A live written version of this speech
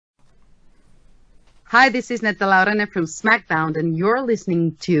Hi, this is Netta Laurene from SmackDown, and you're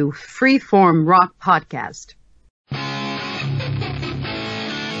listening to Freeform Rock Podcast.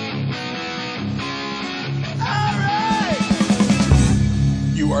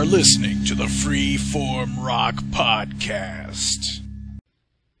 You are listening to the Freeform Rock Podcast.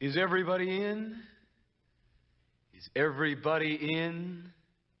 Is everybody in? Is everybody in?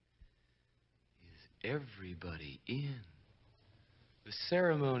 Is everybody in? The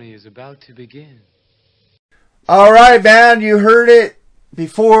ceremony is about to begin. All right, man, you heard it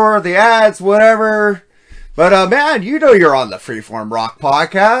before, the ads, whatever. But, man, you know you're on the Freeform Rock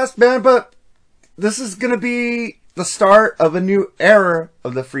Podcast, man, but this is going to be the start of a new era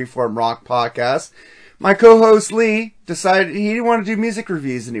of the Freeform Rock Podcast. My co-host Lee decided he didn't want to do music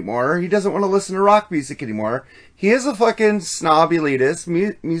reviews anymore. He doesn't want to listen to rock music anymore. He is a fucking snob elitist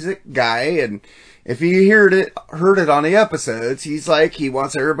music guy, and if you heard it on the episodes, he's like, he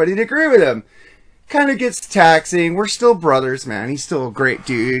wants everybody to agree with him. Kind of gets taxing. We're still brothers, man. He's still a great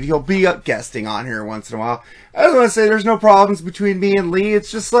dude. He'll be up guesting on here once in a while. I just want to say there's no problems between me and Lee. It's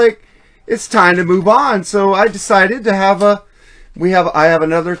just like, it's time to move on. So I decided to have I have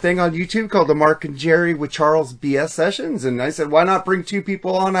another thing on YouTube called the Mark and Jerry with Charles BS Sessions. And I said, why not bring two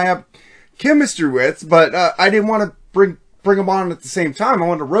people on I have chemistry with? But I didn't want to bring them on at the same time. I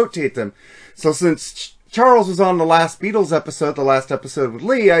wanted to rotate them. So since Charles was on the last Beatles episode, the last episode with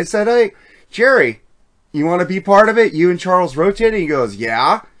Lee, I said, hey, Jerry, you want to be part of it? You and Charles rotating? He goes,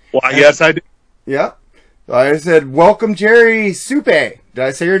 yeah. Well, yes, I do. Yeah. So I said, welcome, Jerry Supe. Did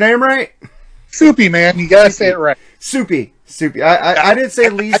I say your name right? Soupy, man. You got to say it right. Soupy. I didn't say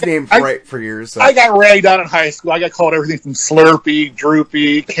Lee's name right for years. So. I got ragged out in high school. I got called everything from Slurpee,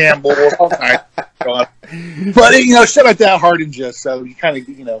 Droopy, Campbell, all kinds of stuff. But, shit like that hardened you, so you kind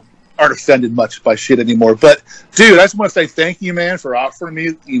of, aren't offended much by shit anymore. But, dude, I just want to say thank you, man, for offering me,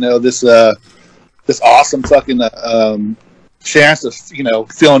 this awesome fucking chance of,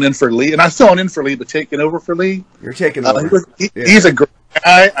 filling in for Lee. And I'm filling in for Lee, but taking over for Lee. You're taking over. He's a great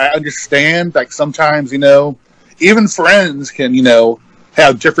guy. I understand, like, sometimes, even friends can,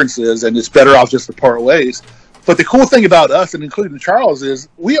 have differences, and it's better off just to part ways. But the cool thing about us, and including Charles, is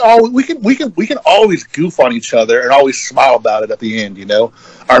we can always goof on each other and always smile about it at the end.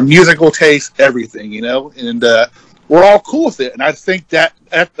 Our musical taste, everything, and we're all cool with it. And I think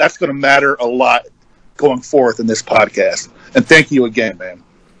that's going to matter a lot going forth in this podcast. And thank you again, man.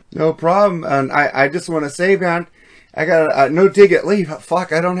 No problem. And I just want to say, man, I got no dig at Lee.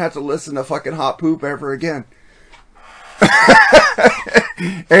 Fuck, I don't have to listen to fucking Hot Poop ever again.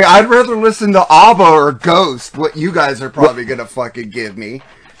 Hey, I'd rather listen to ABBA or Ghost, what you guys are probably going to fucking give me.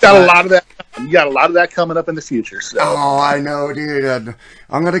 Got a lot of that. You got a lot of that coming up in the future. So. Oh, I know, dude.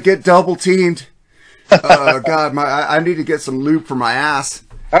 I'm going to get double teamed. Oh, God, I need to get some lube for my ass.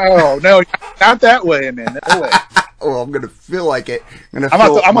 Oh, no, not that way, man. No way. Oh, I'm going to feel like it. I'm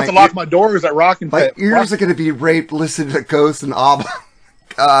about to lock my doors at Rock and My ears are going to be raped listening to Ghost and ABBA.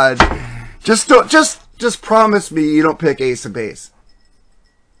 God. Just promise me you don't pick Ace of Base.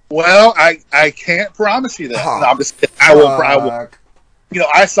 Well, I can't promise you that. Oh, no, I'm just kidding. I will.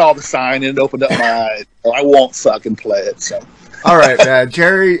 I saw the sign and it opened up my eyes. So I won't fucking play it. So. All right, man.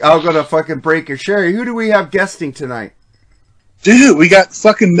 Jerry, I'm going to fucking break your Sherry. Who do we have guesting tonight? Dude, we got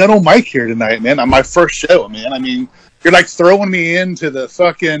fucking Metal Mike here tonight, man. On my first show, man. I mean, you're like throwing me into the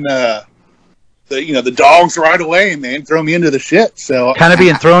fucking, the dogs right away, man. Throw me into the shit. So kind of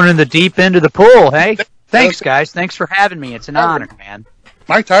being thrown in the deep end of the pool, hey? Thanks, guys. Thanks for having me. It's an honor, man.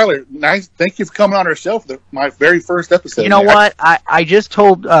 Mike Tyler, nice. Thank you for coming on our show for my very first episode. You know what? I just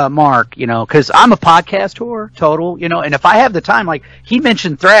told Mark, because I'm a podcast whore, total, and if I have the time, like, he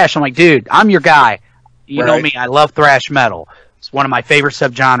mentioned thrash, I'm like, dude, I'm your guy. You know me, I love thrash metal. It's one of my favorite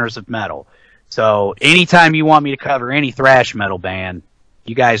subgenres of metal. So anytime you want me to cover any thrash metal band,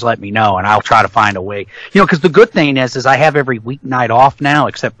 you guys let me know, and I'll try to find a way. Because the good thing is I have every weeknight off now,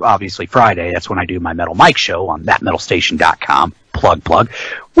 except obviously Friday. That's when I do my Metal Mike show on thatmetalstation.com. Plug.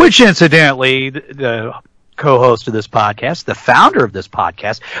 Which, incidentally, the co-host of this podcast, the founder of this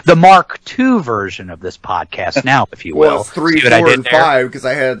podcast, the Mark II version of this podcast now, if you will. Well, 3, 4, and 5, because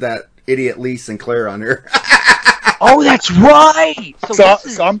I had that idiot Lee Sinclair on here. Oh, that's right! So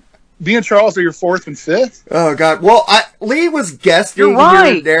I'm... Me and Charles are your 4th and 5th? Oh, God. Well, Lee was guesting here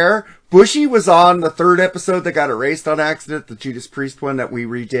and there. Bushy was on the 3rd episode that got erased on accident, the Judas Priest one that we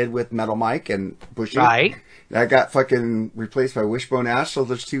redid with Metal Mike and Bushy. Right. That got fucking replaced by Wishbone Ash, so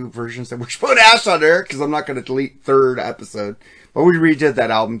there's 2 versions of Wishbone Ash on there, because I'm not going to delete 3rd episode. But we redid that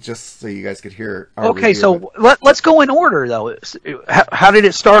album just so you guys could hear our Okay, so let's go in order, though. How did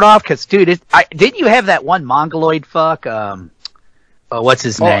it start off? Because, dude, didn't you have that one Mongoloid fuck? what's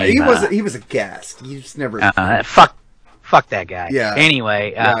his Oh, name? he was a guest. He just never. Fuck that guy. Yeah.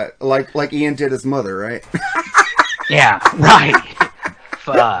 Anyway. Like Ian did his mother, right? Yeah. Right.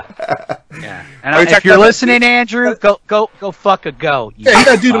 Fuck. Yeah. And if you're listening, Andrew, go fuck a goat. Yeah, he's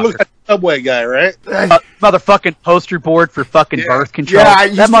that dude that looks like a Subway guy, right? Motherfucking poster board for fucking birth control. Yeah,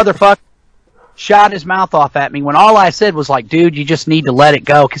 that motherfucker shot his mouth off at me when all I said was like, dude, you just need to let it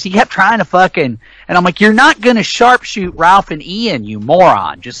go. Because he kept trying to fucking... And I'm like, you're not going to sharpshoot Ralph and Ian, you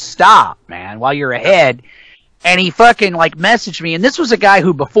moron. Just stop, man, while you're ahead. And he fucking, like, messaged me. And this was a guy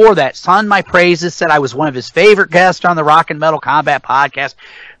who, before that, sung my praises, said I was one of his favorite guests on the Rock and Metal Combat podcast.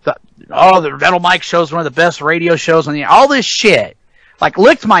 The Metal Mike show's one of the best radio shows on the... All this shit. Like,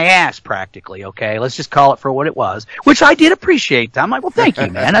 licked my ass, practically, okay? Let's just call it for what it was. Which I did appreciate. I'm like, well, thank you,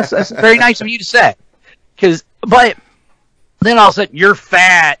 man. That's very nice of you to say. But then all of a sudden, you're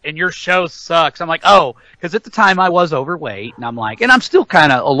fat and your show sucks. I'm like, oh, because at the time I was overweight. And I'm like, and I'm still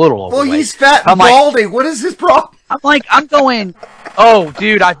kind of a little overweight. Well, he's fat and balding. What is his problem? I'm going, oh,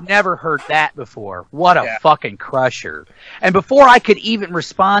 dude, I've never heard that before. What a fucking crusher. And before I could even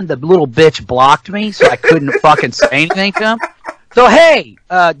respond, the little bitch blocked me, so I couldn't fucking say anything to him. So, hey,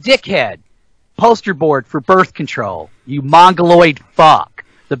 dickhead, poster board for birth control, you mongoloid fuck.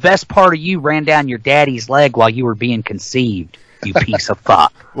 The best part of you ran down your daddy's leg while you were being conceived, you piece of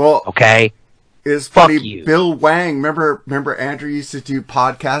fuck. Well, okay? It's fuck funny, you. Bill Wang, remember Andrew used to do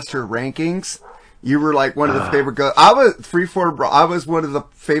podcaster rankings? You were like one of the favorite I was one of the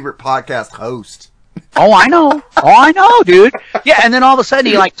favorite podcast hosts. Oh, I know, dude. Yeah, and then all of a sudden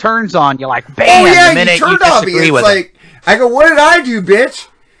he like turns on you like, bam, the minute you disagree with him. I go, what did I do, bitch?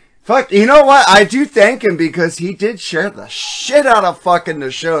 Fuck, you know what? I do thank him because he did share the shit out of fucking the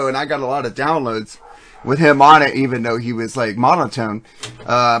show, and I got a lot of downloads with him on it, even though he was like monotone.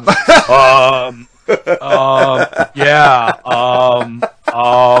 Yeah,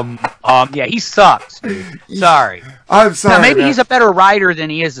 he sucks, dude. Sorry. I'm sorry. Now, maybe he's a better writer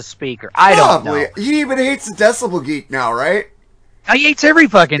than he is a speaker. I don't know. He even hates the Decibel Geek now, right? He hates every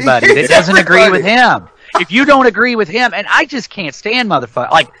fucking buddy that doesn't agree with him. If you don't agree with him, and I just can't stand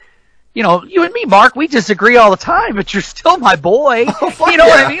motherfucker. Like, you know, you and me, Mark, we disagree all the time, but you're still my boy. You know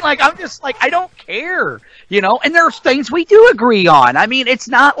what I mean? Like, I'm just like, I don't care. You know, and there's things we do agree on. I mean, it's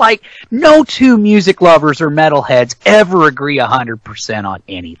not like no two music lovers or metalheads ever agree 100% on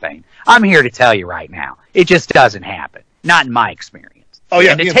anything. I'm here to tell you right now. It just doesn't happen. Not in my experience. Oh,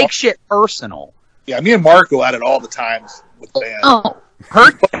 yeah. And to take shit personal. Yeah, me and Mark go at it all the times with bands. Oh.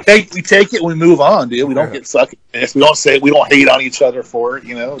 We take it and we move on, dude. We don't get sucked in this. We don't hate on each other for it,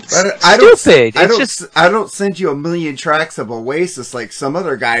 you know. Stupid. I don't send you a million tracks of Oasis like some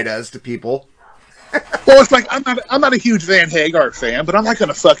other guy does to people. Well, it's like I'm not a huge Van Hagar fan, but I'm not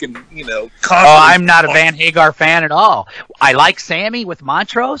gonna fucking, you know. I'm not a Van Hagar fan at all. I like Sammy with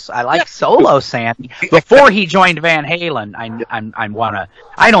Montrose. I like solo Sammy. Before he joined Van Halen,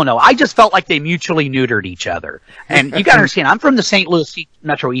 I don't know. I just felt like they mutually neutered each other. And you gotta understand, I'm from the St. Louis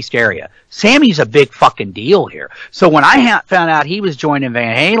Metro East area. Sammy's a big fucking deal here. So when I found out he was joining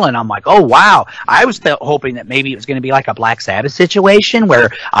Van Halen, I'm like, oh wow. I was hoping that maybe it was gonna be like a Black Sabbath situation where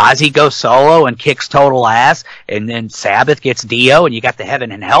Ozzy goes solo and kicks total ass, and then Sabbath gets Dio, and you got the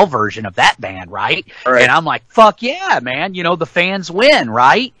Heaven and Hell version of that band, right? And I'm like, fuck yeah, man. You know, the fans win,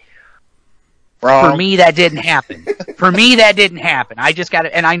 right? Wrong. For me, that didn't happen. I just got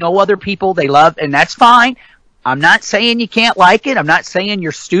it, and I know other people they love, and that's fine. I'm not saying you can't like it. I'm not saying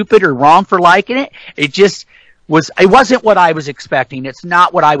you're stupid or wrong for liking it. It wasn't what I was expecting. It's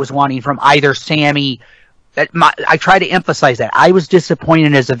not what I was wanting from either Sammy. I try to emphasize that. I was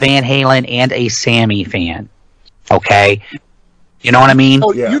disappointed as a Van Halen and a Sammy fan. Okay? You know what I mean?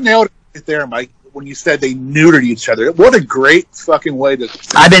 Oh, yeah. You nailed it there, Mike, when you said they neutered each other. What a great fucking way to...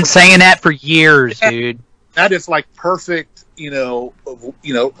 I've been saying that for years, dude. That is like perfect, of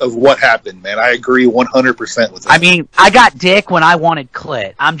what happened, man. I agree 100% with that. I mean, I got dick when I wanted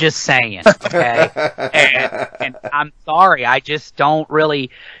clit. I'm just saying, okay? and I'm sorry. I just don't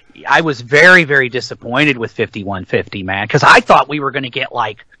really... I was very, very disappointed with 5150, man, because I thought we were going to get,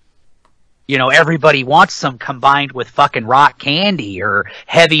 like, Everybody Wants Some combined with fucking Rock Candy, or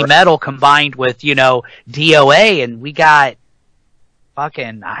heavy metal combined with, DOA, and we got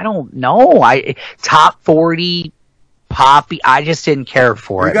fucking, I don't know, top 40 poppy. I just didn't care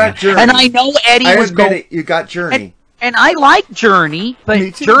for it. Got Journey. And I know Eddie was going... You got Journey. And I like Journey,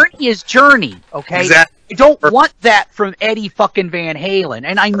 but Journey is Journey, okay? Exactly. I don't want that from Eddie fucking Van Halen.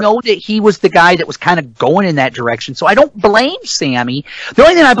 And I know that he was the guy that was kind of going in that direction, so I don't blame Sammy. The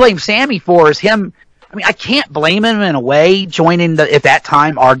only thing I blame Sammy for is him. I mean, I can't blame him in a way joining at that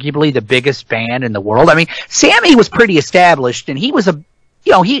time, arguably the biggest band in the world. I mean, Sammy was pretty established, and he was a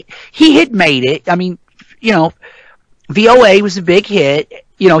you know, he had made it. I mean, you know, VOA was a big hit.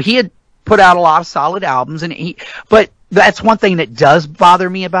 You know, he had put out a lot of solid albums, but that's one thing that does bother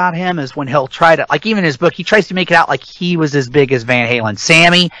me about him is when he'll try to, like, even in his book, he tries to make it out like he was as big as Van Halen.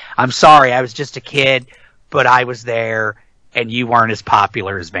 Sammy, I'm sorry, I was just a kid, but I was there, and you weren't as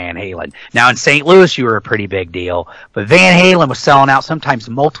popular as Van Halen. Now, in St. Louis, you were a pretty big deal, but Van Halen was selling out sometimes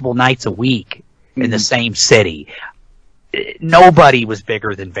multiple nights a week in the same city. Nobody was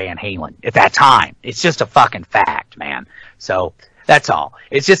bigger than Van Halen at that time. It's just a fucking fact, man. So that's all.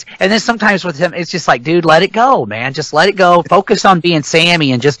 It's just, and then sometimes with him, it's just like, dude, let it go, man. Just let it go. Focus on being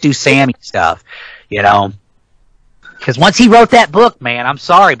Sammy and just do Sammy stuff, you know? Because once he wrote that book, man, I'm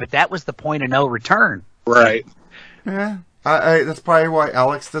sorry, but that was the point of no return. Right. Yeah. That's probably why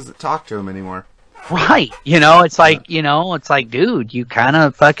Alex doesn't talk to him anymore. Right. You know, it's like, dude, you kind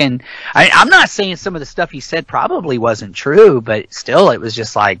of fucking, I'm not saying some of the stuff he said probably wasn't true, but still, it was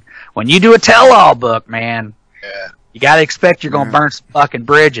just like, when you do a tell-all book, man, you got to expect you're going to burn some fucking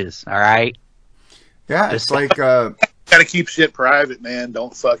bridges, all right? Yeah, it's like, got to keep shit private, man.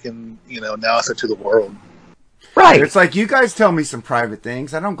 Don't fucking, announce it to the world. Right. It's like, you guys tell me some private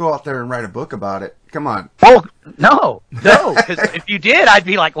things. I don't go out there and write a book about it. Come on. Oh, no, because if you did, I'd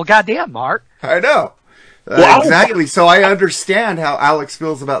be like, well, goddamn, Mark. I know. Exactly. So I understand how Alex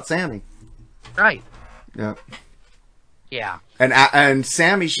feels about Sammy. Right. Yeah. Yeah. And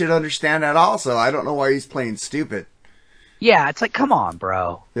Sammy should understand that also. I don't know why he's playing stupid. Yeah, it's like, come on,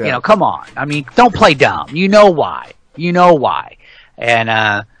 bro. Yeah. Come on. I mean, don't play dumb. You know why. And,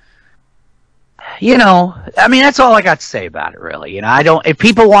 I mean, that's all I got to say about it, really. If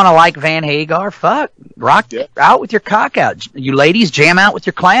people want to like Van Hagar, fuck, rock out with your cock out. You ladies, jam out with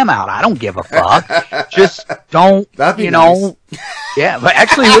your clam out. I don't give a fuck. Just don't, That'd be nice. Yeah, but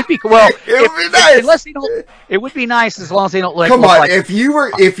actually it would be, well, it would be nice. Unless they don't, it would be nice as long as they don't look Come on, like, if you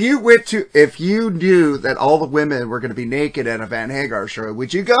knew that all the women were going to be naked at a Van Hagar show,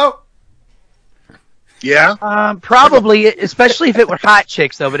 would you go? Yeah. Probably, especially if it were hot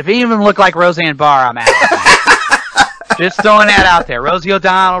chicks, though. But if it even looked like Roseanne Barr, I'm out. Just throwing that out there. Rosie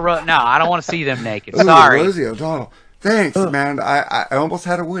O'Donnell, no, I don't want to see them naked. Sorry. Ooh, Rosie O'Donnell. Thanks, man. I almost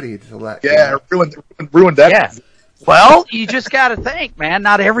had a Woody to let. Yeah, ruined that. Yeah. Well, you just got to think, man.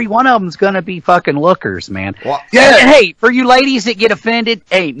 Not every one of them's going to be fucking lookers, man. Well, yeah. And hey, for you ladies that get offended,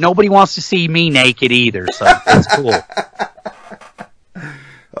 hey, nobody wants to see me naked either, so that's cool.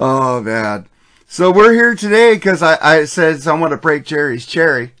 Oh, man. So we're here today because I said someone to break Jerry's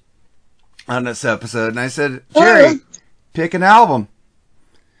cherry on this episode. And I said, Jerry, pick an album.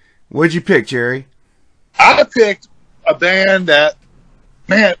 What'd you pick, Jerry? I picked a band that,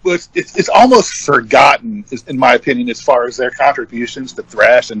 man, it's almost forgotten, in my opinion, as far as their contributions to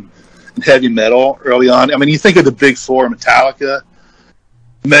thrash and heavy metal early on. I mean, you think of the big four, Metallica,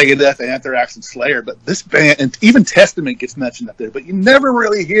 Megadeth, Anthrax, and Slayer, but this band, and even Testament gets mentioned up there, but you never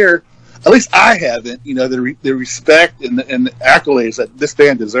really hear, at least I haven't, the respect and the accolades that this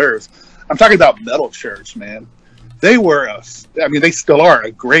band deserves. I'm talking about Metal Church, man. They were they still are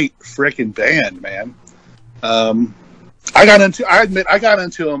a great freaking band, man. I admit I got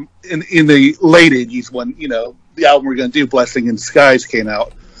into them in the late 80s when, the album we're going to do, Blessing in Disguise, came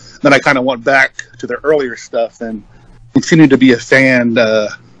out. Then I kind of went back to their earlier stuff and continued to be a fan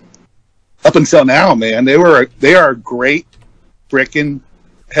up until now, man. They are a great freaking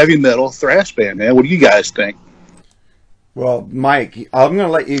heavy metal thrash band, man. What do you guys think? Well, Mike, I'm going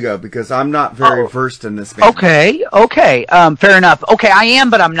to let you go because I'm not very versed in this band. Okay. Fair enough. Okay, I am,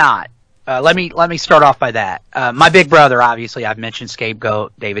 but I'm not. Let me start off by that. My big brother, obviously, I've mentioned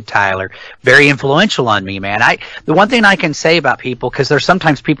Scapegoat, David Tyler, very influential on me, man. The one thing I can say about people, because there's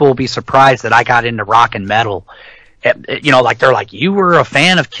sometimes people will be surprised that I got into rock and metal. Like they're like, you were a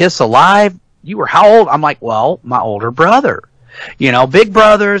fan of Kiss Alive? You were how old? I'm like, well, my older brother. Big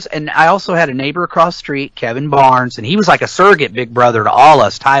brothers, and I also had a neighbor across the street, Kevin Barnes, and he was like a surrogate big brother to all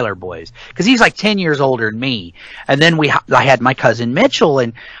us Tyler boys, because he's like 10 years older than me. And then I had my cousin Mitchell,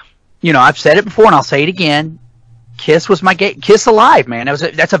 and I've said it before and I'll say it again. Kiss was my Kiss Alive, man.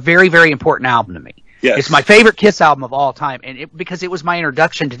 That's a very, very important album to me. Yes. It's my favorite Kiss album of all time, and because it was my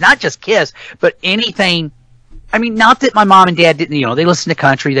introduction to not just Kiss, but anything. I mean, not that my mom and dad didn't, they listen to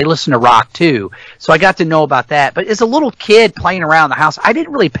country, they listen to rock too. So I got to know about that. But as a little kid playing around the house, I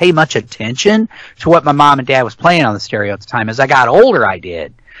didn't really pay much attention to what my mom and dad was playing on the stereo at the time. As I got older, I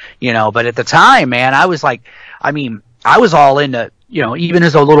did, but at the time, man, I was like, I was all into, even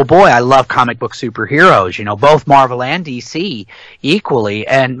as a little boy, I love comic book superheroes, both Marvel and DC equally.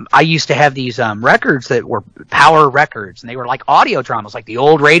 And I used to have these records that were power records, and they were like audio dramas, like the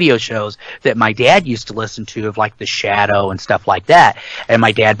old radio shows that my dad used to listen to, of like The Shadow and stuff like that. And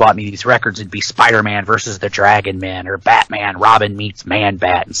my dad bought me these records. It'd be Spider-Man versus the Dragon Man, or Batman, Robin meets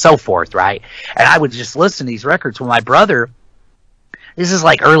Man-Bat, and so forth, right? And I would just listen to these records. Well, my brother, this is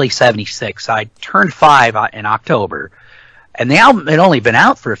like early 76, I turned 5 in October. And the album had only been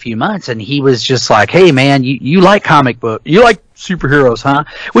out for a few months, and he was just like, hey, man, you like comic book, you like superheroes, huh?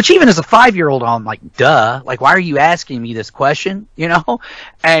 Which even as a 5-year-old, I'm like, duh. Like, why are you asking me this question,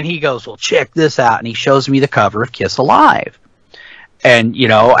 And he goes, well, check this out. And he shows me the cover of Kiss Alive. And,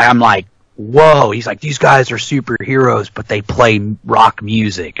 I'm like, whoa. He's like, these guys are superheroes, but they play rock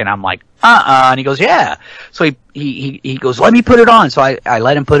music. And I'm like, And he goes, yeah. So he goes, let me put it on. So I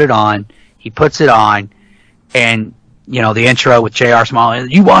let him put it on. He puts it on, and the intro with J.R. Small,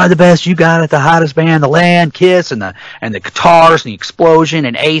 you wanted the best, you got it, the hottest band in the land, Kiss, and the guitars and the explosion,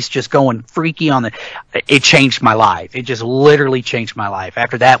 and Ace just going freaky on it changed my life. It just literally changed my life.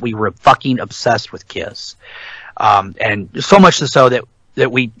 After that, we were fucking obsessed with Kiss. And so much so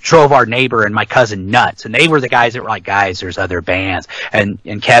that we drove our neighbor and my cousin nuts, and they were the guys that were like, guys, there's other bands, and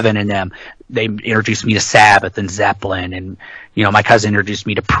Kevin and them, they introduced me to Sabbath and Zeppelin, and my cousin introduced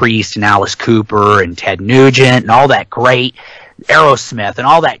me to Priest and Alice Cooper and Ted Nugent and all that great Aerosmith and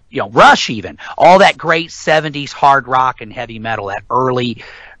all that, Rush even, all that great 70s hard rock and heavy metal, that early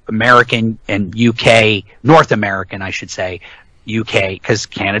American and UK, North American, I should say, UK, because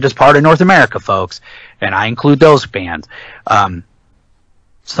Canada's part of North America, folks, and I include those bands. So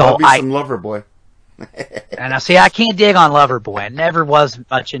some Loverboy. And I can't dig on Loverboy. I never was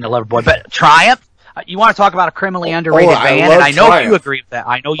much into Loverboy, but Triumph. You want to talk about a criminally underrated band, and I know you agree with that.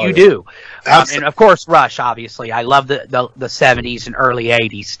 I know you do. And of course, Rush. Obviously, I love the 70s and early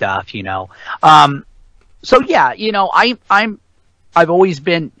 80s stuff. So yeah, I've always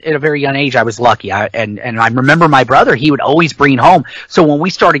been, at a very young age, I was lucky. And I remember my brother, he would always bring home. So when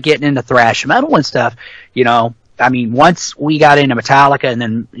we started getting into thrash metal and stuff, once we got into Metallica, and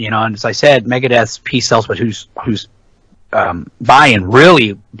then, and as I said, Megadeth's Peace Sells, but who's buy-in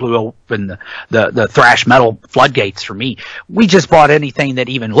really blew open the thrash metal floodgates for me. We just bought anything that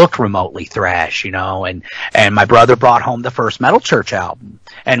even looked remotely thrash, and my brother brought home the first Metal Church album,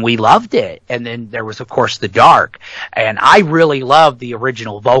 and we loved it. And then there was, of course, The Dark, and I really loved the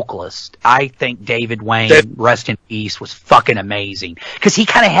original vocalist. I think David Wayne, rest in peace, was fucking amazing, because he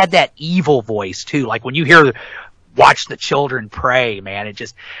kind of had that evil voice too. Like when you hear "Watch the Children Pray," man, it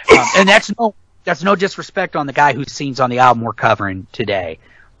just and that's no disrespect on the guy whose scenes on the album we're covering today.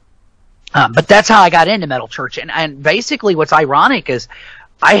 But that's how I got into Metal Church. And basically what's ironic is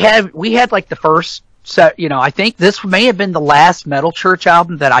we had like the first set, I think this may have been the last Metal Church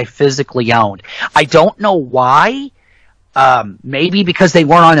album that I physically owned. I don't know why. Maybe because they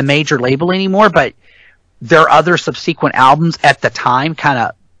weren't on a major label anymore, but their other subsequent albums at the time kind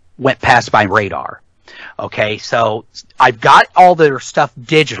of went past my radar. Okay, so I've got all their stuff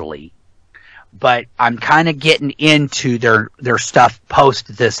digitally, but I'm kind of getting into their stuff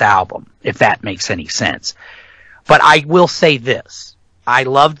post this album, if that makes any sense. But I will say this. I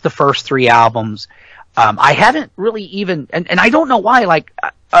loved the first 3 albums. I haven't really even, and I don't know why, like,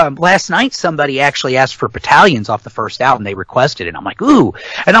 last night somebody actually asked for Battalions off the first album. They requested it. I'm like, ooh.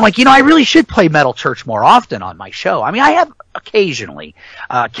 And I'm like, I really should play Metal Church more often on my show. I mean, I have occasionally.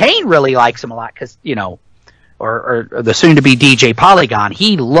 Kane really likes them a lot because, or the soon-to-be DJ Polygon,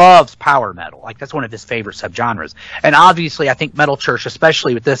 he loves power metal. Like, that's one of his favorite subgenres. And obviously, I think Metal Church,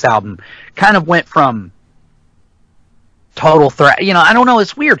 especially with this album, kind of went from total thrash. I don't know,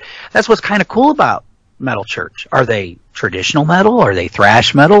 it's weird. That's what's kind of cool about Metal Church. Are they traditional metal? Are they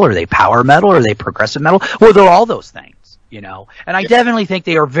thrash metal? Are they power metal? Are they progressive metal? Well, they're all those things, And I definitely think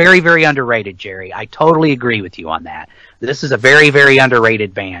they are very, very underrated, Jerry. I totally agree with you on that. This is a very, very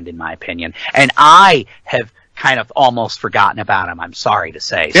underrated band, in my opinion. And I have kind of almost forgotten about them, I'm sorry to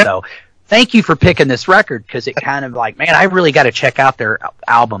say. Yep. So thank you for picking this record, because it kind of like, man, I really got to check out their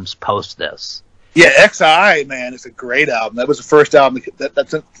albums post this. Yeah, XI, man, it's a great album. That was the first album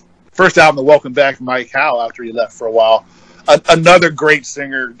that's the first album to welcome back Mike Howe after he left for a while. Another great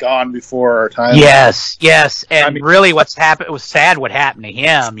singer gone before our time. Yes. And really what's happened, it was sad what happened to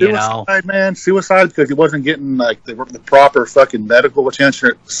him, Suicide, because he wasn't getting like the proper fucking medical attention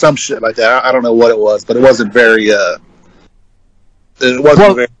or some shit like that. I don't know what it was, but it wasn't very very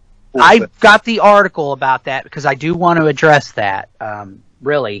cool. I got the article about that because I do want to address that.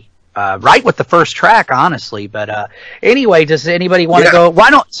 Really. Right with the first track, honestly. But anyway, does anybody want to go?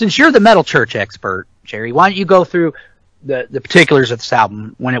 Why don't, since you're the Metal Church expert, Jerry, why don't you go through the particulars of this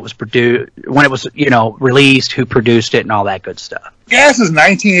album, when it was produced, when it was, you know, released, who produced it, and all that good stuff. Yeah, this is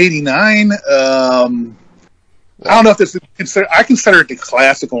 1989. I don't know if this is I consider it the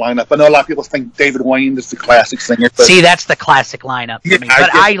classic lineup. I know a lot of people think David Wayne is the classic singer. But see, that's the classic lineup for me.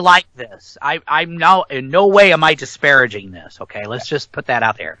 But I like this. I'm no, in no way am I disparaging this. Okay, let's just put that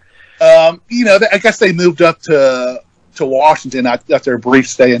out there. You know, I guess they moved up to Washington after a brief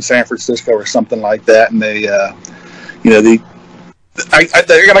stay in San Francisco or something like that, and they, you know, like I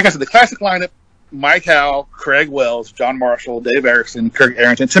said, the classic lineup: Mike Howe, Craig Wells, John Marshall, Dave Erickson, Kirk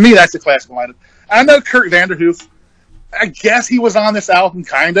Arrington. To me, that's the classic lineup. I know Kurt Vanderhoof. I guess he was on this album,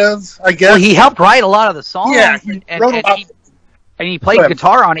 kind of. I guess. Well, he helped write a lot of the songs. Yeah, he wrote a lot. And he played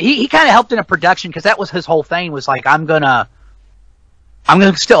guitar on it. He kind of helped in a production because that was his whole thing. Was like, I'm gonna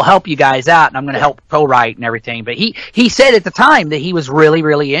still help you guys out, and I'm gonna help co-write and everything. But he said at the time that he was really,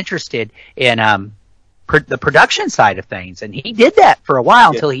 really interested in the production side of things, and he did that for a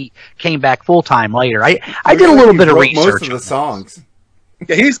while until he came back full time later. I did a little bit of research. Most of the songs.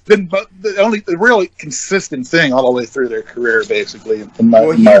 Yeah, he's been the really consistent thing all the way through their career, basically.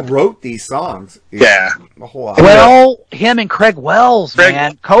 He wrote these songs. Yeah. The whole album. Well, him and Craig Wells,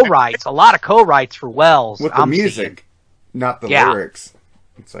 man, co-writes. A lot of co-writes for Wells. With the music, not the lyrics.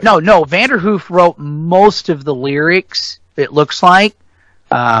 Like... No, Vanderhoof wrote most of the lyrics, it looks like.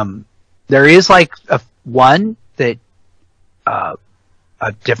 There is, like, one that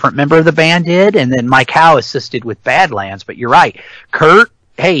a different member of the band did, and then Mike Howe assisted with Badlands. But you're right, Kurt.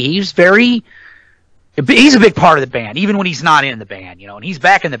 Hey, he's a big part of the band, even when he's not in the band, you know. And he's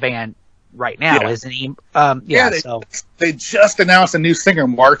back in the band right now, isn't he? They just announced a new singer,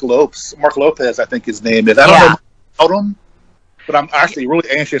 Mark Lopez, I think his name is. I don't know about him, but I'm actually really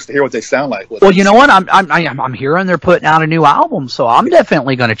anxious to hear what they sound like. Well, you know what? I'm hearing they're putting out a new album, so I'm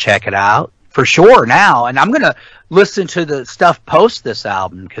definitely going to check it out. For sure now, and I'm going to listen to the stuff post this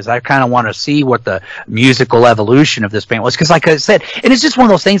album because I kind of want to see what the musical evolution of this band was, because like I said, and it's just one of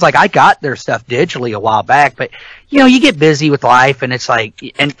those things, like I got their stuff digitally a while back, but you know, you get busy with life, and it's like,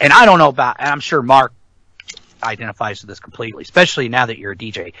 and I don't know about, and I'm sure Mark identifies with this completely, especially now that you're a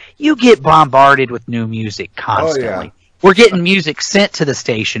DJ, you get bombarded with new music constantly. Oh, yeah. We're getting music sent to the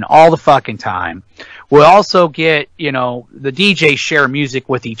station all the fucking time. We'll also get, you know, the DJs share music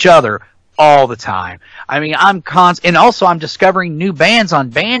with each other all the time. I mean, and also I'm discovering new bands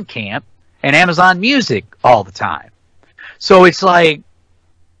on Bandcamp and Amazon Music all the time. So it's like,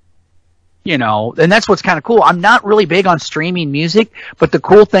 you know, and that's what's kind of cool. I'm not really big on streaming music, but the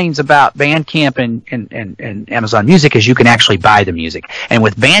cool things about Bandcamp and Amazon Music is you can actually buy the music. And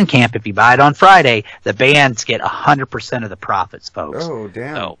with Bandcamp, if you buy it on Friday, the bands get 100% of the profits, folks. Oh,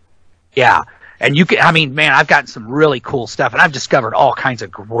 damn. So, yeah. And you can, I mean, man, I've gotten some really cool stuff, and I've discovered all kinds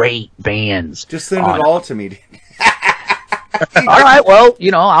of great bands. Just send it all to me. All right, well, you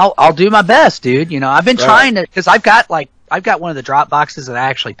know, I'll do my best, dude. You know, I've been trying to, because I've got one of the drop boxes that I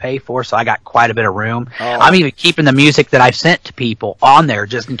actually pay for, so I got quite a bit of room. Oh. I'm even keeping the music that I've sent to people on there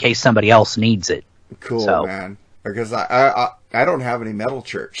just in case somebody else needs it. Cool, man. Because I don't have any Metal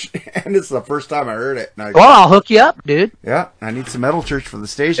Church, and it's the first time I heard it. Well, I'll hook you up, dude. Yeah, I need some Metal Church for the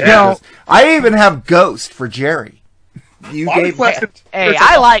station. Yeah. I even have Ghost for Jerry. Hey,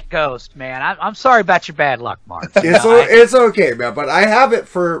 I like Ghost, man. I'm sorry about your bad luck, Mark. It's okay, man, but I have it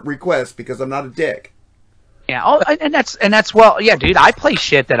for request because I'm not a dick. Yeah, and that's well, yeah, dude. I play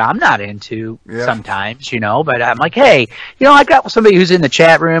shit that I'm not into sometimes, you know. But I'm like, hey, you know, I got somebody who's in the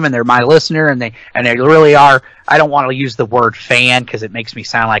chat room and they're my listener, and they really are. I don't want to use the word fan because it makes me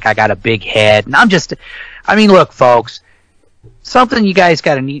sound like I got a big head, and I mean, look, folks. Something you guys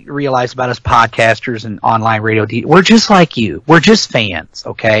got to realize about us podcasters and online radio, we're just like you. We're just fans,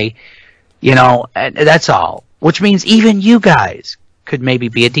 okay? You know, and that's all. Which means even you guys could maybe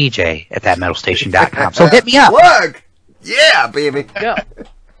be a DJ at thatmetalstation.com. So hit me up. Plug! Yeah, baby. Yeah.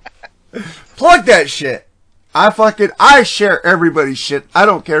 Plug that shit. I share everybody's shit. I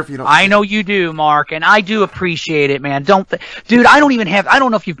don't care if you don't. I know you do, Mark, and I do appreciate it, man. Dude, I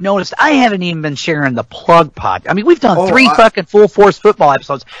don't know if you've noticed, I haven't even been sharing the Plug pod. I mean, we've done 3 fucking Full Force football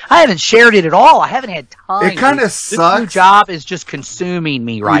episodes. I haven't shared it at all. I haven't had time. It kind of sucks. This new job is just consuming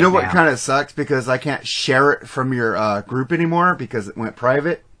me right now. You know what kind of sucks? Because I can't share it from your group anymore because it went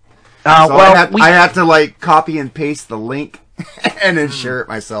private. I had to like copy and paste the link and then share it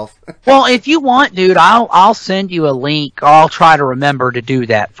myself. Well, if you want, dude, I'll send you a link. I'll try to remember to do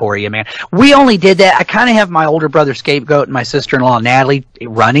that for you, man. We only did that. I kind of have my older brother Scapegoat and my sister-in-law Natalie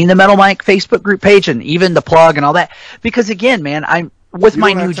running the Metal Mike Facebook group page and even the Plug and all that. Because again, man, I'm with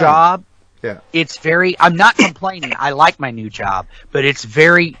my new job. Yeah. It's very, I'm not complaining. I like my new job, but it's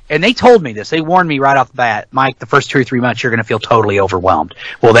very, and they told me this. They warned me right off the bat, Mike, the first 2 or 3 months, you're going to feel totally overwhelmed.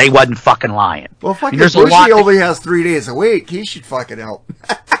 Well, they wasn't fucking lying. Well, fucking there's Bushy only has 3 days a week. He should fucking help.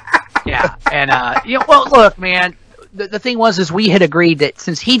 Yeah. And, well, look, man, the thing was we had agreed that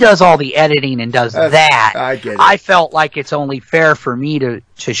since he does all the editing and does that, I get it. I felt like it's only fair for me to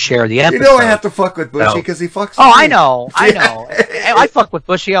share the episode. You know I have to fuck with Bushy because he fucks with Oh, me. I know. I fuck with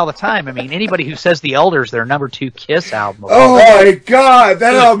Bushy all the time. I mean, anybody who says The Elders, their number 2 Kiss album. Oh my god,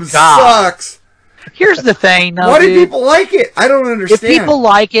 that album sucks. Here's the thing, though. Why do people like it? I don't understand. If people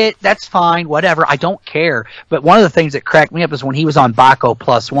like it, that's fine, whatever. I don't care. But one of the things that cracked me up is when he was on Baco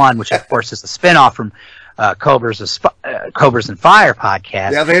Plus One, which of course is a spinoff from Cobras and Fire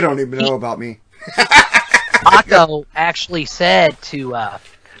podcast. Yeah, they don't even know about me. Baco actually said to,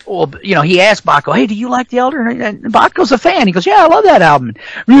 he asked Baco, hey, do you like The Elder? And Baco's a fan. He goes, yeah, I love that album.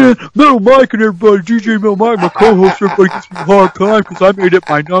 Yeah, Metal Mike and everybody, DJ Metal Mike, my co-host, everybody gives me a hard time because I made it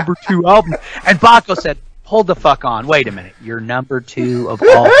my number 2 album. And Baco said, hold the fuck on. Wait a minute. You're number 2 of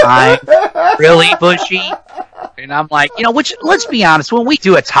all time? Really, Bushy? And I'm like, which, let's be honest, when we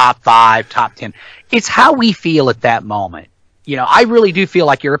do a top 5, top 10, it's how we feel at that moment. I really do feel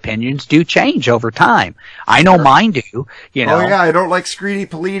like your opinions do change over time. I know mine do, Oh, yeah, I don't like Screedy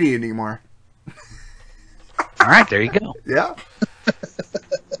Politi anymore. All right, there you go. Yeah.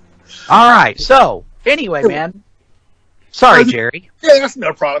 All right, so, anyway, man. Sorry, Jerry. Yeah, that's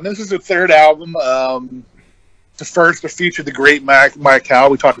no problem. This is the 3rd album. The first to feature the great Mike Howe.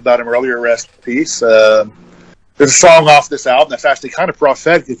 We talked about him earlier, rest in peace. There's a song off this album that's actually kind of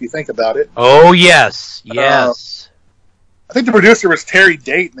prophetic if you think about it. Oh, yes. I think the producer was Terry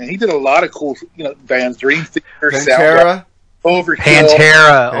Dayton, and he did a lot of cool, bands, Dream Theater, Pantera,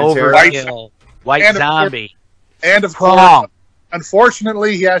 Overkill, White Zombie, and of course,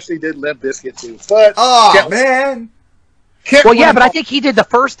 unfortunately, he actually did Limp Bizkit too. But man. Well, yeah, but I think he did the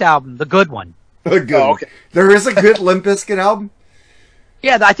first album, the good one. Okay. There is a good Limp Bizkit album?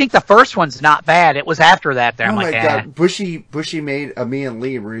 Yeah, I think the first one's not bad. It was after that. Oh my god, Bushy made a me and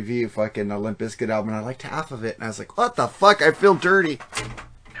Lee review fucking a Limp Bizkit album, and I liked half of it, and I was like, what the fuck? I feel dirty.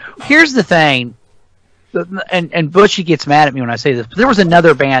 Here's the thing, and Bushy gets mad at me when I say this, but there was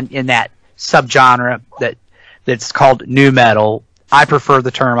another band in that subgenre that's called nu metal. I prefer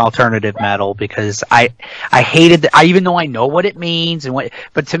the term alternative metal because I hated even though I know what it means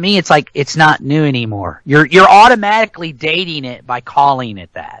but to me it's like it's not new anymore. You're automatically dating it by calling it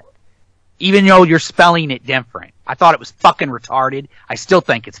that, even though you're spelling it different. I thought it was fucking retarded. I still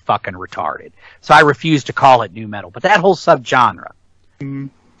think it's fucking retarded. So I refuse to call it nu metal. But that whole subgenre,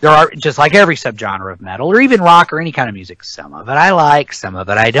 there are, just like every subgenre of metal or even rock or any kind of music, some of it I like, some of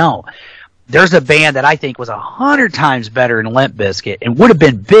it I don't. There's a band that I think was 100 times better than Limp Bizkit and would have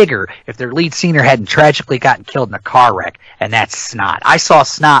been bigger if their lead singer hadn't tragically gotten killed in a car wreck, and that's Snot. I saw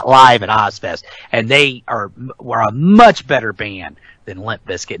Snot live at Ozfest, and they were a much better band than Limp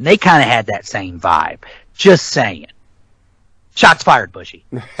Bizkit, and they kind of had that same vibe. Just saying. Shots fired, Bushy.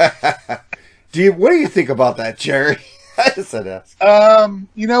 What do you think about that, Jerry? I just said ask.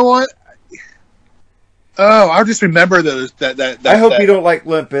 You know what? Oh, I just remember those. I hope you don't like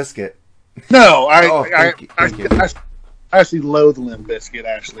Limp Bizkit. No, Thank you. I actually loathe Limp Bizkit.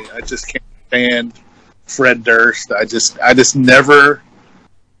 Actually, I just can't stand Fred Durst. I just never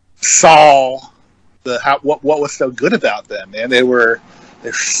saw what was so good about them, man. They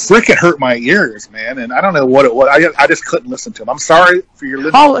freaking hurt my ears, man. And I don't know what it was. I just couldn't listen to them. I'm sorry for your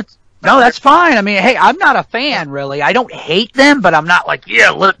listening. Oh, no, that's fine. I mean, hey, I'm not a fan really. I don't hate them, but I'm not like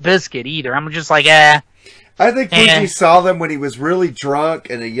Limp Bizkit either. I'm just like I think Bushy saw them when he was really drunk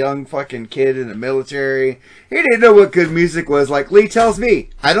and a young fucking kid in the military. He didn't know what good music was. Like Lee tells me,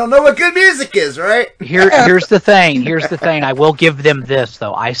 I don't know what good music is, right? Here's the thing. I will give them this,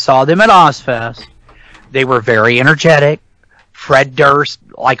 though. I saw them at Ozfest. They were very energetic. Fred Durst,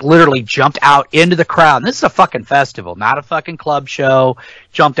 literally jumped out into the crowd. And this is a fucking festival, not a fucking club show.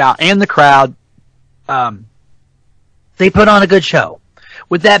 Jumped out in the crowd. They put on a good show.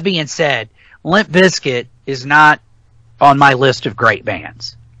 With that being said, Limp Bizkit is not on my list of great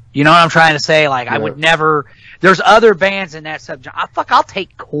bands. You know what I'm trying to say? I would never. There's other bands in that subgenre. I'll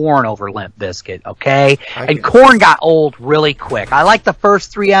take Korn over Limp Bizkit, okay? And Korn got old really quick. I like the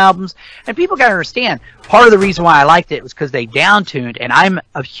first 3 albums, and people got to understand, part of the reason why I liked it was because they down-tuned, and I'm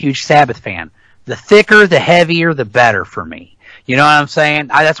a huge Sabbath fan. The thicker, the heavier, the better for me. You know what I'm saying?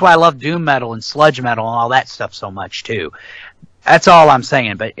 That's why I love doom metal and sludge metal and all that stuff so much, too. That's all I'm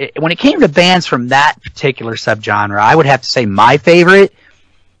saying. But when it came to bands from that particular subgenre, I would have to say my favorite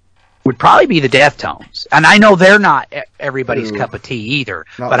would probably be the Deftones. And I know they're not everybody's cup of tea either,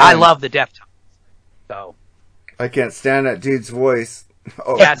 but I love the Deftones. So I can't stand that dude's voice.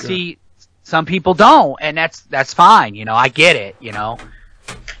 Oh, yeah, God. see, some people don't, and that's fine. You know, I get it. You know,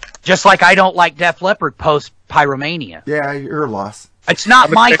 just like I don't like Def Leppard post Pyromania. Yeah, you're a loss. It's not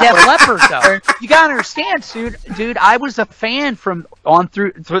my Def Leppard though. You gotta understand, dude. I was a fan from on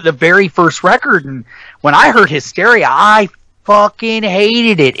through the very first record, and when I heard Hysteria, I fucking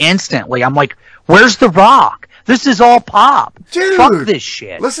hated it instantly. I'm like, where's the rock? This is all pop. Dude, fuck this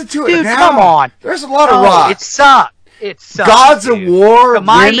shit. Listen to it dude, now. Come on. There's a lot of rock. It sucks. It sucks. Gods dude. of War. To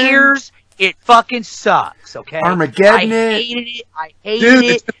my Women, ears, it fucking sucks. Okay. Armageddon. I hated it. I hated Dude,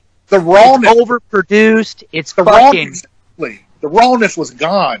 it. the rawness. It's overproduced. It's The fucking. rawness, the rawness was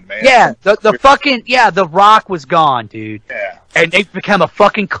gone, man. Yeah, the fucking the rock was gone, dude. Yeah. And they've become a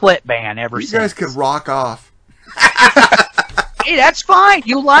fucking clip band ever You since. guys could rock off. Hey, that's fine.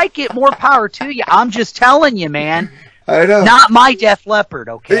 You like it, more power to you. I'm just telling you, man. I know. Not my Def Leppard,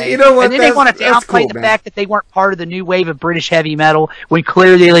 okay? You know what? And then they want to That's downplay cool, the man. fact that they weren't part of the new wave of British heavy metal when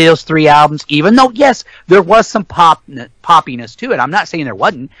clearly those 3 albums, even though, yes, there was some poppiness to it. I'm not saying there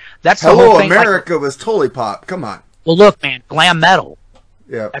wasn't. That's the Hello whole thing. America was totally pop. Come on. Well, look, man, glam metal.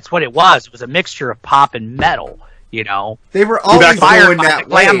 Yeah. That's what it was. It was a mixture of pop and metal, you know? They were always Inspired going by that the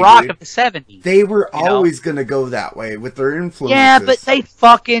glam way. rock Dude. of the 70s. They were you know? always going to go that way with their influences. Yeah, but they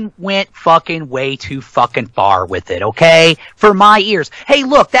fucking went fucking way too fucking far with it, okay? For my ears. Hey,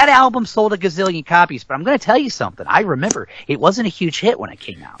 look, that album sold a gazillion copies, but I'm going to tell you something. I remember it wasn't a huge hit when it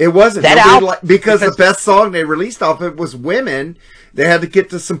came out. It wasn't. That Nobody album- because the best song they released off it was Women. They had to get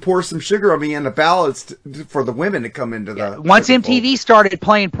to Pour Some Sugar on Me and the ballads for the women to come into the... Once to the fold. MTV started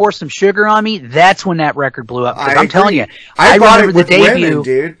playing Pour Some Sugar on Me, that's when that record blew up. 'Cause I I'm telling you, agree. I bought remember it the with debut. Women,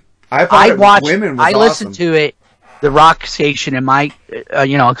 dude. I watched, Women was I listened awesome. to it, the rock station in my,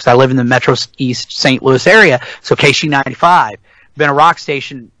 because I live in the Metro East St. Louis area, so KC95. Been a rock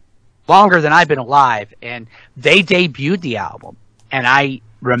station longer than I've been alive, and they debuted the album. And I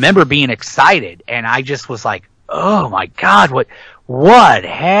remember being excited, and I just was like, oh my God, what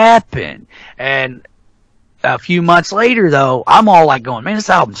happened? And a few months later, though, I'm all like going, man, this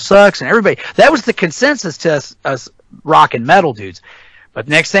album sucks. And everybody, that was the consensus to us rock and metal dudes. But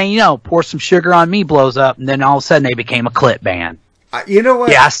next thing you know, Pour Some Sugar on Me blows up, and then all of a sudden they became a clip band. You know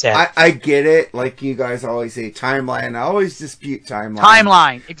what? Yeah, I said. I get it. Like you guys always say, timeline. I always dispute timeline.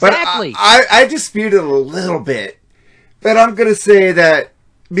 Timeline, But exactly. I dispute it a little bit. But I'm going to say that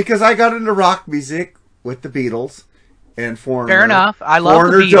because I got into rock music with the Beatles and Foreigner. Fair enough. I love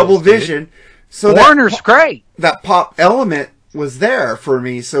Foreigner, the Beatles, Double dude. Vision. So Foreigner's great. that pop element was there for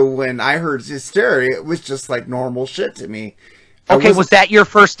me. So when I heard Hysteria, it was just like normal shit to me. Okay, was that your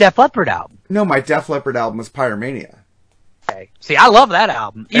first Def Leppard album? No, my Def Leppard album was Pyromania. Okay. See, I love that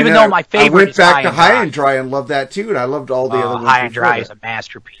album, even And though then my favorite I went is back to High Dry. and Dry and loved that too, and I loved all the other ones. High and before Dry that. is a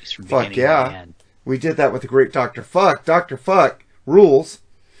masterpiece from Fuck beginning yeah. to end. We did that with the great Dr. Fuck. Dr. Fuck rules.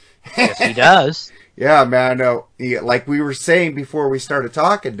 Yes, he does. Yeah, man. No, like we were saying before we started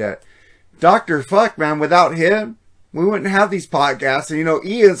talking, that Dr. Fuck, man, without him, we wouldn't have these podcasts. And,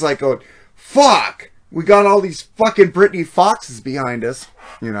 Ian's like going, fuck, we got all these fucking Britney Foxes behind us.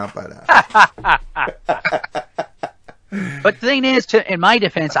 But... But the thing is, in my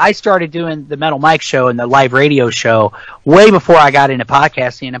defense, I started doing the Metal Mike show and the live radio show way before I got into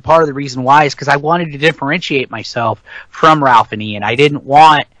podcasting, and part of the reason why is because I wanted to differentiate myself from Ralph and Ian. I didn't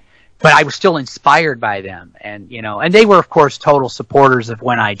want, but I was still inspired by them, and and they were, of course, total supporters of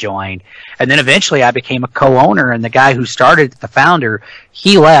when I joined. And then eventually I became a co-owner, and the guy who started, the founder,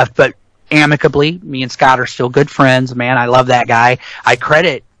 he left, but amicably, me and Scott are still good friends, man. I love that guy. I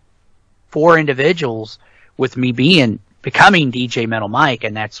credit 4 individuals with me becoming DJ Metal Mike,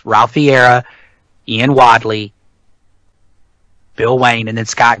 and that's Ralph Vieira, Ian Wadley, Bill Wayne, and then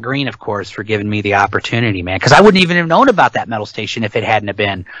Scott Green, of course, for giving me the opportunity, man. Because I wouldn't even have known about that metal station if it hadn't have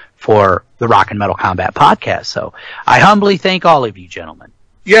been for the Rock and Metal Combat podcast. So I humbly thank all of you, gentlemen.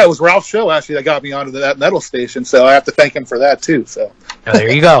 Yeah, it was Ralph's show, actually, that got me onto that metal station, so I have to thank him for that, too. So Oh,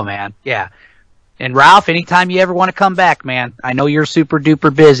 there you go, man. Yeah. And Ralph, anytime you ever want to come back, man, I know you're super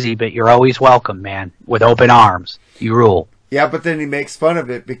duper busy, but you're always welcome, man, with open arms. You rule. Yeah, but then he makes fun of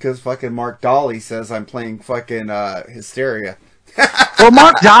it because fucking Mark Dolly says I'm playing fucking Hysteria. Well,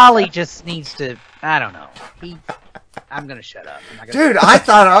 Mark Dolly just needs to, I don't know. I'm going to shut up. I'm not gonna- Dude, I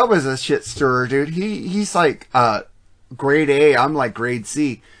thought I was a shit stirrer, dude. He's like grade A, I'm like grade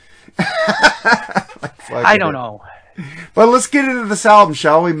C. I don't know. But let's get into this album,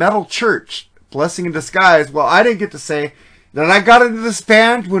 shall we? Metal Church, Blessing in Disguise. Well, I didn't get to say that I got into this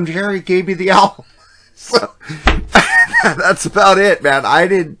band when Jerry gave me the album. So that's about it, man. I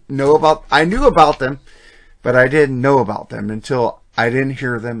knew about them, but I didn't know about them until I didn't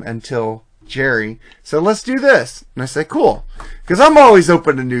hear them until Jerry said, let's do this. And I said, cool. Because I'm always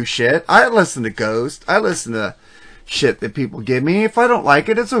open to new shit. I listen to Ghost. I listen to shit that people give me. If I don't like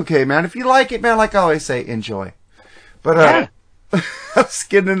it, it's okay, man. If you like it, man, like I always say, enjoy. But let's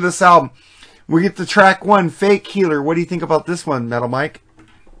get into this album. We get to track 1, Fake Healer. What do you think about this one, Metal Mike?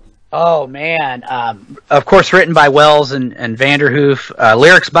 Oh, man. Of course, written by Wells and Vanderhoof.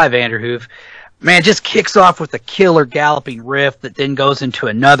 Lyrics by Vanderhoof. Man, just kicks off with a killer galloping riff that then goes into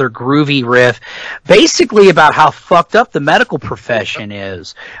another groovy riff, basically about how fucked up the medical profession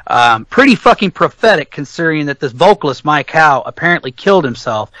is. Pretty fucking prophetic, considering that this vocalist, Mike Howe, apparently killed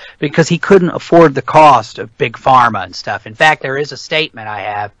himself because he couldn't afford the cost of big pharma and stuff. In fact, there is a statement I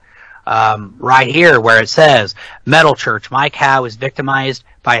have right here where it says, Metal Church, Mike Howe is victimized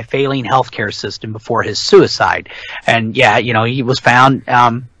by a failing healthcare system before his suicide. And yeah, he was found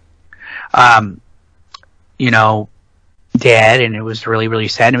dead, and it was really, really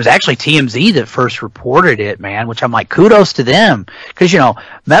sad. And it was actually TMZ that first reported it, man, which I'm like, kudos to them. Because,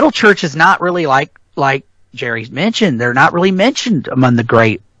 Metal Church is not really like Jerry's mentioned. They're not really mentioned among the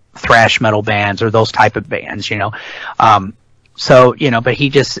great thrash metal bands or those type of bands, So, but he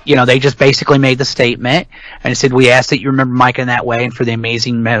just, they just basically made the statement and said, we ask that you remember Mike in that way and for the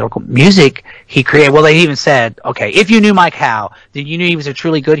amazing medical music he created. Well, they even said, okay, if you knew Mike Howe, then you knew he was a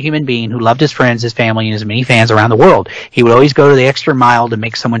truly good human being who loved his friends, his family, and his many fans around the world. He would always go to the extra mile to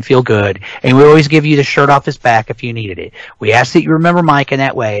make someone feel good, and he would always give you the shirt off his back if you needed it. We ask that you remember Mike in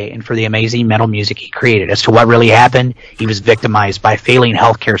that way and for the amazing metal music he created. As to what really happened, he was victimized by a failing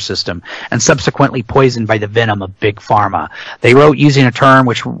healthcare system and subsequently poisoned by the venom of Big Pharma. They wrote using a term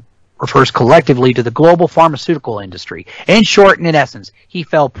which refers collectively to the global pharmaceutical industry. In short and in essence, he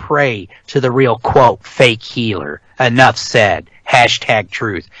fell prey to the real, quote, fake healer. Enough said. Hashtag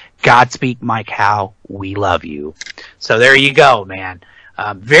truth. Godspeed, Mike Howe. We love you. So there you go, man.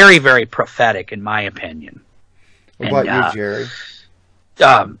 Very, very prophetic, in my opinion. What about you, Jerry?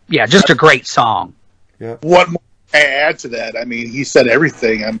 Yeah, just a great song. Yep. What more can I add to that? I mean, he said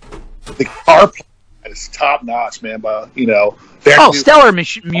everything. The guitar player is top notch, man. But stellar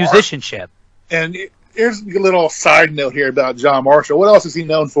musicianship. And here's a little side note here about John Marshall. What else is he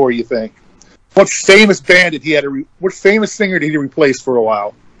known for, you think? What famous band did he had? What famous singer did he replace for a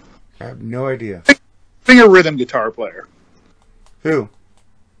while? I have no idea. Singer rhythm guitar player. Who?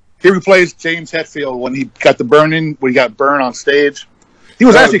 He replaced James Hetfield when he got when he got burned on stage. He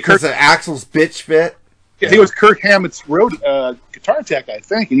was actually Kirk. Axl's bitch fit. Yeah, he was Kirk Hammett's road guitar tech, I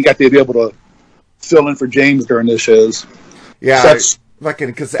think, and he got to be able to fill in for James during those shows. Yeah, fucking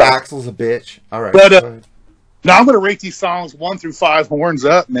because Axl's a bitch. All right. But now I'm going to rate these songs 1 through 5 horns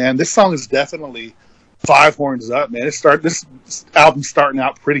up, man. This song is definitely 5 horns up, man. This album's starting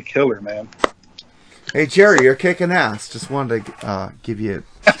out pretty killer, man. Hey Jerry, you're kicking ass. Just wanted to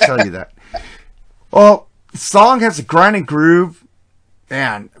tell you that. Well, the song has a grinding groove.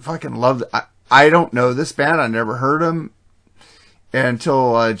 Man, I fucking love it. I don't know this band. I never heard them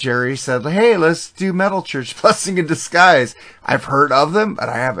until Jerry said, hey, let's do Metal Church Blessing in Disguise. I've heard of them, but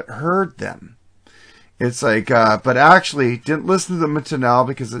I haven't heard them. It's like, but actually didn't listen to them until now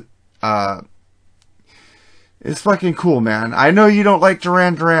because it's fucking cool, man. I know you don't like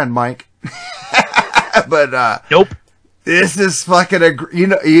Duran Duran, Mike. But nope. This is fucking you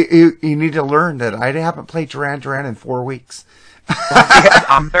need to learn that I haven't played Duran Duran in 4 weeks.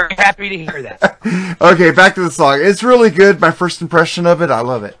 I'm very happy to hear that. Okay, back to the song. It's really good. My first impression of it, I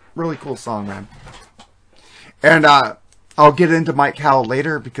love it. Really cool song, man. And I'll get into Mike Howe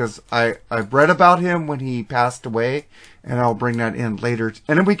later because I've read about him when he passed away, and I'll bring that in later.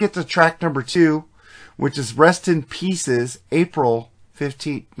 And then we get to track number 2, which is Rest in Pieces, April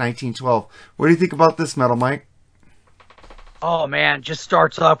 15th, 1912. What do you think about this, Metal Mike? Oh, man, just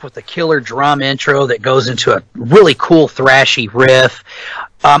starts off with a killer drum intro that goes into a really cool thrashy riff.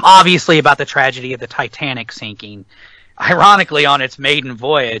 Obviously about the tragedy of the Titanic sinking. Ironically, on its maiden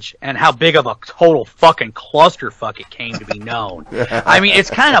voyage, and how big of a total fucking clusterfuck it came to be known. I mean, it's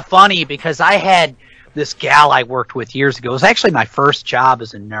kind of funny because I had this gal I worked with years ago. It was actually my first job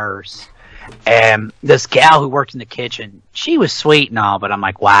as a nurse. And this gal who worked in the kitchen, she was sweet and all, but I'm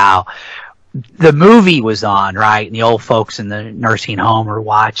like, wow. The movie was on, right? And the old folks in the nursing home were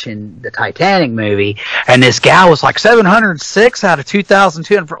watching the Titanic movie. And this gal was like 706 out of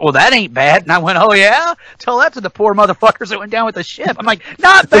 2,200. Well, that ain't bad. And I went, oh, yeah? Tell that to the poor motherfuckers that went down with the ship. I'm like,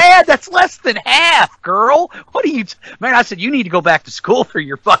 not bad. That's less than half, girl. What are you... Man, I said, you need to go back to school for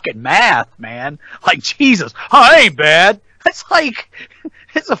your fucking math, man. Like, Jesus. Oh, that ain't bad. It's like...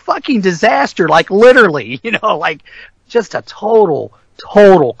 It's a fucking disaster. Like, literally, like... just a total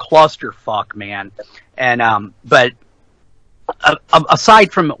clusterfuck, man. And but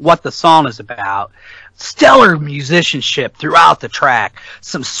aside from what the song is about, stellar musicianship throughout the track,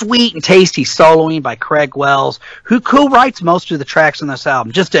 some sweet and tasty soloing by Craig Wells, who co-writes most of the tracks on this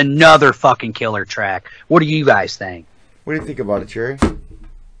album. Just another fucking killer track. What do you guys think? What do you think about it, Jerry?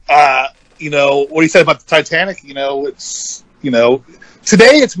 You know, what he said about the Titanic, you know, it's, you know,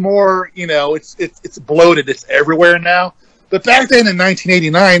 today it's more, you know, it's bloated, it's everywhere now. But back then in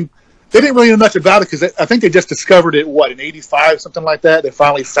 1989, they didn't really know much about it because I think they just discovered it, in 85, something like that. They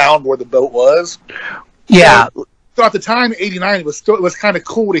finally found where the boat was. Yeah. So at the time, 89, it was kind of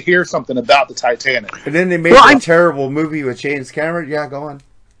cool to hear something about the Titanic. And then they made a terrible movie with James Cameron. Yeah, go on.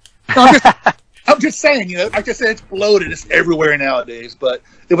 I'm just saying, you know, like I said, it's bloated. It's everywhere nowadays. But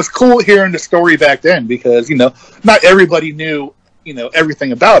it was cool hearing the story back then because, you know, not everybody knew, you know,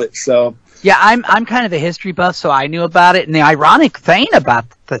 everything about it. So yeah, I'm kind of a history buff, so I knew about it. And the ironic thing about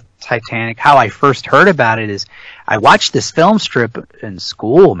the Titanic, how I first heard about it, is I watched this film strip in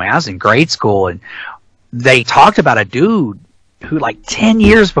school. Man, I was in grade school, and they talked about a dude who, like 10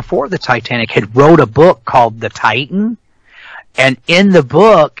 years before the Titanic, had wrote a book called The Titan. And in the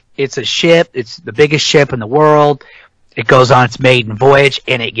book, it's a ship. It's the biggest ship in the world. It goes on its maiden voyage,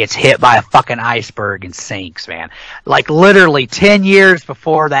 and it gets hit by a fucking iceberg and sinks, man. Like, literally 10 years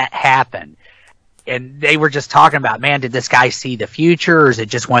before that happened. And they were just talking about, man, did this guy see the future, or is it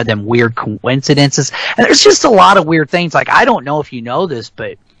just one of them weird coincidences? And there's just a lot of weird things. Like, I don't know if you know this,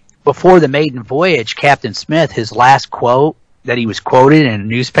 but before the maiden voyage, Captain Smith, his last quote that he was quoted in a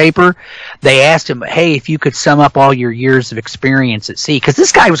newspaper, they asked him, hey, if you could sum up all your years of experience at sea, because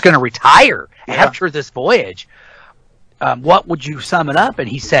this guy was going to retire after this voyage. What would you sum it up? And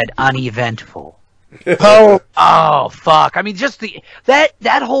he said, uneventful. Oh, fuck. I mean, just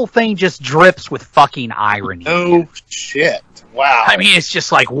that whole thing just drips with fucking irony. Oh, shit. Wow. I mean, it's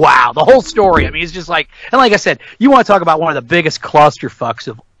just like, wow. The whole story. I mean, it's just like, and like I said, you want to talk about one of the biggest clusterfucks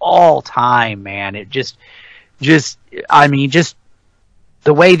of all time, man. It just the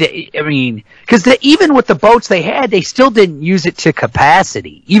way that, I mean, because even with the boats they had, they still didn't use it to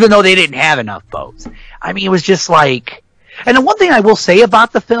capacity, even though they didn't have enough boats. I mean, it was just like, and the one thing I will say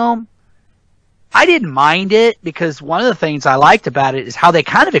about the film, I didn't mind it because one of the things I liked about it is how they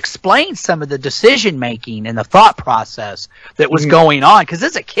kind of explained some of the decision making and the thought process that was going on. Because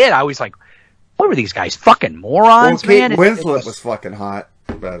as a kid, I was like, what were these guys, fucking morons, well, Kate man? Winslet was fucking hot.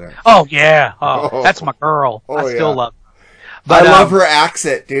 But, oh, yeah. Oh, that's my girl. I still love her. But, I love her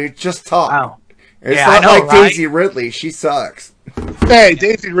accent, dude. Just talk. Oh. It's not like Daisy Ridley. She sucks. Hey,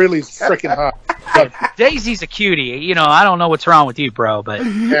 Daisy Ridley's freaking hot. Daisy's a cutie. You know, I don't know what's wrong with you, bro. But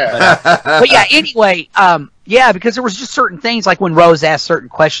yeah. Anyway, because there was just certain things, like when Rose asked certain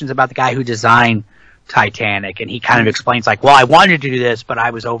questions about the guy who designed Titanic, and he kind of explains, like, well, I wanted to do this, but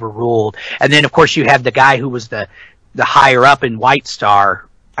I was overruled. And then, of course, you have the guy who was the higher up in White Star.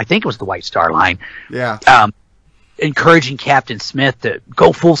 I think it was the White Star Line. Yeah. Encouraging Captain Smith to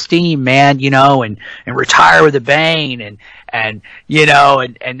go full steam, man, you know, and retire with a bang, and you know,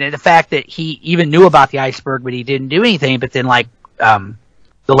 and then the fact that he even knew about the iceberg, but he didn't do anything. But then, like, the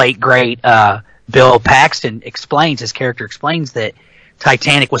late great Bill Paxton explains, his character explains that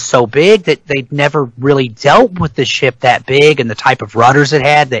Titanic was so big that they'd never really dealt with the ship that big and the type of rudders it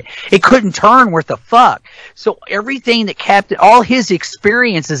had, that it couldn't turn worth a fuck. So everything that all his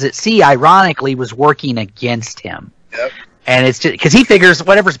experiences at sea, ironically, was working against him. Yep. And it's just because he figures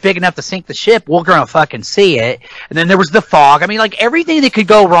whatever's big enough to sink the ship, we're gonna fucking see it. And then there was the fog. I mean, like, everything that could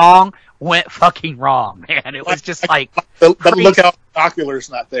go wrong went fucking wrong, man. It was just like the lookout binoculars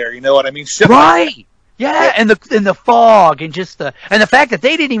not there. You know what I mean? Ship right. Yeah, and the fog, and just the fact that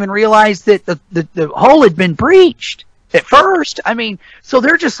they didn't even realize that the hull had been breached at first. I mean, so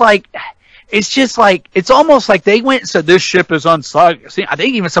they're just like, it's just like, it's almost like they went and said, this ship is unsighted. I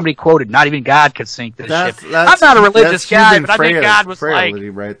think even somebody quoted, not even God could sink this ship. I'm not a religious guy, but I think God was like,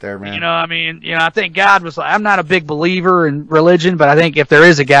 right there, man. you know, I mean, you know, I think God was like, I'm not a big believer in religion, but I think if there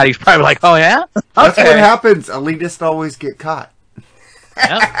is a God, he's probably like, oh yeah? Okay. That's what happens. Elitists always get caught.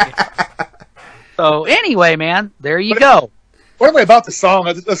 Yep. So anyway, man, there you go. Anyway, about the song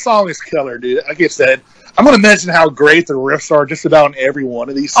is killer, dude. Like I said, I'm going to mention how great the riffs are just about in every one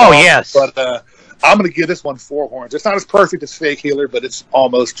of these songs. Oh, yes. But I'm going to give this one 4 horns. It's not as perfect as Fake Healer, but it's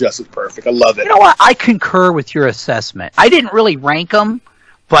almost just as perfect. I love it. You know what? I concur with your assessment. I didn't really rank them,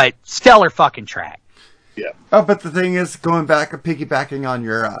 but stellar fucking track. Yeah. Oh, but the thing is, going back and piggybacking on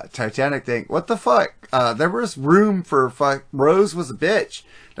your Titanic thing, what the fuck? There was room for Rose was a bitch.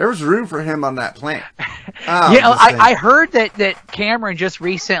 There was room for him on that plane. I heard that Cameron just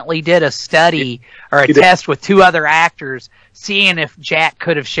recently did a study or a test with 2 other actors, seeing if Jack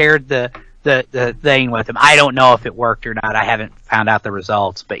could have shared the thing with him. I don't know if it worked or not. I haven't found out the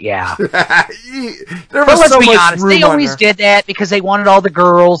results, but yeah. There But was let's so be much honest, room they on always there. did that because they wanted all the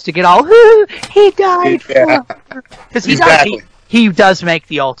girls to get all, he died for her. Because Exactly. he does make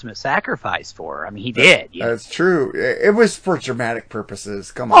the ultimate sacrifice for her. I mean, he did. You know? That's true. It was for dramatic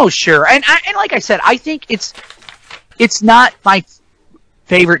purposes. Come on. Oh, sure. And like I said, I think it's not my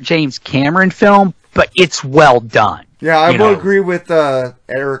favorite James Cameron film, but it's well done. Yeah, I You will know. agree with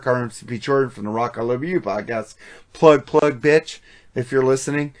Eric RMCP Jordan from the Rock I Love You podcast. Plug, bitch, if you're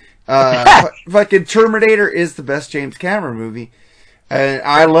listening. Fucking Terminator is the best James Cameron movie. And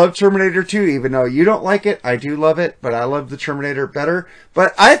I love Terminator 2, even though you don't like it. I do love it, but I love the Terminator better.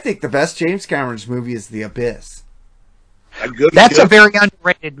 But I think the best James Cameron's movie is The Abyss. That's a very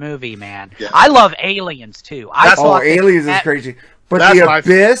underrated movie, man. Yeah. I love Aliens, too. Aliens is crazy. But The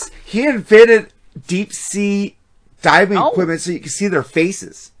Abyss, he invented deep sea diving equipment so you can see their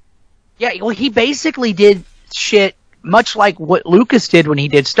faces. Yeah, well, he basically did shit much like what Lucas did when he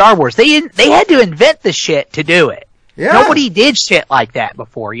did Star Wars. They had to invent the shit to do it. Yeah. Nobody did shit like that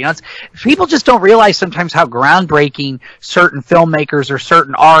before. You know, people just don't realize sometimes how groundbreaking certain filmmakers or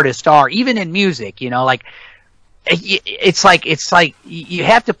certain artists are, even in music. You know, like it's like you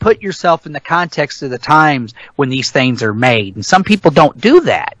have to put yourself in the context of the times when these things are made, and some people don't do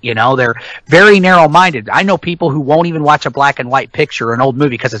that. You know, they're very narrow-minded. I know people who won't even watch a black and white picture or an old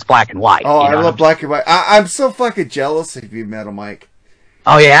movie because it's black and white. Oh, you know? I love black and white. I'm so fucking jealous of you, Metal Mike.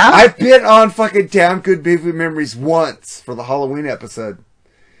 Oh yeah, I've been on fucking Damn Good Movie Memories once for the Halloween episode.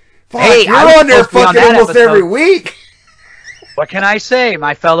 Fuck, Hey, you're I was on there supposed to be on fucking that almost episode. every week. What can I say?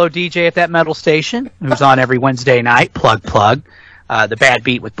 My fellow DJ at that metal station, who's on every Wednesday night, plug, the Bad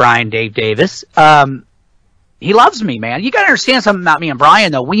Beat with Brian Dave Davis. He loves me, man. You gotta understand something about me and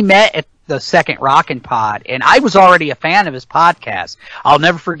Brian, though. We met at the second Rockin' Pod, and I was already a fan of his podcast. I'll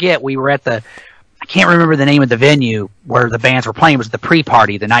never forget, we were at I can't remember the name of the venue where the bands were playing. It was the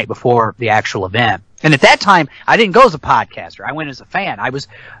pre-party the night before the actual event. And at that time, I didn't go as a podcaster. I went as a fan. I was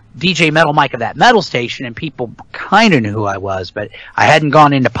DJ Metal Mike of that metal station, and people kind of knew who I was, but I hadn't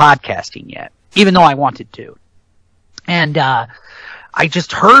gone into podcasting yet, even though I wanted to. And I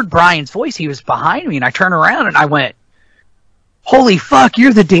just heard Brian's voice. He was behind me, and I turned around, and I went, holy fuck,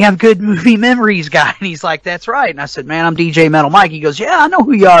 you're the Damn Good Movie Memories guy. And he's like, that's right. And I said, man, I'm DJ Metal Mike. He goes, yeah, I know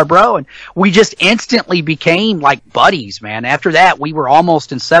who you are, bro. And we just instantly became like buddies, man. After that, we were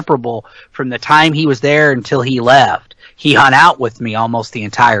almost inseparable from the time he was there until he left. He hung out with me almost the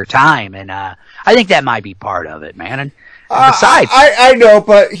entire time. And I think that might be part of it, man. And besides, I know,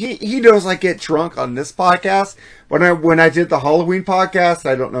 but he knows I get drunk on this podcast. When I did the Halloween podcast,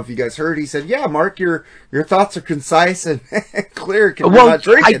 I don't know if you guys heard, he said, yeah, Mark, your thoughts are concise and clear because you're not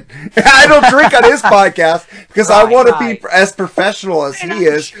drinking. I don't drink on his podcast because I want to be as professional as he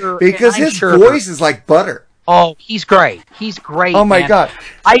is because his voice is like butter. Oh, he's great. He's great. Oh, my man. God.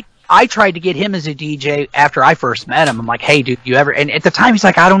 I tried to get him as a DJ after I first met him. I'm like, hey, dude, you ever... And at the time, he's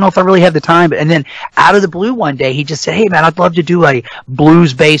like, I don't know if I really have the time. And then out of the blue one day, he just said, hey, man, I'd love to do a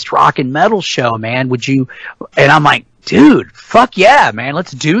blues-based rock and metal show, man. Would you... And I'm like, dude, fuck yeah, man,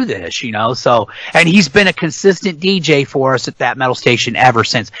 let's do this, you know? So, and he's been a consistent DJ for us at that metal station ever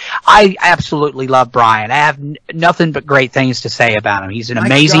since. I absolutely love Brian. I have nothing but great things to say about him. He's an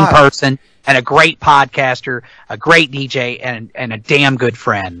amazing person. And a great podcaster, a great DJ, and a damn good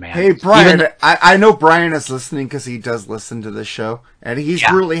friend, man. Hey, Brian, I know Brian is listening because he does listen to this show, and he's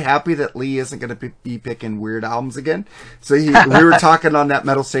really happy that Lee isn't going to be picking weird albums again. So we were talking on that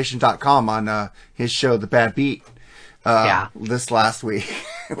metalstation.com on his show, The Bad Beat, this last week.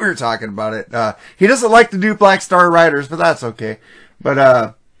 We were talking about it. He doesn't like the new Black Star Riders, but that's okay. But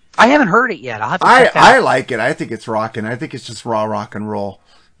I haven't heard it yet. I'll have to check that out. I like it. I think it's rocking. I think it's just raw rock and roll.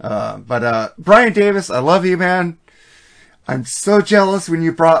 But Brian Davis, I love you, man. I'm so jealous when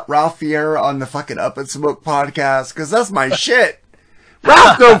you brought Ralph Vieira on the fucking Up and Smoke podcast, because that's my shit.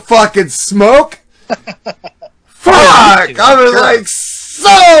 Ralph don't fucking smoke. Fuck! I was like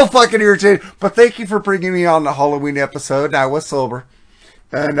so fucking irritated. But thank you for bringing me on the Halloween episode. I was sober.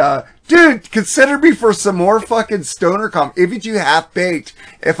 And, dude, consider me for some more fucking stoner If it's you half-baked,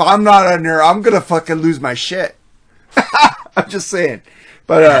 if I'm not on there, I'm gonna fucking lose my shit. I'm just saying.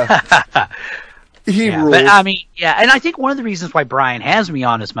 But he rules. But I mean, and I think one of the reasons why Brian has me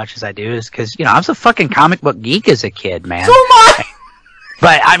on as much as I do is because, you know, I was a fucking comic book geek as a kid, man. So am I!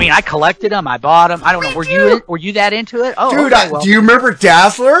 But I mean, I collected them. I bought them. I don't know. Were you that into it? Oh, Dude, okay, well, do you remember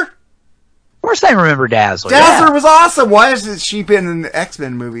Dazzler? of course I remember Dazzler. Dazzler yeah. was awesome. Why hasn't she been in the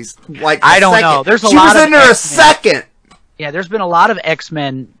X-Men movies? Like I don't know. There's a she lot was of in there a X-Men. second. Yeah, there's been a lot of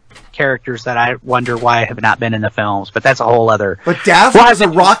X-Men characters that I wonder why have not been in the films, but that's a whole other. But Dazzler was a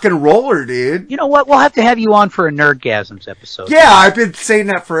rock and roller, dude. You know what? We'll have to have you on for a Nerdgasms episode. Yeah, I've been saying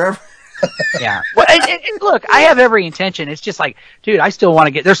that forever. Yeah. Well, and look, I have every intention. It's just like, dude, I still want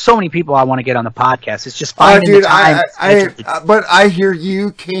to get. There's so many people I want to get on the podcast. It's just finding Dude, the time. but I hear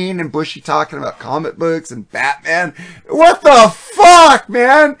you, Kane, and Bushy talking about comic books and Batman. What the fuck,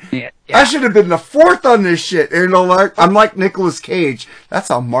 man? Yeah. I should have been the fourth on this shit. You know, like I'm like Nicolas Cage.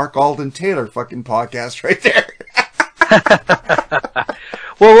 That's a Mark Alden Taylor fucking podcast right there.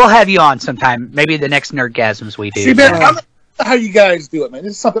 Well, we'll have you on sometime. Maybe the next Nerdgasms we do. See, man, I don't know how you guys do it, man.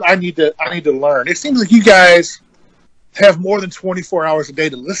 This is something I need to learn. It seems like you guys have more than 24 hours a day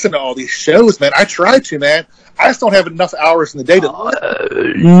to listen to all these shows, man. I try to, man. I just don't have enough hours in the day to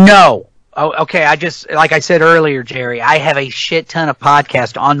listen. No. Oh, okay. Like I said earlier, Jerry, I have a shit ton of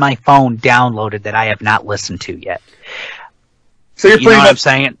podcasts on my phone downloaded that I have not listened to yet. So you're You know pretty what I'm much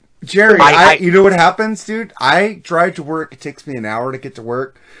saying? Jerry, I- you know what happens, dude? I drive to work. It takes me an hour to get to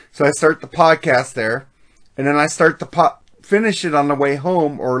work. So I start the podcast there. And then I start finish it on the way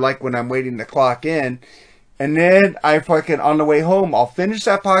home, or like when I'm waiting to clock in. And then I on the way home, I'll finish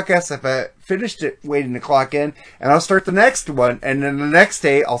that podcast if I finished it waiting to clock in, and I'll start the next one. And then the next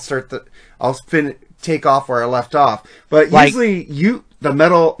day, I'll take off where I left off. But usually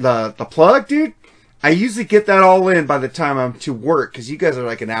the plug, dude, I usually get that all in by the time I'm to work, because you guys are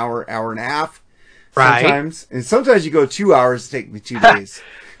like an hour and a half sometimes. Right. And sometimes you go 2 hours, to take me 2 days.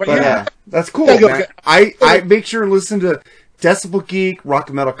 But yeah. That's cool, Yeah, man. I make sure to listen to Decibel Geek, Rock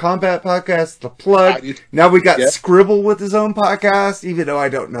and Metal Combat Podcast, The Plug. Now we got Scribble with his own podcast, even though I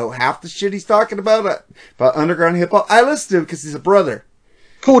don't know half the shit he's talking about underground hip hop. I listen to him because he's a brother.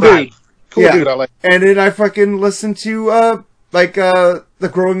 cool, dude. Right. Cool, dude. I like. And then I fucking listen to the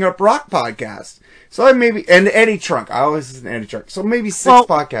Growing Up Rock podcast. So and Eddie Trunk. I always listen to Eddie Trunk. So maybe 6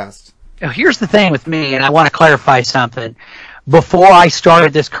 podcasts. Now, here's the thing with me, and I want to clarify something. Before I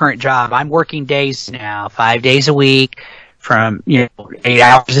started this current job, I'm working days now, 5 days a week, from 8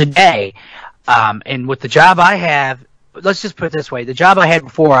 hours a day. And with the job I have, let's just put it this way: the job I had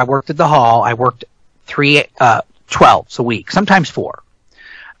before, I worked at the hall. I worked 12s a week, sometimes 4,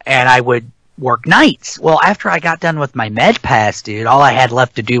 and I would work nights. Well, after I got done with my med pass, dude, all I had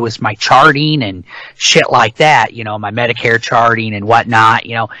left to do was my charting and shit like that. My Medicare charting and whatnot.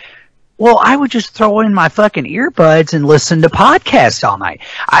 Well, I would just throw in my fucking earbuds and listen to podcasts all night.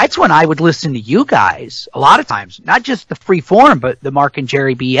 That's when I would listen to you guys a lot of times, not just the free form, but the Mark and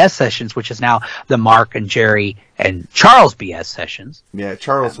Jerry BS sessions, which is now the Mark and Jerry and Charles BS sessions. Yeah,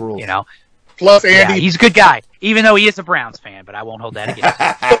 Charles rules. Plus, Andy. Yeah, he's a good guy, even though he is a Browns fan, but I won't hold that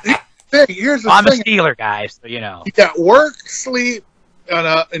against him. Here's the I'm a thing. Steeler guy, so You got work, sleep,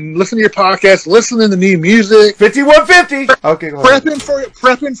 and listen to your podcast, listening to new music, 5150. Okay, go ahead.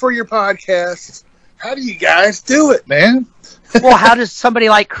 prepping for your podcasts. How do you guys do it, man? Well, how does somebody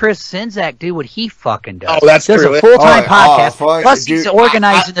like Chris Czynszak do what he fucking does? Oh, that's Does true. a full-time podcast, fuck, plus he's dude,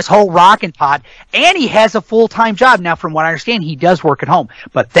 organizing this whole rockin' pod, and he has a full-time job. Now, from what I understand, he does work at home,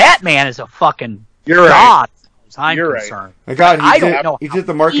 but that man is a fucking You're right. god, as far as I'm You're right. concerned. My God, I don't know he how did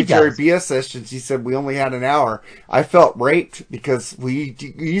the Mark he and Jerry does. BS sessions. He said we only had an hour. I felt raped because we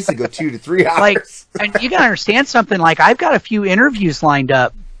usually go 2 to 3 hours. Like, and you gotta understand something. Like, I've got a few interviews lined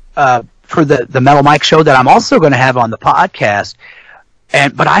up for the Metal Mike show that I'm also going to have on the podcast.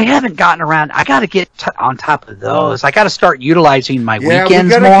 But I haven't gotten around. I got to get on top of those. I got to start utilizing my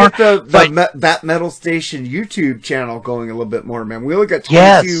weekends we more. gotta get that Metal Station YouTube channel going a little bit more, man. We only got 22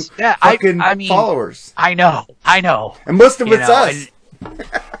 Yes. Yeah, I mean, followers, I know, and most of it's us.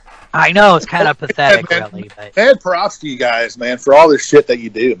 I know it's kind of pathetic, Man, really. But Mad props to you guys, man, for all this shit that you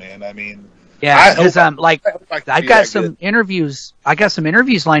do, man. I mean, yeah, because I hope I can I've be got that some good. interviews. I got some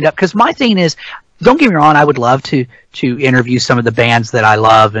interviews lined up because my thing is, don't get me wrong, I would love to interview some of the bands that I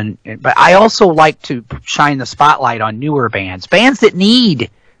love, but I also like to shine the spotlight on newer bands that need,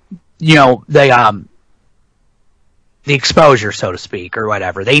 the exposure, so to speak, or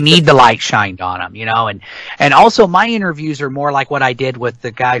whatever. They need the light shined on them, and also my interviews are more like what I did with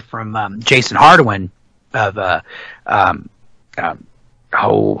the guy from Jason Hardwin of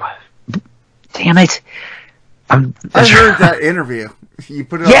damn it. I heard that interview. You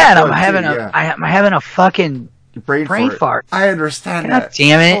put it on Yeah, and the I'm having a fucking brain fart. I understand God that.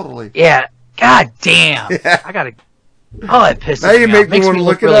 damn it. Totally. Yeah. God damn. Yeah. I gotta. Oh, it pisses Now you me make off. me Makes want me to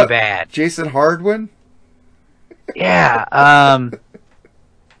look look it really up. bad. Jason Hardwin. Yeah.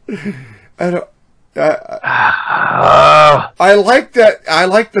 I like that. I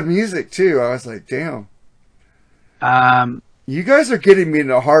like the music too. I was like, damn. You guys are getting me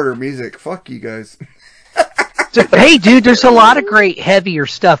into harder music. Fuck you guys. Hey, dude, there's a lot of great heavier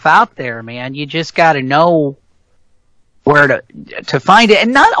stuff out there, man. You just got to know where to find it,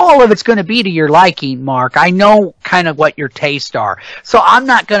 and not all of it's going to be to your liking, Mark. I know kind of what your tastes are, so I'm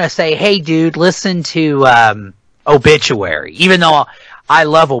not going to say, hey, dude, listen to Obituary, even though I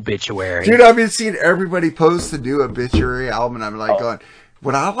love Obituary. Dude, I've been seeing everybody post the new Obituary album, and I'm like going,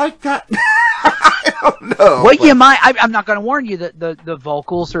 would I like that? I don't know. Well, you might. I'm not going to warn you that the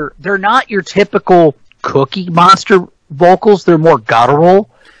vocals they're not your typical Cookie Monster vocals. They're more guttural.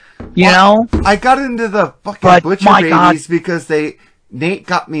 You know? I got into the fucking Butcher Babies because Nate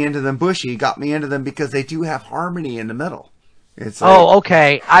got me into them. Bushy got me into them because they do have harmony in the middle. It's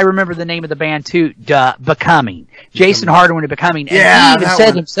okay. I remember the name of the band too. Becoming. Jason Hardwin of Becoming. And he even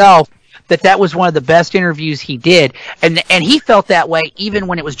said himself that was one of the best interviews he did. And he felt that way even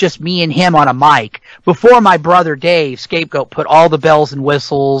when it was just me and him on a mic. Before my brother Dave, Scapegoat, put all the bells and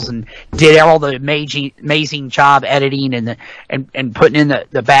whistles and did all the amazing job editing and putting in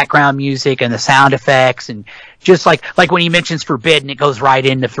the background music and the sound effects, and just like when he mentions Forbidden, it goes right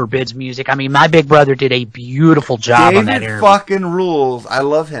into Forbid's music. I mean, my big brother did a beautiful job on that interview. David fucking rules. I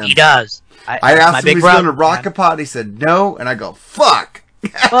love him. He does. I asked him if he's going to rock a pod. He said no, and I go, fuck.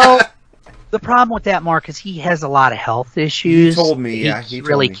 Well, the problem with that, Mark, is he has a lot of health issues. He told me, he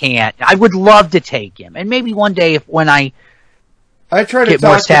really can't. I would love to take him, and maybe one day when I try to get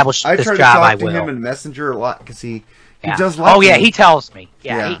more established I this try to job, talk I to will. him in Messenger a lot because he does like. Oh yeah, me. he tells me.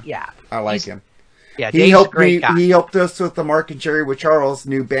 I like He's- him. Yeah, He Dave's helped a great me. guy. He helped us with the Mark and Jerry with Charles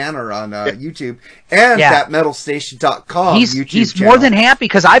new banner on YouTube and that metalstation.com YouTube He's channel. more than happy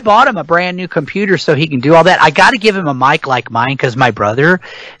because I bought him a brand new computer so he can do all that. I got to give him a mic like mine because my brother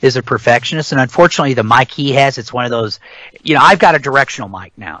is a perfectionist, and unfortunately the mic he has, it's one of those, I've got a directional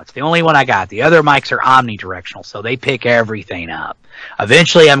mic now. It's the only one I got. The other mics are omnidirectional, so they pick everything up.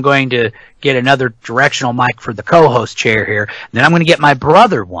 Eventually I'm going to get another directional mic for the co-host chair here, and then I'm going to get my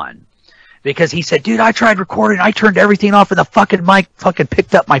brother one. Because he said, dude, I tried recording, I turned everything off, and the fucking mic fucking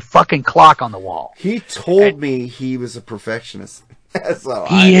picked up my fucking clock on the wall. He told me he was a perfectionist. So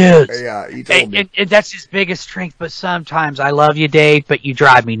he is. Yeah, he told me. And that's his biggest strength, but sometimes I love you, Dave, but you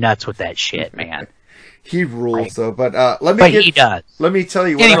drive me nuts with that shit, man. He rules, Right. though. But he does. Let me tell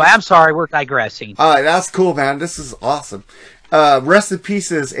you what. Anyway, I'm sorry, we're digressing. That's cool, man. This is awesome. Rest in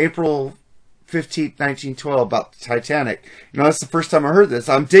Pieces, April 15th, 1912, about the Titanic. That's the first time I heard this.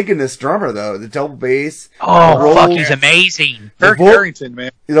 I'm digging this drummer, though. The double bass. Oh, fuck, he's amazing. Kirk Harrington,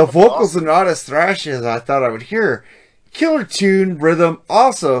 man. The vocals are not as thrashy as I thought I would hear. Killer tune, rhythm,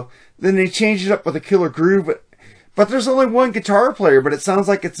 also. Then they changed it up with a killer groove. But there's only one guitar player, but it sounds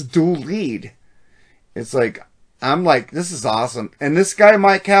like it's a dual lead. It's like, I'm like, this is awesome. And this guy,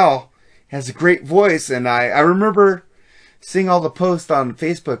 Mike Howell, has a great voice. And I remember seeing all the posts on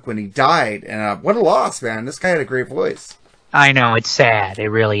Facebook when he died, and what a loss, man. This guy had a great voice. I know, it's sad. It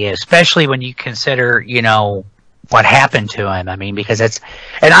really is. Especially when you consider, what happened to him. I mean, because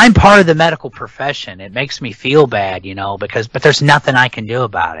and I'm part of the medical profession. It makes me feel bad, but there's nothing I can do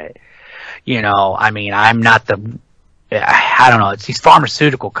about it. I mean, I'm not I don't know, it's these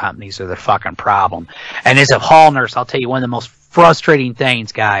pharmaceutical companies are the fucking problem. And as a hall nurse, I'll tell you, one of the most frustrating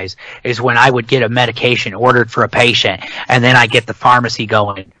things, guys, is when I would get a medication ordered for a patient, and then I get the pharmacy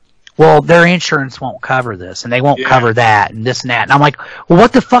going, well, their insurance won't cover this, and they won't cover that, and this and that. And I'm like, well,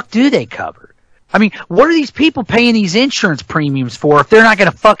 what the fuck do they cover? I mean, what are these people paying these insurance premiums for if they're not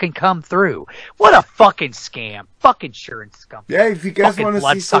going to fucking come through? What a fucking scam. Fuck insurance company. Yeah, if you guys Fucking want to see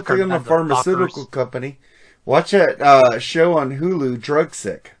bloodsucker something on the pharmaceutical motherfuckers. company, watch that show on Hulu, Drug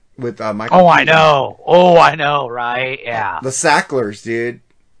Sick, with Michael Oh, I Keaton. know. Oh, I know, right? Yeah. The Sacklers, dude.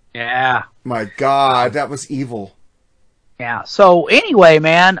 Yeah. My God, that was evil. Yeah. So anyway,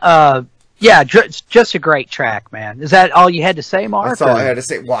 man, just a great track, man. Is that all you had to say, Mark? That's all I had to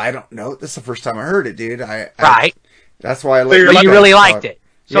say. Well, I don't know. This is the first time I heard it, dude. Right. That's why I But you really liked it.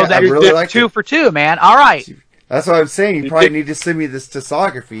 So Yeah, I that's really liked 2 it. for 2, man. All right. That's what I'm saying. You probably need to send me this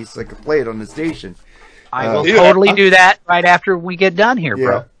discography so I can play it on the station. I will dude, totally do that right after we get done here, Yeah,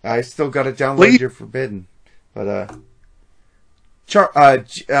 bro. I still got to download Please. your Forbidden. But,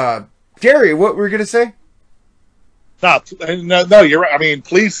 Gary, what were you going to say? No, you're right. I mean,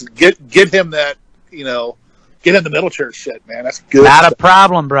 please get him that, get him the metal church shit, man. That's good. Not a stuff.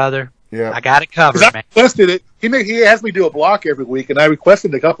 problem, brother. Yeah. I got it covered, 'Cause I man. requested it. He has me do a block every week, and I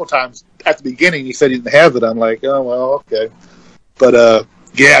requested it a couple times at the beginning. He said he didn't have it. I'm like, oh well, okay. But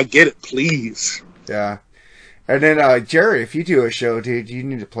get it, please. Yeah. And then, Jerry, if you do a show, dude, you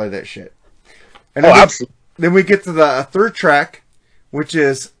need to play that shit. And Absolutely. Then we get to the third track, which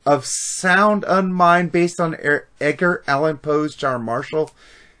is Of Sound Unmind, based on Edgar Allan Poe's John Marshall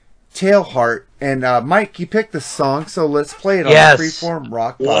Tailheart. And Mike, you picked the song, so let's play it on Yes. the Freeform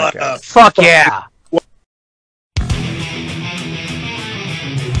Rock Podcast. Fuck yeah.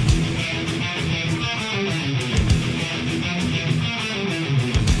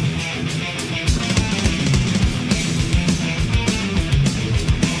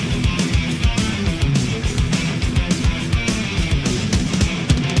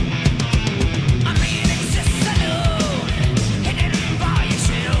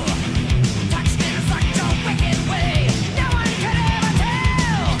 Touched in such a wicked way, no one could ever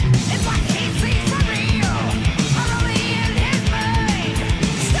tell. It's like he sees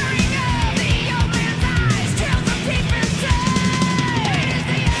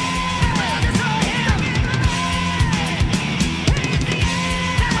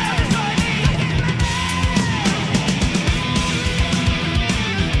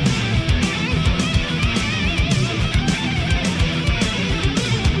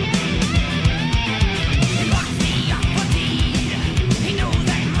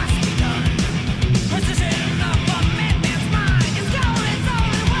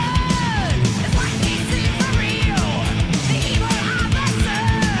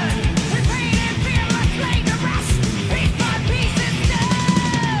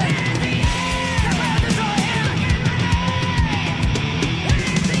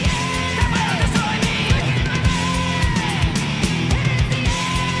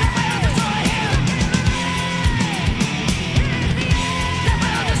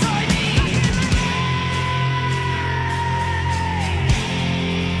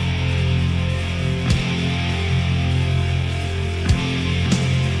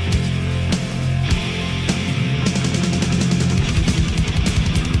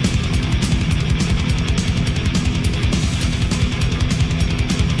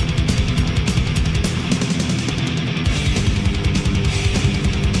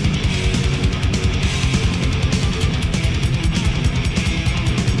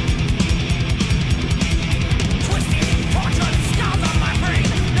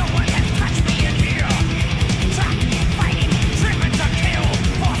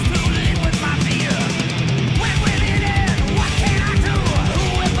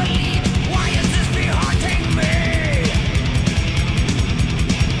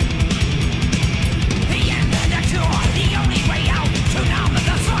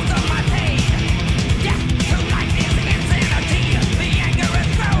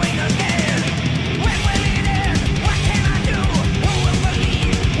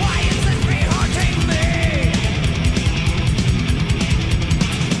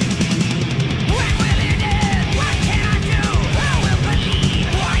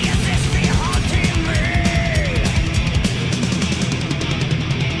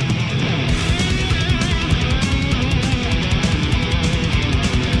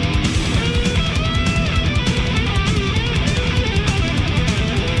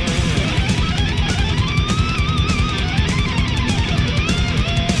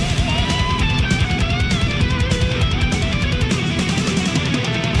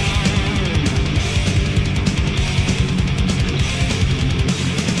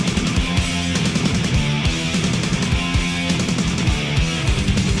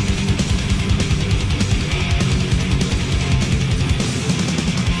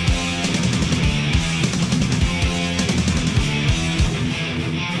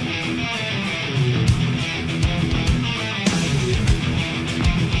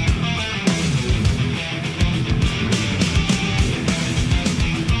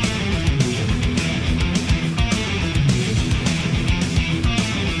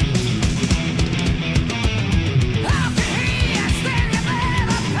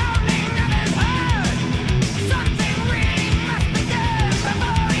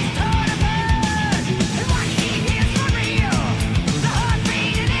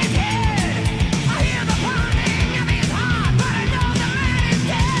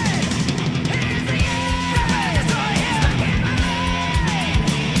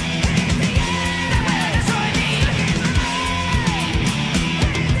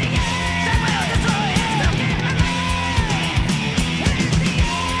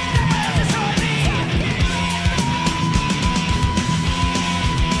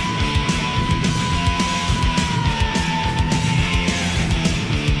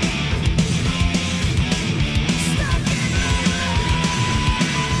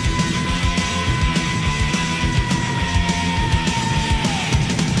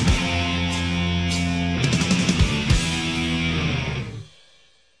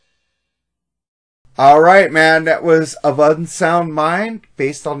All right, man. That was Of Unsound Mind,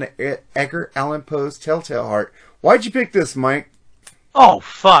 based on the Edgar Allan Poe's Telltale Heart. Why'd you pick this, Mike? Oh,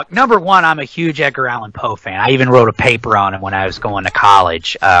 fuck. Number one, I'm a huge Edgar Allan Poe fan. I even wrote a paper on him when I was going to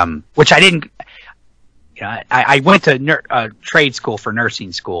college, which I didn't... You know, I went to trade school for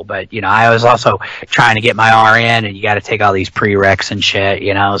nursing school, but, you know, I was also trying to get my RN, and you got to take all these prereqs and shit,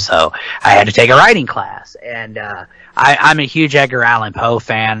 you know, so I had to take a writing class. And I'm a huge Edgar Allan Poe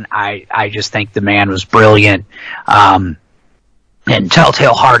fan. I just think the man was brilliant. And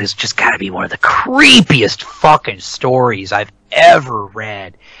Telltale Heart has just got to be one of the creepiest fucking stories I've ever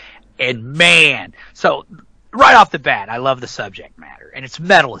read. And, man, so right off the bat, I love the subject matter, and it's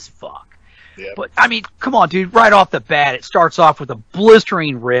metal as fuck. Yep. But, I mean, come on, dude. Right off the bat, it starts off with a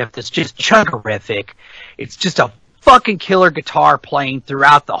blistering riff that's just chunkerific. It's just a fucking killer guitar playing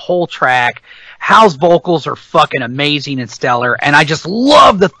throughout the whole track. Hal's vocals are fucking amazing and stellar, and I just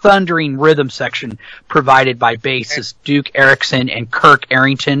love the thundering rhythm section provided by bassist Duke Erickson and Kirk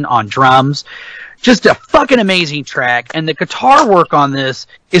Arrington on drums. Just a fucking amazing track, and the guitar work on this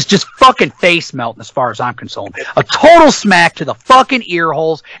is just fucking face melting as far as I'm concerned. A total smack to the fucking ear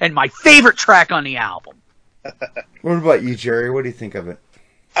holes, and my favorite track on the album. What about you, Jerry? What do you think of it?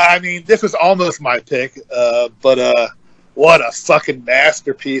 I mean, this was almost my pick, but what a fucking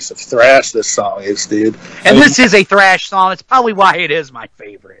masterpiece of thrash this song is, dude. And this is a thrash song. It's probably why it is my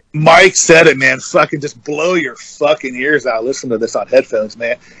favorite. Mike said it, man. Fucking just blow your fucking ears out. Listen to this on headphones,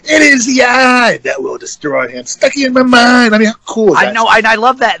 man. It is the eye that will destroy him. Stuck in my mind. I mean, how cool is that? I know, and I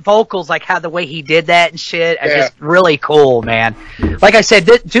love that vocals, like how the way he did that and shit. Yeah. Just really cool, man. Like I said,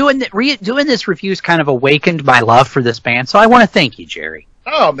 doing this review's kind of awakened my love for this band, so I want to thank you, Jerry.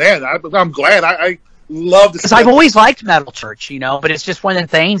 Oh, man. I'm glad. I love this. Because I've always liked Metal Church, you know, but it's just one of the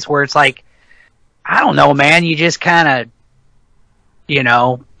things where it's like, I don't know, man, you just kind of, you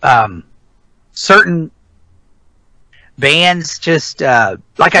know, certain bands just,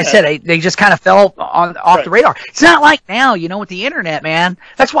 like I said, they just kind of fell off the radar. It's not like now, you know, with the internet, man.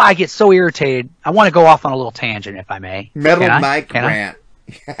 That's why I get so irritated. I want to go off on a little tangent, if I may. Metal Mike rant.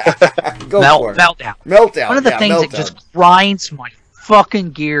 Go for it. Meltdown. One of the things that just grinds my fucking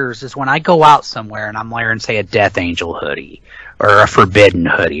gears is when I go out somewhere and I'm wearing, say, a Death Angel hoodie or a Forbidden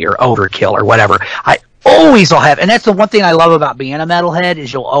hoodie or Overkill or whatever. I always will have, and that's the one thing I love about being a metalhead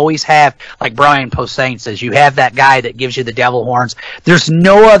is you'll always have, like Brian Posehn says, you have that guy that gives you the devil horns. There's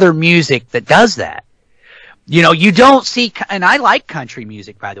no other music that does that. You know, you don't see, and I like country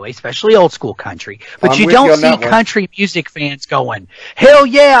music, by the way, especially old school country, but you don't see country music fans going, hell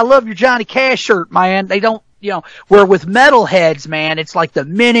yeah, I love your Johnny Cash shirt, man. They don't, you know, where with metalheads, man, it's like the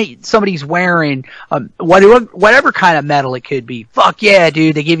minute somebody's wearing whatever kind of metal it could be, fuck yeah,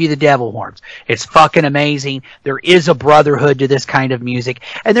 dude, they give you the devil horns. It's fucking amazing. There is a brotherhood to this kind of music,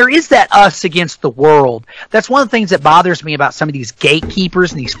 and there is that us against the world. That's one of the things that bothers me about some of these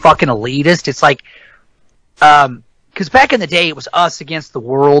gatekeepers and these fucking elitists. It's like, because back in the day, it was us against the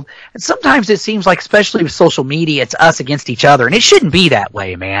world. And sometimes it seems like, especially with social media, it's us against each other. And it shouldn't be that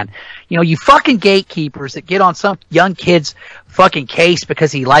way, man. You know, you fucking gatekeepers that get on some young kid's fucking case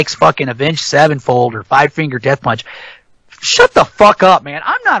because he likes fucking Avenged Sevenfold or Five Finger Death Punch. Shut the fuck up, man.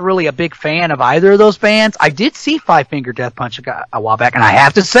 I'm not really a big fan of either of those bands. I did see Five Finger Death Punch a while back, and I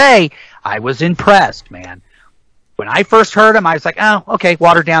have to say, I was impressed, man. When I first heard them, I was like, oh, okay,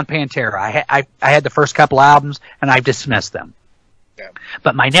 watered down Pantera. I had the first couple albums, and I've dismissed them. Yeah.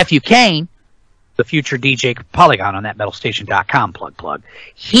 But my nephew Kane, the future DJ Polygon on that metalstation.com plug,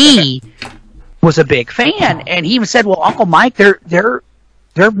 he was a big fan, and he even said, well, Uncle Mike, their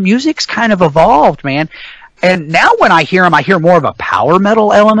music's kind of evolved, man. And now when I hear them, I hear more of a power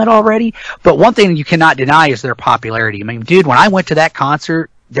metal element already. But one thing you cannot deny is their popularity. I mean, dude, when I went to that concert,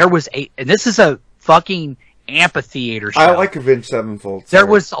 there was and this is a fucking amphitheater show. I like Avenged Sevenfold. There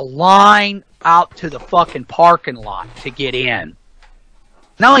was a line out to the fucking parking lot to get in.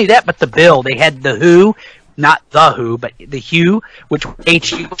 Not only that, but the bill. They had the Who, not the Who, but the Hue, which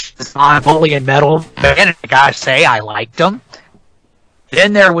HU is non-bullying metal. And the guys say I liked them.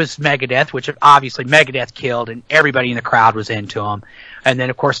 Then there was Megadeth, which obviously Megadeth killed, and everybody in the crowd was into them. And then,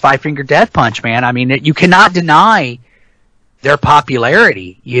 of course, Five Finger Death Punch, man. I mean, you cannot deny their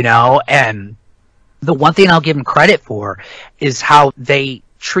popularity, you know, and the one thing I'll give them credit for is how they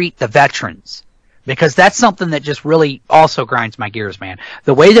treat the veterans, because that's something that just really also grinds my gears, man.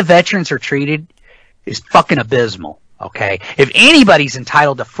 The way the veterans are treated is fucking abysmal, okay? If anybody's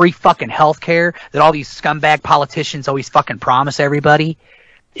entitled to free fucking health care that all these scumbag politicians always fucking promise everybody,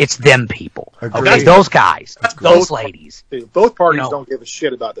 It's them people. Agreed. Okay, those guys, those both, ladies. Dude, both parties You know. don't give a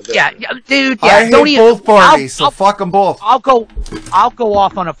shit about the Yeah, veteran. yeah, dude. Yeah, I don't hate even. both parties, so fuck them both. I'll go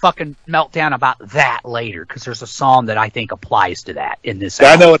off on a fucking meltdown about that later because there's a song that I think applies to that in this I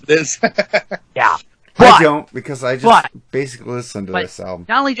album. know what it is. Yeah. I But, don't, because I just but- basically listen to but this album.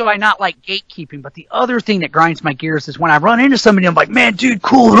 not only do I not like gatekeeping, but the other thing that grinds my gears is when I run into somebody, I'm like, man, dude,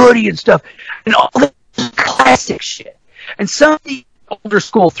 cool hoodie and stuff, and all this classic shit. And some of the older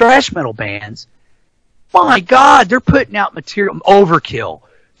school thrash metal bands, my God, they're putting out material. Overkill,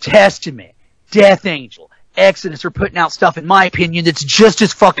 Testament, Death Angel, Exodus are putting out stuff, in my opinion, that's just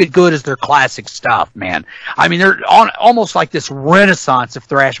as fucking good as their classic stuff, man. I mean, they're on almost like this renaissance of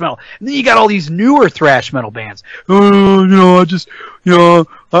thrash metal. And then you got all these newer thrash metal bands. Oh,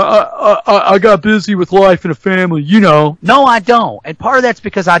 I got busy with life and a family, No, I don't. And part of that's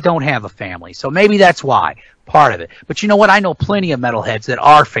because I don't have a family. So maybe that's why. Part of it. But you know what? I know plenty of metalheads that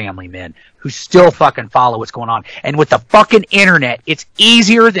are family men who still fucking follow what's going on. And with the fucking internet, it's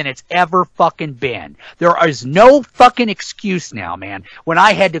easier than it's ever fucking been. There is no fucking excuse now, man. When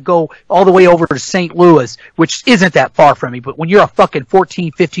I had to go all the way over to St. Louis, which isn't that far from me, but when you're a fucking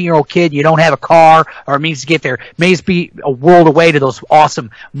 14, 15-year-old kid, you don't have a car or a means to get there, may be a world away to those awesome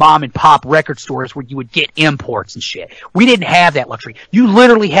mom and pop record stores where you would get imports and shit. We didn't have that luxury. You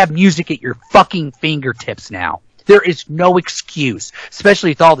literally have music at your fucking fingertips now. There is no excuse, especially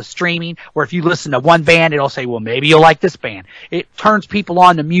with all the streaming, where if you listen to one band, it'll say, well, maybe you'll like this band. It turns people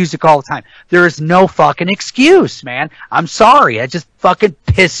on to music all the time. There is no fucking excuse, man. I'm sorry. It just fucking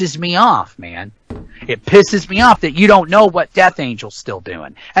pisses me off, man. It pisses me off that you don't know what Death Angel's still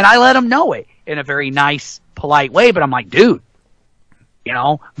doing. And I let them know it in a very nice, polite way, but I'm like, dude,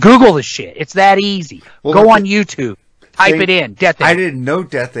 Google the shit. It's that easy. Well, go on YouTube. Type it in, Death Angel. I didn't know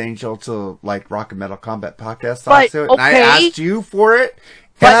Death Angel till Rock and Metal Combat Podcast But, talks to it, and I okay. asked you for it,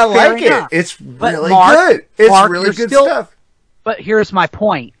 But and I fair like enough. it. It's But really Mark- good. It's Mark, really you're good still- stuff. But here's my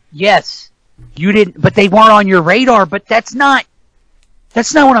point. Yes, you didn't, but they weren't on your radar, but that's not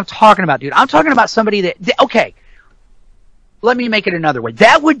what I'm talking about, dude. I'm talking about somebody okay, let me make it another way.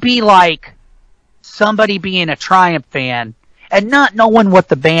 That would be like somebody being a Triumph fan and not knowing what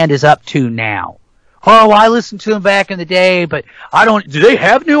the band is up to now. Oh, I listened to them back in the day, but do they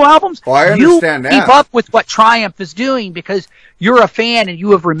have new albums? Well, I understand you that. keep up with what Triumph is doing because you're a fan and you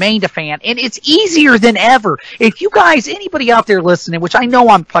have remained a fan, and it's easier than ever. If you guys, anybody out there listening, which I know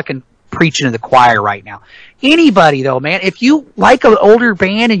I'm fucking preaching to the choir right now, anybody though, man, if you like an older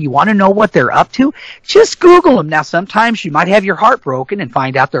band and you want to know what they're up to, just Google them. Now, sometimes you might have your heart broken and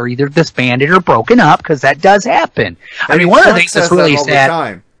find out they're either disbanded or broken up, because that does happen. I mean, one of the things that's really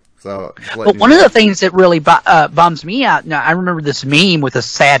sad. So, but one of the things that really bums me out, now I remember this meme with a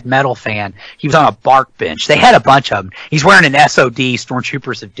sad metal fan. He was on a bark bench. They had a bunch of them. He's wearing an SOD,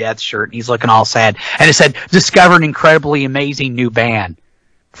 Stormtroopers of Death shirt, and he's looking all sad. And it said, discovered an incredibly amazing new band.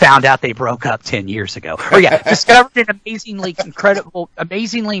 Found out they broke up 10 years ago. Or yeah, discovered an amazingly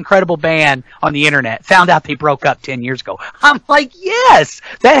incredible band on the internet. Found out they broke up 10 years ago. I'm like, yes,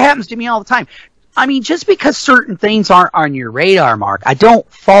 that happens to me all the time. I mean, just because certain things aren't on your radar, Mark, I don't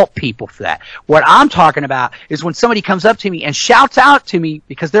fault people for that. What I'm talking about is when somebody comes up to me and shouts out to me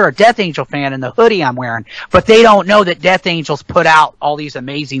because they're a Death Angel fan in the hoodie I'm wearing, but they don't know that Death Angel's put out all these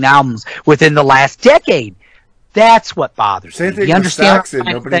amazing albums within the last decade. That's what bothers Same me. thing You with understand? Saxon.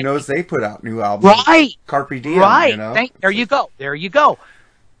 Nobody knows they put out new albums. Right. Carpe Diem, Right. you know? There you go.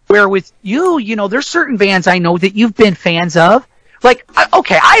 Where with you, there's certain bands I know that you've been fans of. Like,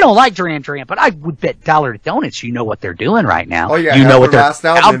 okay, I don't like Duran Duran, but I would bet dollar to donuts you know what they're doing right now. Oh, yeah. You know what their they're last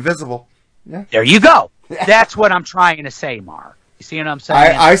album, Invisible. Yeah. There you go. That's what I'm trying to say, Mark. You see what I'm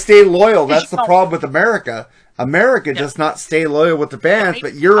saying? I stay loyal. That's the problem with America. America does not stay loyal with the bands,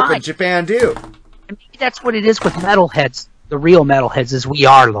 but Europe and Japan do. And maybe that's what it is with metalheads. The real metalheads is we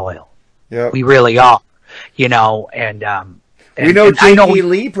are loyal. Yep. We really are. And we know J.P.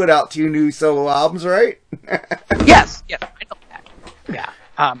 Lee put out 2 new solo albums, right? Yes, I know that. Yeah.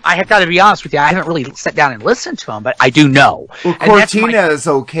 I have got to be honest with you. I haven't really sat down and listened to them, but I do know. Well, Cortina is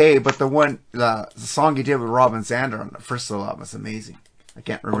okay, but the song you did with Robin Zander on the first solo album is amazing. I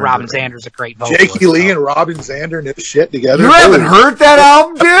can't remember. Robin Zander's a great vocalist. J.K. Lee and Robin Zander no shit together. You haven't heard that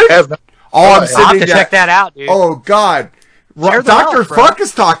album, dude? I have not. I'll have to check that out, dude. Oh, God. Dr. Fuck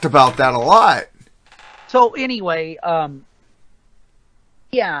has talked about that a lot. So, anyway,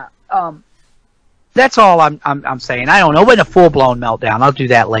 that's all I'm saying. I don't know, but a full-blown meltdown. I'll do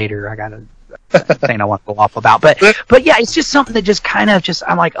that later. I got a thing I want to go off about. But yeah, it's just something that just kind of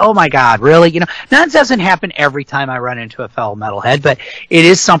I'm like, oh my God, really? That doesn't happen every time I run into a fellow metalhead, but it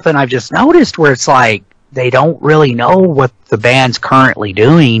is something I've just noticed where it's like, they don't really know what the band's currently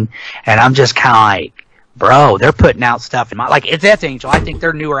doing, and I'm just kind of like, bro, they're putting out stuff in my, like, it's Death Angel. I think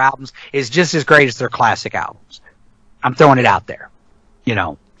their newer albums is just as great as their classic albums. I'm throwing it out there, you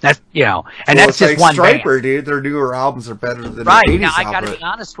know. That's, you know, and well, that's just like one Striper, band. dude. Their newer albums are better than Right. the 80s Now, I got to be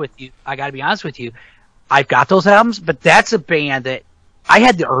honest with you. I've got those albums, but that's a band that I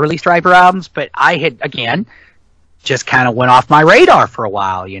had the early Striper albums, but I had, again, just kind of went off my radar for a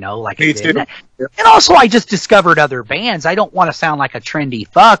while, you know, like Me it did. too. And also, I just discovered other bands. I don't want to sound like a trendy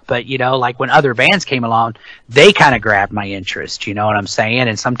fuck, but, you know, like when other bands came along, they kind of grabbed my interest, you know what I'm saying?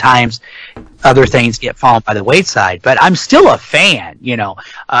 And sometimes other things get fallen by the wayside, but I'm still a fan, you know.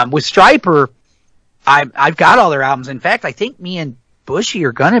 With Striper, I've got all their albums. In fact, I think me and Bushy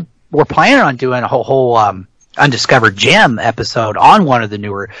we're planning on doing a whole Undiscovered Gem episode on one of the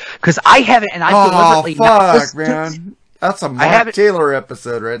newer, because I haven't, and I deliberately not fuck, man. That's a Mark haven't- Taylor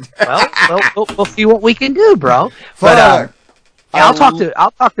episode right there. Well, we'll see what we can do, bro. Fuck. But I'll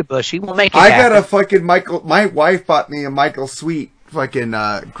talk to Bushy. We'll make it I happen. got a fucking Michael. My wife bought me a Michael Sweet fucking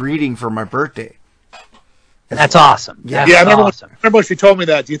greeting for my birthday. That's awesome. Yeah. That's I remember, awesome. remember when she told me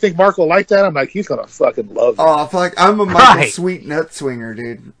that. Do you think Mark will like that? I'm like, he's gonna fucking love it. Oh fuck! I'm a Michael Right. Sweet nut swinger,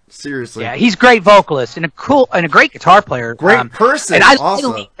 dude. Seriously. Yeah, he's a great vocalist and a great guitar player. Great person. And I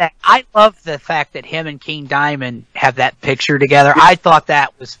also. believe that. I love the fact that him and King Diamond have that picture together. I thought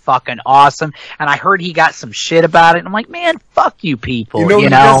that was fucking awesome, and I heard he got some shit about it. And I'm like, man, fuck you people. You know, he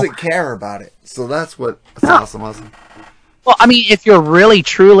doesn't care about it, so that's awesome. Well, I mean, if you're really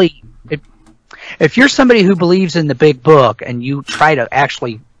truly, if you're somebody who believes in the big book and you try to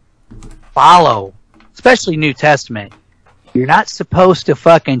actually follow, especially New Testament, you're not supposed to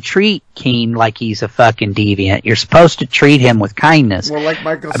fucking treat King like he's a fucking deviant. You're supposed to treat him with kindness. Well, like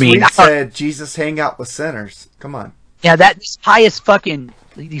Michael I mean, Sweet said, Jesus hang out with sinners. Come on. Yeah, these pious fucking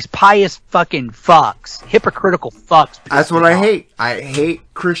fucks, hypocritical fucks. That's what I hate. I hate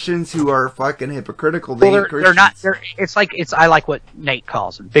Christians who are fucking hypocritical. They Well, hate they're not. Christians. I like what Nate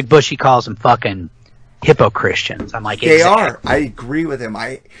calls them. Big Bushy calls them fucking hippo Christians. I'm like, They exactly. are. I agree with him.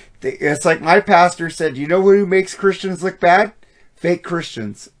 It's like my pastor said. You know who makes Christians look bad? Fake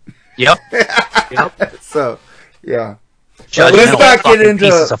Christians. Yep. Yep. So, yeah. Judgmental Let's not get fucking into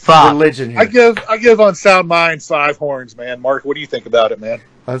pieces of fuck. religion I here. give on Sound Mind 5 horns, man. Mark, what do you think about it, man?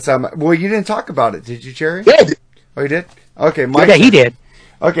 Well, you didn't talk about it, did you, Cherry? Yeah, dude. Oh, you did? Okay, Mike. Yeah, he did.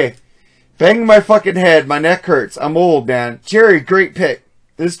 Okay. Banging my fucking head. My neck hurts. I'm old, man. Cherry, great pick.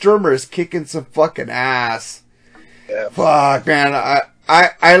 This drummer is kicking some fucking ass. Yeah. Fuck, man.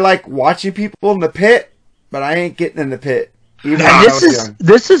 I like watching people in the pit, but I ain't getting in the pit. Even when I was young.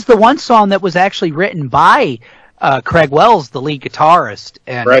 This is the one song that was actually written by Craig Wells, the lead guitarist,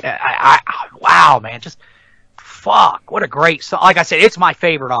 and Right. wow, man, just fuck, what a great song! Like I said, it's my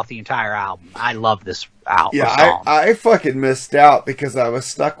favorite off the entire album. I love this album. Yeah, song. I fucking missed out because I was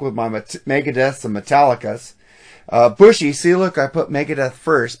stuck with my Megadeths and Metallicas. Bushy, see, look, I put Megadeth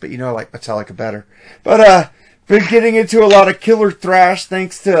first, but you know I like Metallica better. But been getting into a lot of killer thrash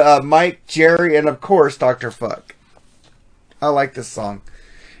thanks to Mike, Jerry, and of course Dr. Fuck. I like this song.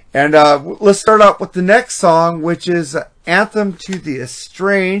 And let's start out with the next song, which is Anthem to the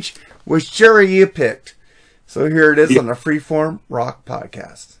Estranged, which Jerry, you picked. So here it is on the Freeform Rock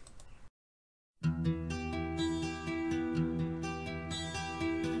Podcast.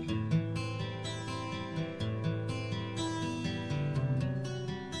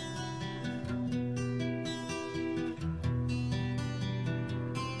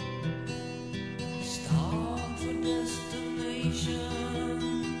 Start for destination.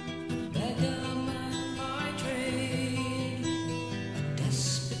 Beggar man by trade. A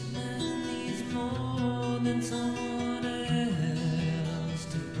desperate man needs more than someone else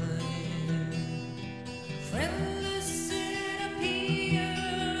to blame.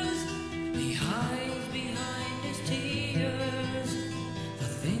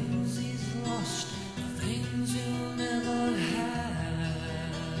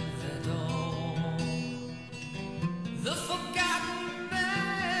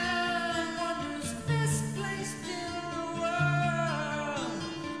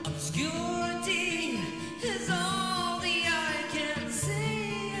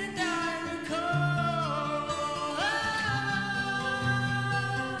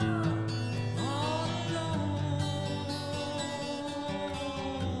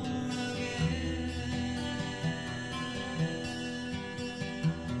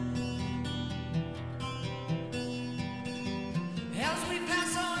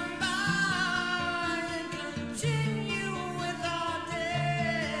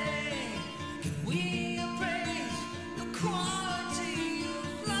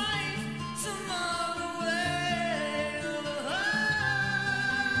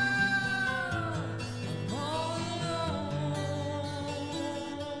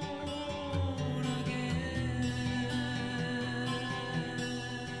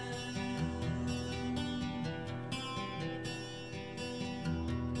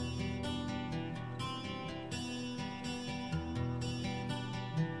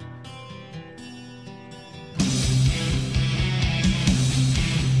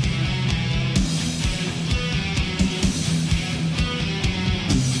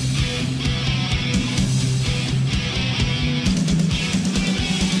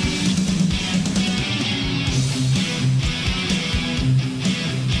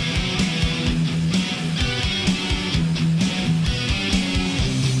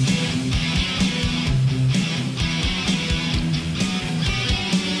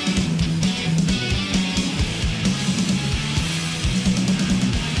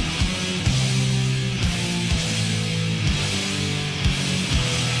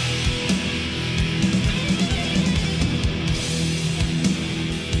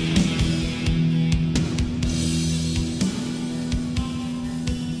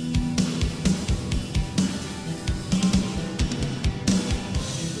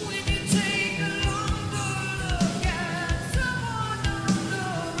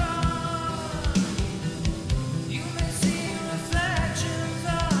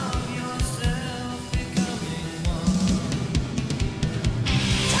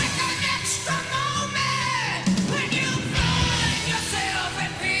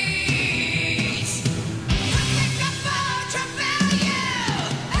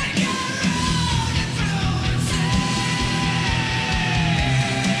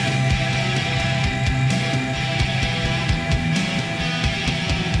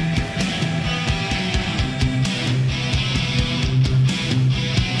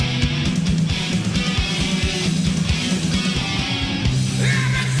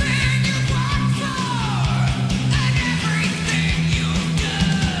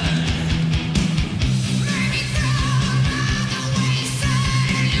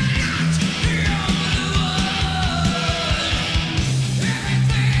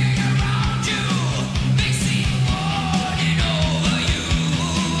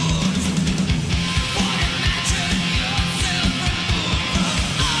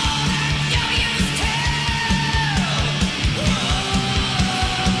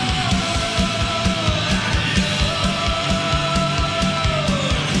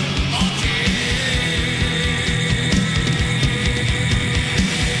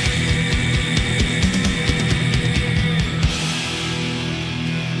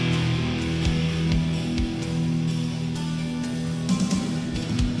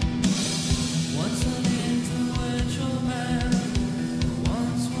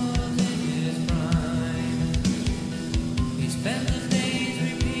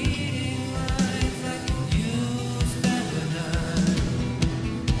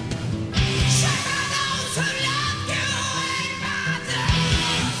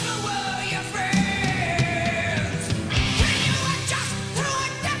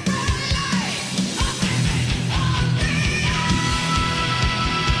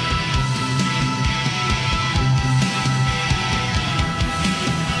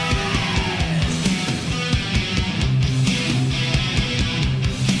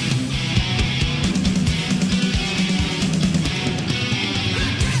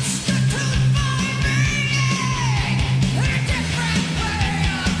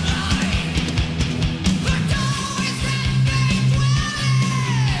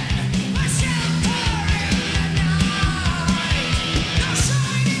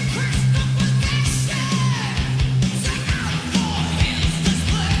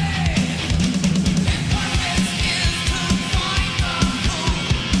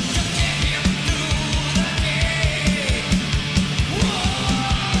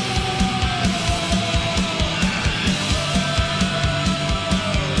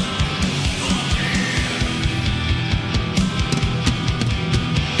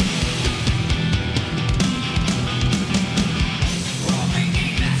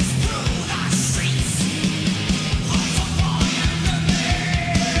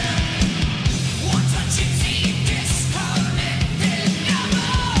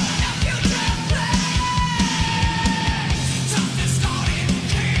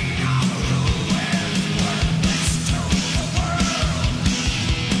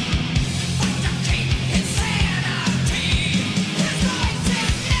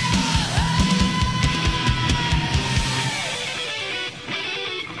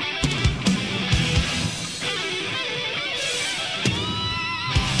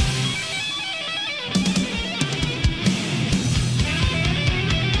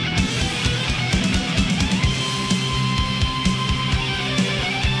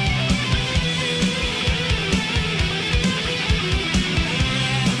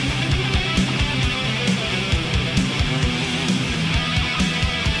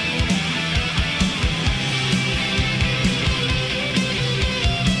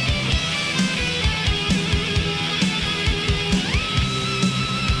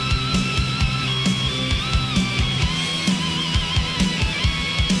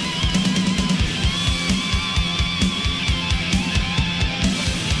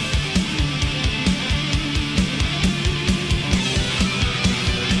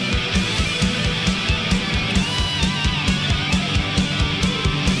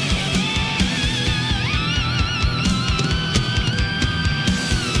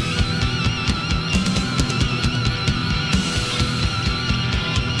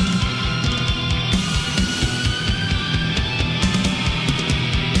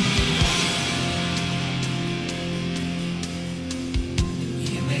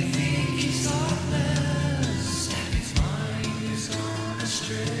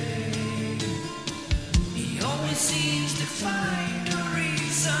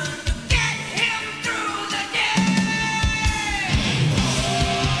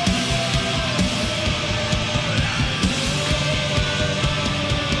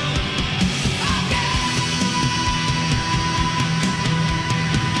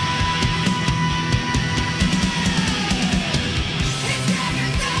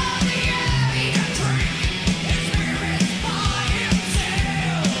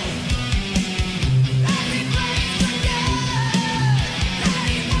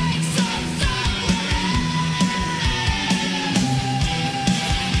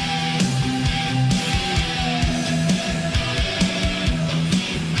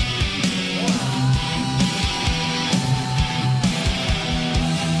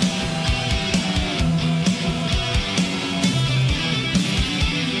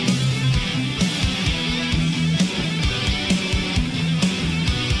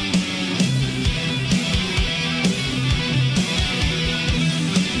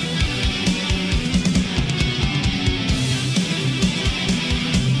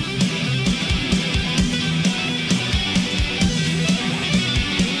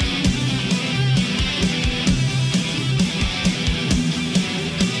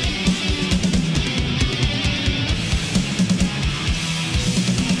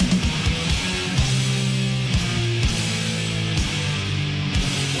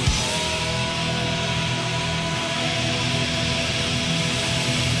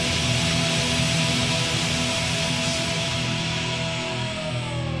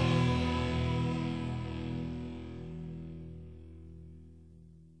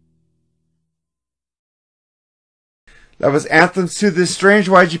 That was Anthems to the Strange.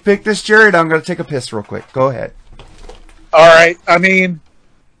 Why'd you pick this, Jared? I'm going to take a piss real quick. Go ahead. All right. I mean,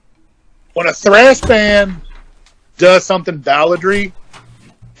 when a thrash band does something balladry,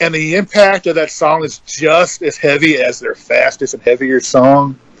 and the impact of that song is just as heavy as their fastest and heavier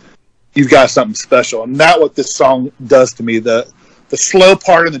song, you've got something special. And that's what this song does to me. The slow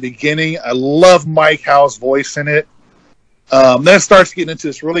part in the beginning, I love Mike Howe's voice in it. Then it starts getting into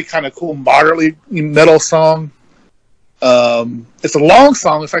this really kind of cool, moderately metal song. It's a long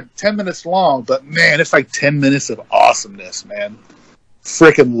song. It's like 10 minutes long, but man, it's like 10 minutes of awesomeness, man.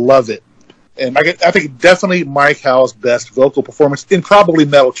 Freaking love it. And I think definitely Mike Howe's best vocal performance in probably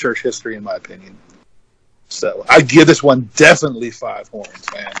metal church history, in my opinion. So I give this one definitely 5 horns,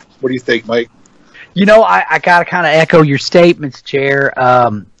 man. What do you think, Mike? You know, I got to kind of echo your statements, Jer.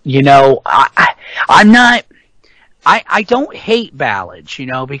 You know, I'm not... I don't hate ballads, you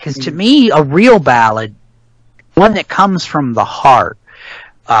know, because to me, a real ballad, one that comes from the heart.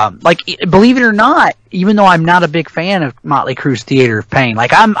 Like, believe it or not, even though I'm not a big fan of Motley Crue's Theater of Pain,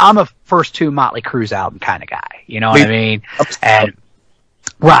 like I'm a first 2 Motley Crue's album kind of guy, you know what I mean? And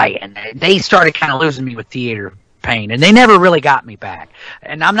right, and they started kind of losing me with Theater of Pain, and they never really got me back.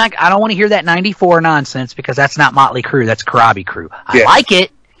 And I don't want to hear that 94 nonsense, because that's not Motley Crue, that's Karabi Crew. I like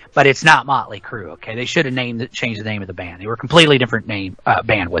it, but it's not Motley Crue. Okay, they should have changed the name of the band. They were a completely different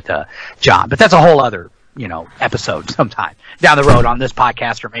band with John, but that's a whole other, you know, episode sometime down the road on this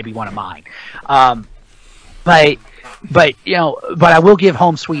podcast, or maybe one of mine. But you know, but I will give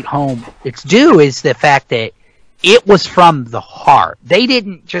Home Sweet Home its due, is the fact that it was from the heart. They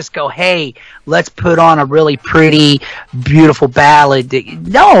didn't just go, hey, let's put on a really pretty, beautiful ballad.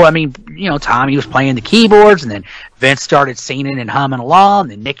 No, I mean, you know, Tommy was playing the keyboards, and then Vince started singing and humming along,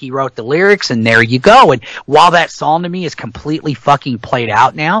 and then Nicky wrote the lyrics, and there you go. And while that song to me is completely fucking played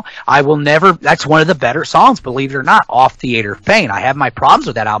out now, I will never, that's one of the better songs, believe it or not, off Theater of Pain. I have my problems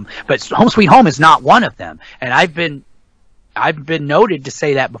with that album, but Home Sweet Home is not one of them. And I've been noted to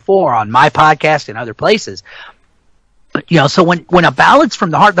say that before on my podcast and other places. You know, so when a ballad's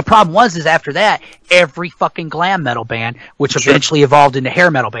from the heart, the problem is after that, every fucking glam metal band, which eventually evolved into hair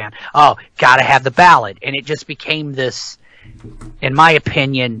metal band, gotta have the ballad. And it just became this, in my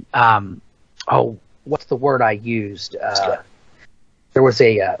opinion, what's the word I used? There was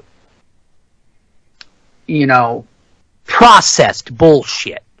a, you know, processed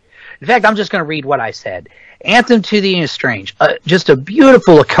bullshit. In fact, I'm just going to read what I said. Anthem to the Strange, just a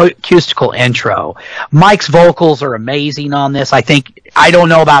beautiful acoustical intro. Mike's vocals are amazing on this. I don't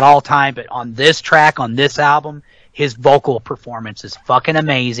know about all time, but on this track, on this album, his vocal performance is fucking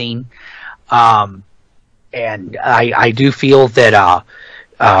amazing. And I do feel that,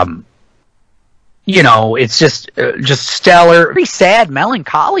 you know, it's just stellar, very sad,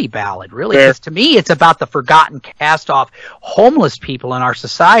 melancholy ballad, really. Because to me, it's about the forgotten, cast-off, homeless people in our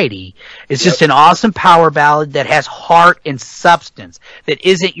society. It's just an awesome power ballad that has heart and substance, that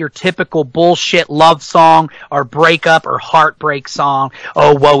isn't your typical bullshit love song or breakup or heartbreak song.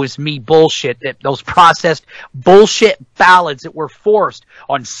 Oh, woe is me bullshit. Those processed bullshit ballads that were forced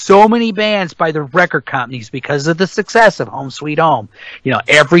on so many bands by the record companies because of the success of Home Sweet Home. You know,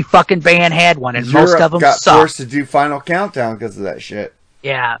 every fucking band had one, and most of them got suck. Forced to do Final Countdown because of that shit.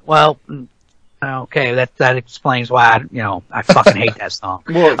 Yeah, well, okay, that explains why I fucking hate that song.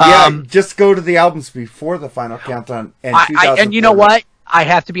 Well, yeah, just go to the albums before the Final Countdown and and you know what? I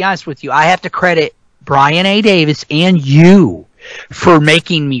have to be honest with you. I have to credit Brian A. Davis and you for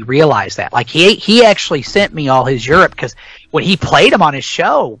making me realize that. Like he actually sent me all his Europe, because when he played them on his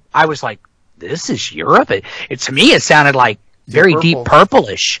show, I was like, "This is Europe." It to me, it sounded like very deep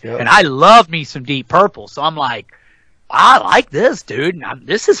purplish, and I love me some Deep Purple. So I'm like, I like this, dude.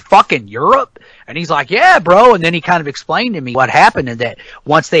 This is fucking Europe. And he's like, yeah, bro. And then he kind of explained to me what happened, and that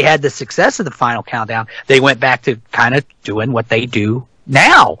once they had the success of the Final Countdown, they went back to kind of doing what they do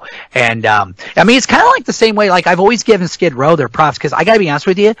now. And I mean, it's kind of like the same way, like I've always given Skid Row their props, because I gotta be honest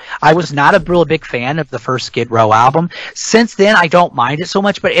with you, I was not a real big fan of the first Skid Row album. Since then, I don't mind it so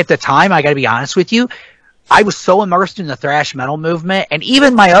much, but at the time, I gotta be honest with you, I was so immersed in the thrash metal movement, and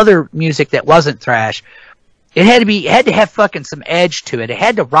even my other music that wasn't thrash, it had to have fucking some edge to it. It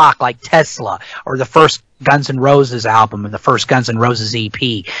had to rock like Tesla or the first Guns N' Roses album and the first Guns N' Roses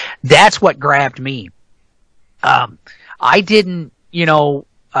EP. That's what grabbed me. I didn't,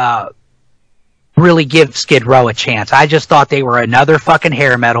 really give Skid Row a chance. I just thought they were another fucking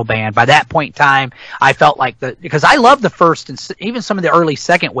hair metal band. By that point in time, I felt like because I love the first and even some of the early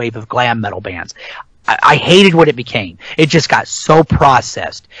second wave of glam metal bands. I hated what it became. It just got so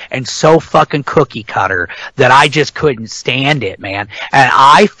processed and so fucking cookie cutter that I just couldn't stand it, man. And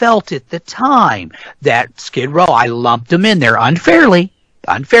I felt at the time that Skid Row, I lumped them in there unfairly.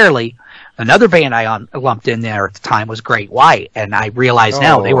 Another band I lumped in there at the time was Great White, and I realize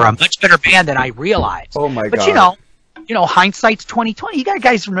now they were a much better band than I realized. Oh my God! God. But you know, hindsight's 20/20. You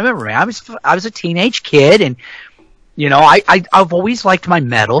guys remember, man? I was a teenage kid, and you know, I've always liked my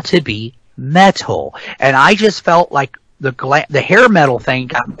metal to be metal, and I just felt like the hair metal thing.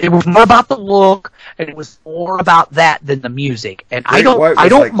 It was more about the look, and it was more about that than the music. And I don't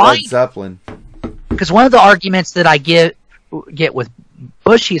like mind Led Zeppelin. Because one of the arguments that I get with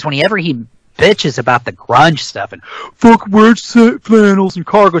Bushy is whenever he bitches about the grunge stuff and fuck wears flannels and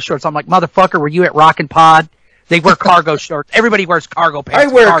cargo shorts. I'm like, motherfucker, were you at Rockin' Pod? They wear cargo shorts. Everybody wears cargo pants.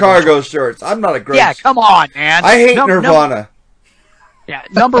 I wear cargo shorts. I'm not a grunge. Yeah, come on, man. I hate Nirvana. Yeah,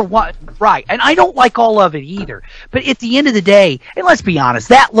 number one, right. And I don't like all of it either. But at the end of the day, and let's be honest,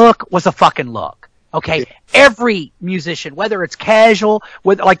 that look was a fucking look. Okay? Every musician, whether it's casual,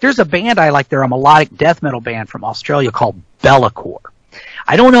 like there's a band I like, they're a melodic death metal band from Australia called Bellacore.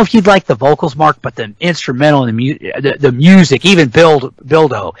 I don't know if you'd like the vocals, Mark, but the instrumental and the music, even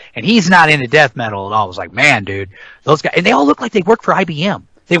Bildo, and he's not into death metal at all. I was like, man, dude, those guys, and they all look like they work for IBM.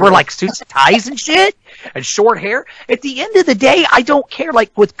 They wear like suits and ties and shit and short hair. At the end of the day, I don't care.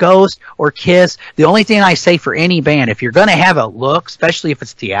 Like with Ghost or Kiss, the only thing I say for any band, if you're going to have a look, especially if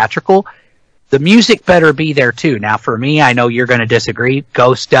it's theatrical, the music better be there too. Now for me, I know you're going to disagree.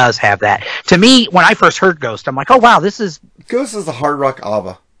 Ghost does have that. To me, when I first heard Ghost, I'm like, oh wow, Ghost is a hard rock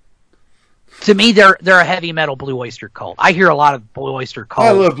ABBA. To me, they're a heavy metal Blue Oyster Cult. I hear a lot of Blue Oyster Cult.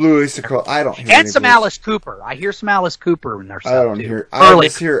 I love Blue Oyster Cult. I don't hear and some Alice Cooper. I hear some Alice Cooper in their stuff I don't too. hear. I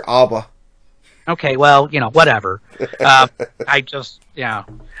just hear ABBA. Okay, well, you know, whatever. I just, you know,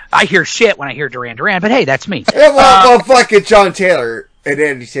 I hear shit when I hear Duran Duran, but hey, that's me. Yeah, well, fucking John Taylor and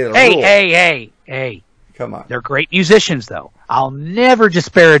Andy Taylor. Hey. Come on. They're great musicians, though. I'll never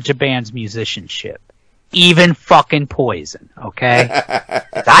disparage a band's musicianship. Even fucking Poison, okay?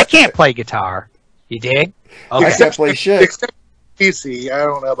 I can't play guitar. You dig? Okay. I can't play shit. Except PC. I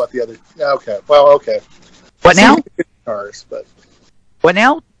don't know about the other. Okay. Well, okay. What now? Guitars, but. What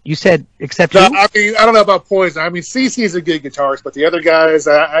now? You said except No, you? I mean, I don't know about Poison. I mean, CC is a good guitarist, but the other guys,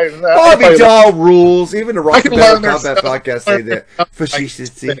 Bobby Dahl rules. Even the Rock and Metal learn their Combat stuff. podcast say that.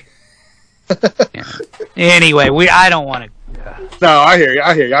 Facetiously. Yeah. Anyway, I don't want to. No, I hear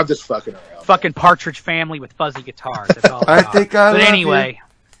you. I'm just fucking around. Fucking Partridge Family with fuzzy guitars. That's all. I think I But love anyway,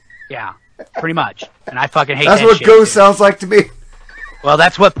 yeah, pretty much. And I fucking hate That's that what shit, Ghost too. sounds like to me. Well,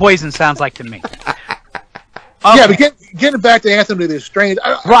 that's what Poison sounds like to me. Yeah, Okay. but getting back to Anthem to the Strange,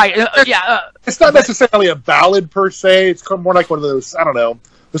 Right, it's not necessarily a ballad per se. It's more like one of those, I don't know,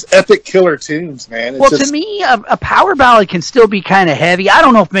 those epic killer tunes, man. It's well, just, to me, a power ballad can still be kind of heavy. I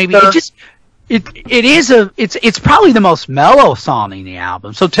don't know if maybe it's probably the most mellow song in the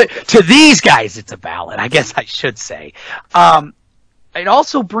album. So to these guys, it's a ballad, I guess I should say. It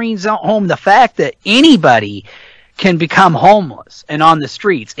also brings home the fact that anybody can become homeless and on the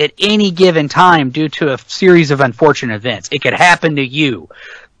streets at any given time due to a series of unfortunate events. It could happen to you.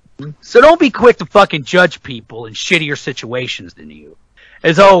 So don't be quick to fucking judge people in shittier situations than you.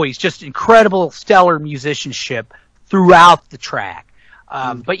 As always, just incredible, stellar musicianship throughout the track.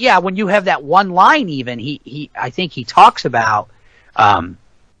 But yeah, when you have that one line even, I think he talks about,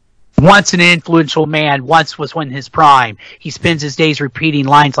 once an influential man, once was when his prime. He spends his days repeating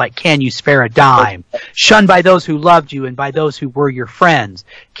lines like, can you spare a dime? Shunned by those who loved you and by those who were your friends.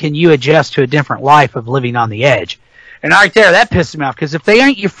 Can you adjust to a different life of living on the edge? And right there, that pisses me off, because if they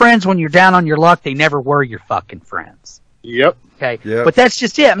ain't your friends when you're down on your luck, they never were your fucking friends. Yep. Okay, Yep. But that's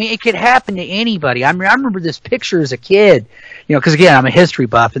just it. I mean, it could happen to anybody. I remember this picture as a kid, you know, because again, I'm a history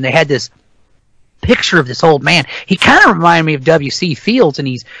buff, and they had this picture of this old man. He kind of reminded me of W.C. Fields, and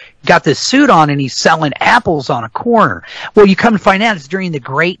he's got this suit on, and he's selling apples on a corner. Well, you come to find out it's during the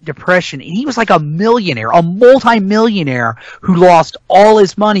Great Depression, and he was like a millionaire, a multi-millionaire who lost all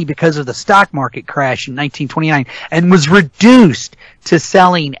his money because of the stock market crash in 1929 and was reduced to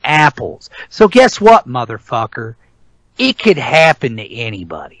selling apples. So guess what, motherfucker? It could happen to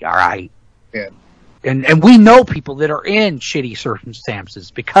anybody, all right? Yeah. And we know people that are in shitty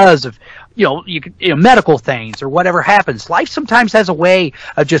circumstances because of, medical things or whatever happens. Life sometimes has a way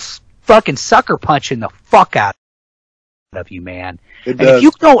of just fucking sucker punching the fuck out of you, man. And if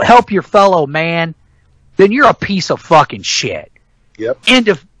you don't help your fellow man, then you're a piece of fucking shit. Yep. End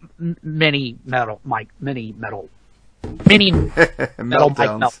of mini metal mini metal mic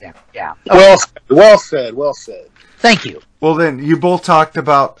Meltdowns. meltdown. Yeah. Well said. Thank you. Well, then you both talked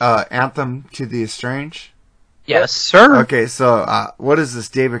about Anthem to the Estranged. Yes, sir. Okay, so what is this,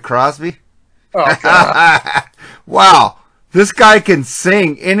 David Crosby? Oh, God. Wow, this guy can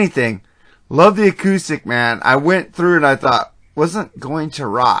sing anything. Love the acoustic, man. I went through and I thought, wasn't going to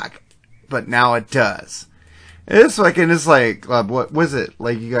rock, but now it does. It's like, what was it?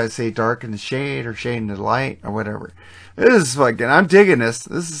 Like you guys say, dark in the shade or shade in the light or whatever. This is fucking, I'm digging this.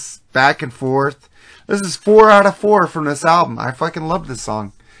 This is back and forth. This is 4 out of 4 from this album. I fucking love this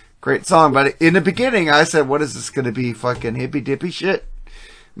song. Great song. But in the beginning, I said, what is this going to be? Fucking hippy dippy shit?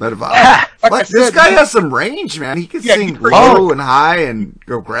 But this guy has some range, man. He can sing low and high and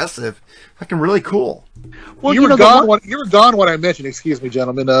aggressive. Fucking really cool. Well, you were gone when I mentioned, excuse me,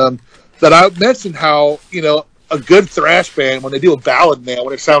 gentlemen, that I mentioned how, a good thrash band, when they do a ballad now,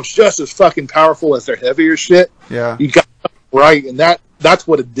 when it sounds just as fucking powerful as their heavier shit, Yeah. you got it right, and that's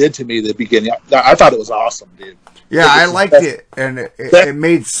what it did to me at the beginning. I thought it was awesome, dude. Yeah, I liked it, and it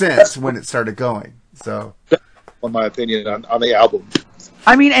made sense when it started going. So, in my opinion, on the album.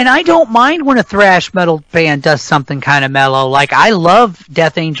 I mean, and I don't mind when a thrash metal band does something kind of mellow. Like, I love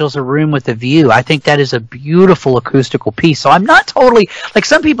Death Angels A Room with a View. I think that is a beautiful acoustical piece. So I'm not totally, like,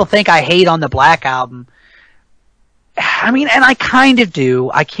 some people think I hate on the Black Album. I mean, and I kind of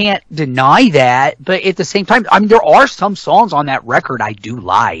do. I can't deny that. But at the same time, I mean, there are some songs on that record I do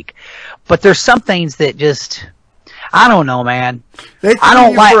like. But there's some things that just, I don't know, man. they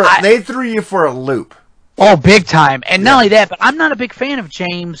threw you for a loop. Oh, big time. And not only that, but I'm not a big fan of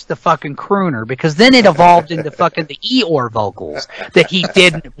James the fucking crooner, because then it evolved into fucking the Eeyore vocals that he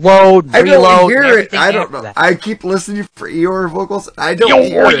did load, I reload. don't hear and it. everything I don't after know. that. I keep listening for Eeyore vocals. I don't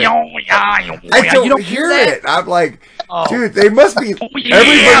hear it. I don't hear it. I'm like, dude, they must be.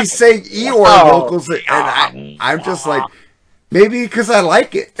 Everybody's saying Eeyore vocals, and I'm just like, maybe because I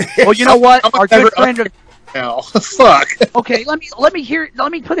like it. Well, you know what? Our good friend of, Now, fuck. okay, let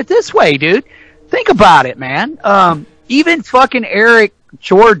me put it this way, dude. Think about it, man. Even fucking Eric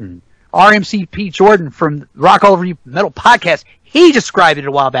Jordan, RMCP Jordan from Rock All Over You Metal Podcast, he described it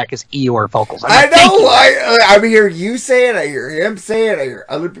a while back as Eeyore vocals. I know. I hear you say it. I hear him say it. I hear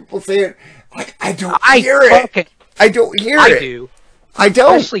other people say it. Like, I don't hear it. I don't hear it. I do. I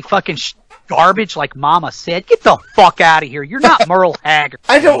don't. Especially fucking garbage like Mama said. Get the fuck out of here. You're not Merle Haggard.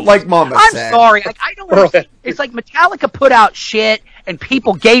 I don't like Mama I'm said. sorry. Like, I don't understand. It's like Metallica put out shit and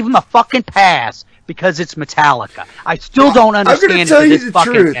people gave them a fucking pass because it's Metallica. I still don't understand I'm going to tell you this the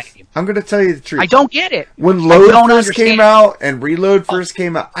fucking truth. game. I'm going to tell you the truth. I don't get it. When I Load don't first came understand. out and Reload first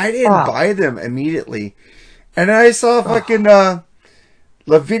came out, I didn't buy them immediately. And then I saw fucking the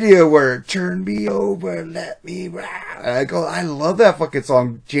video where "Turn Me Over, Let Me Ride." And I go, I love that fucking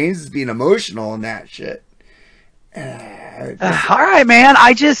song. James is being emotional in that shit. All right, man.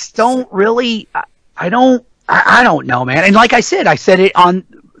 I just don't really. I don't know, man. And like I said it on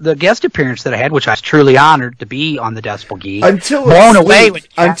the guest appearance that I had, which I was truly honored to be on the Decibel Geek.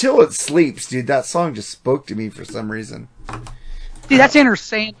 Until it sleeps, dude. That song just spoke to me for some reason. Dude, that's Enter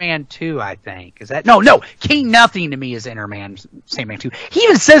Sandman 2, I think. Is that no? King Nothing to me is Enter Sandman 2. He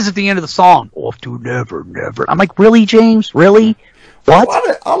even says at the end of the song, "Off to never, never." I'm like, really, James? Really?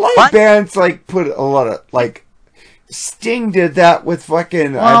 What? A lot of bands like put a lot of like. Sting did that with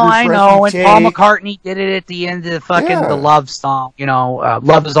fucking. Well, I know, and Paul McCartney did it at the end of the fucking the Love song. You know,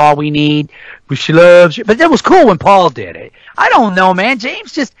 "Love Is All We Need." She loves you, but that was cool when Paul did it. I don't know, man.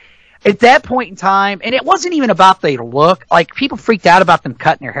 James just at that point in time, and it wasn't even about their look. Like, people freaked out about them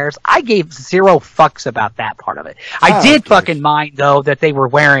cutting their hairs. I gave zero fucks about that part of it. I did fucking mind though that they were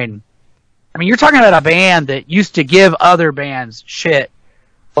wearing. I mean, you're talking about a band that used to give other bands shit.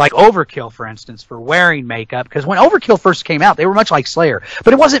 Like Overkill, for instance, for wearing makeup. Because when Overkill first came out, they were much like Slayer.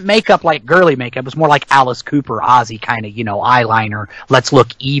 But it wasn't makeup like girly makeup. It was more like Alice Cooper, Ozzy kind of, eyeliner. Let's look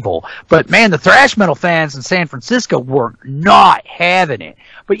evil. But, man, the thrash metal fans in San Francisco were not having it.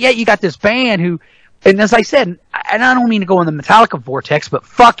 But yet you got this band who, and as I said, and I don't mean to go in the Metallica vortex, but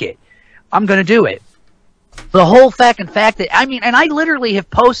fuck it. I'm going to do it. The whole fact that, I mean, and I literally have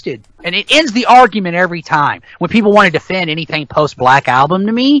posted, and it ends the argument every time. When people want to defend anything post-Black Album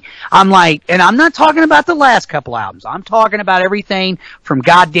to me, I'm like, and I'm not talking about the last couple albums. I'm talking about everything from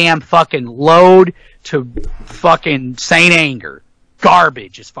goddamn fucking Load to fucking Saint Anger.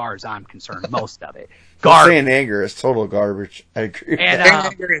 Garbage, as far as I'm concerned, most of it. Garbage. Saint Anger is total garbage. I agree. And, Saint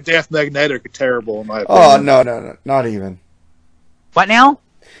Anger and Death Magnetic are terrible in my opinion. Oh, no, not even. What now?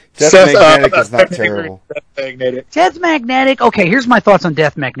 Death Seth, Magnetic is not terrible. Magnetic. Death Magnetic. Okay, here's my thoughts on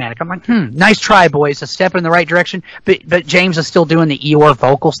Death Magnetic. I'm like, nice try, boys. A step in the right direction. But James is still doing the Eeyore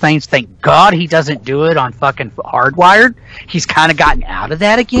vocals things. Thank God he doesn't do it on fucking Hardwired. He's kind of gotten out of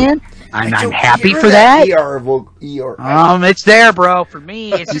that again. I'm happy for that. It's there, bro. For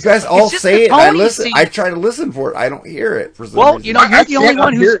me, it's You just, guys all it's just say the it. I Tony listen. scene. I try to listen for it. I don't hear it for some Well, reason. you know, you're the only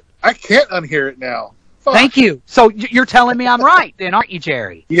one who's. I can't unhear it now. Fuck. Thank you. So you're telling me I'm right, then, aren't you,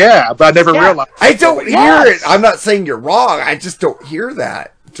 Jerry? Yeah, but I never Yeah. realized. I don't Yes. hear it. I'm not saying you're wrong. I just don't hear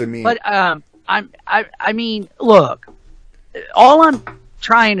that to me. But I mean, look, all I'm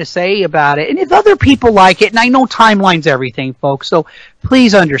trying to say about it, and if other people like it, and I know timeline's everything, folks, so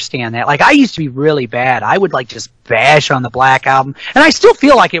please understand that. Like, I used to be really bad. I would like just bash on the Black Album, and I still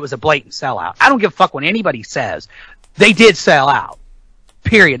feel like it was a blatant sellout. I don't give a fuck what anybody says. They did sell out.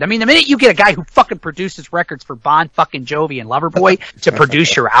 Period. I mean, the minute you get a guy who fucking produces records for Bon fucking Jovi and Loverboy to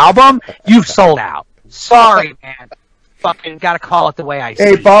produce your album, you've sold out. Sorry, man. Fucking gotta call it the way I see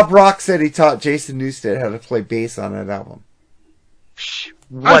Hey, it. Bob Rock said he taught Jason Newsted how to play bass on that album. I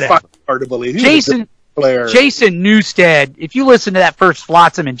Whatever. find it hard to believe. He was a Jason good player. Jason Newsted, if you listen to that first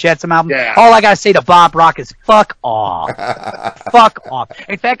Flotsam and Jetsam album, Yeah. all I gotta say to Bob Rock is fuck off. Fuck off.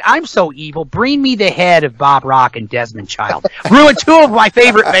 In fact, I'm so evil, bring me the head of Bob Rock and Desmond Child. Ruined two of my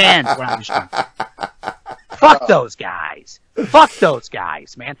favorite bands when I was young. Fuck those guys. Fuck those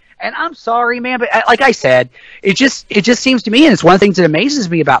guys, man. And I'm sorry, man, but like I said, it just seems to me, and it's one of the things that amazes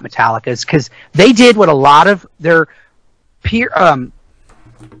me about Metallica, is because they did what a lot of their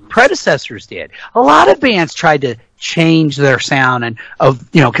predecessors did. A lot of bands tried to change their sound and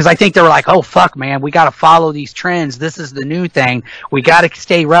because I think they were like, oh fuck, man, we got to follow these trends. This is the new thing. We got to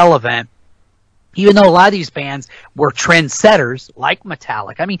stay relevant. Even though a lot of these bands were trendsetters, like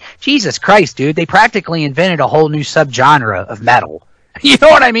Metallica. I mean, Jesus Christ, dude, they practically invented a whole new subgenre of metal. You know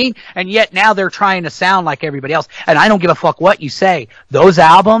what I mean? And yet now they're trying to sound like everybody else. And I don't give a fuck what you say. Those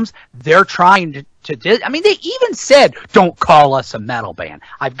albums, they're trying I mean, they even said, don't call us a metal band.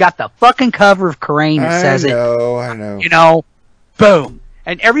 I've got the fucking cover of Kerrang that says it. I know. You know, boom.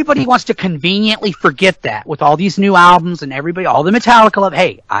 And everybody wants to conveniently forget that with all these new albums and all the Metallica love.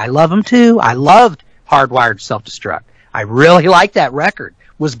 Hey, I love them too. I loved Hardwired Self-Destruct. I really liked that record.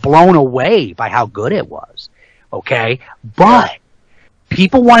 Was blown away by how good it was. Okay? But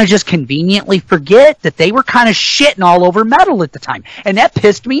people want to just conveniently forget that they were kind of shitting all over metal at the time. And that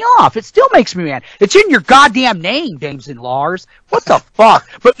pissed me off. It still makes me mad. It's in your goddamn name, James and Lars. What the fuck?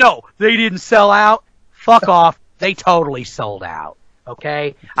 But no, they didn't sell out. Fuck off. They totally sold out.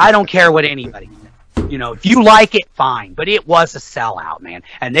 Okay? I don't care what anybody says. You know, if you like it, fine. But it was a sellout, man.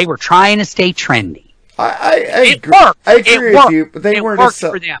 And they were trying to stay trendy. I It worked. I agree It with worked. you, but they It weren't worked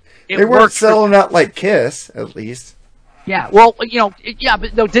for them. It they weren't worked for selling out like Kiss, at least. Yeah, well, but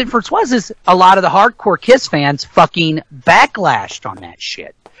the difference was a lot of the hardcore Kiss fans fucking backlashed on that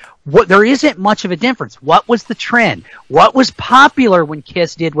shit. There isn't much of a difference. What was the trend? What was popular when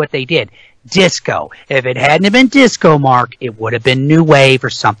Kiss did what they did? Disco. If it hadn't have been disco, Mark, it would have been new wave or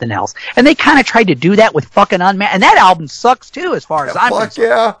something else. And they kind of tried to do that with fucking Unmasked. And that album sucks too, as far as I'm Fuck concerned.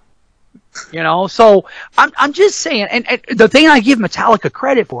 yeah. You know, so I'm just saying, and the thing I give Metallica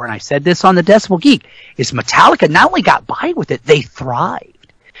credit for, and I said this on the Decibel Geek, is Metallica not only got by with it, they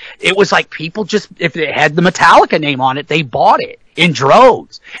thrived. It was like people just, if it had the Metallica name on it, they bought it in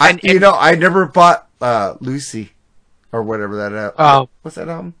droves. I never bought Lucy or whatever that what's that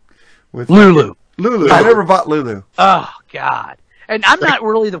album? With Lulu. I never bought Lulu. Oh God! And I'm not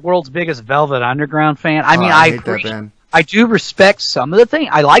really the world's biggest Velvet Underground fan. I mean, I I hate agree. that band. I do respect some of the things.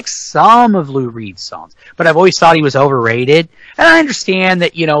 I like some of Lou Reed's songs, but I've always thought he was overrated. And I understand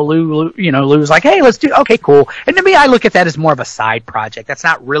that, Lou's like, hey, let's do, okay, cool. And to me, I look at that as more of a side project. That's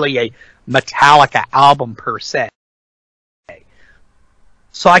not really a Metallica album per se.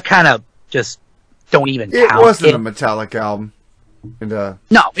 So I kind of just don't even count it. It wasn't a Metallica album. No,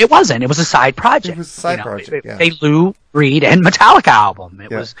 it wasn't. It was a side project. It was a side project, yeah. A Lou Reed and Metallica album.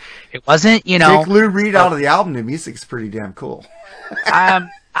 It wasn't, Take Lou Reed out of the album, the music's pretty damn cool.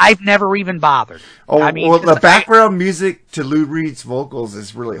 I've never even bothered. Oh, I mean, well, the background music to Lou Reed's vocals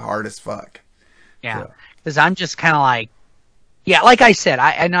is really hard as fuck. Yeah, because I'm just kind of like, like I said,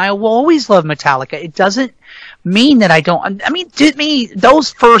 I will always love Metallica. It doesn't mean that I don't. I mean, to me,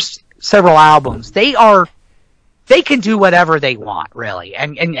 those first several albums, they can do whatever they want, really,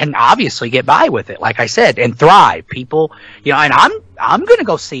 and obviously get by with it, like I said, and thrive. People, and I'm going to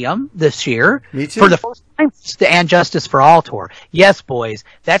go see them this year. Me too. For the first time, the And Justice for All tour. Yes, boys,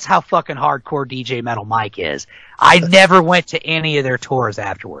 that's how fucking hardcore DJ Metal Mike is. I never went to any of their tours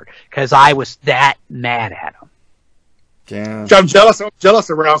afterward because I was that mad at them. Damn. I'm jealous. I'm jealous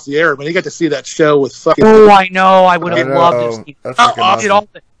of Ralph the Air, man. He got to see that show with fucking. Oh, I know. I would I have know. loved to see. That's fucking Did awesome. all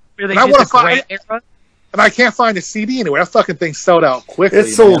the, where they And I did wanna the find great it. era. And I can't find a CD anywhere. That fucking thing sold out quickly.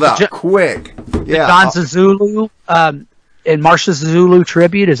 It sold man. out quick. Yeah. Don Zulu, and Marsha Zulu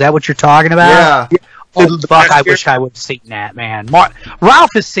tribute. Is that what you're talking about? Yeah. Oh, The fuck, I last year- wish I would have seen that, man.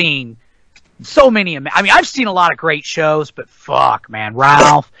 Ralph has seen so many. I mean, I've seen a lot of great shows, but fuck, man,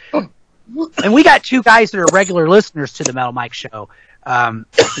 Ralph. And we got two guys that are regular listeners to the Metal Mike show.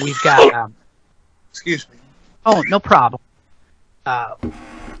 We've got. Excuse me. Oh, no problem.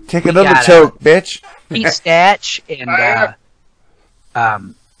 Take we another got, choke, bitch. Pete Statch and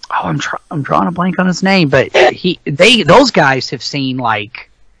I'm drawing a blank on his name, but those guys have seen like,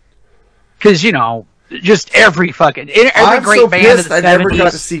 because you know, just every I'm great so band of pissed the I never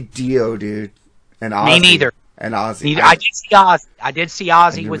got to 70s. see Dio, dude. And Ozzy. Me neither. And Ozzy. Neither. I did see Ozzy. I did see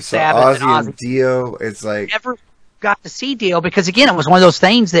Ozzy with Sabbath Ozzy and and Ozzy. Dio. It's like, Never got to see Dio because again, it was one of those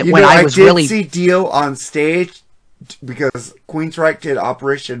things that you when know, I was did really see Dio on stage because Queensryche did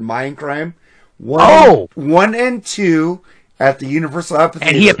Operation Mindcrime 1 and 2 at the Universal Amphitheater.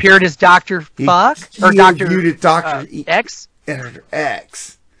 and he appeared as Dr. Fuck or he Dr. debuted Dr. X.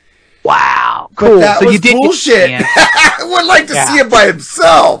 X. Wow, But cool. that So was you did bullshit. Get to see him. I would like to Yeah. see him by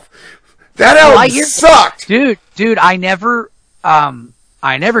himself. That Well, I album hear- sucked. Dude, I never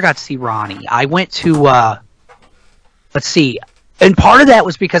got to see Ronnie. I went to, let's see, and part of that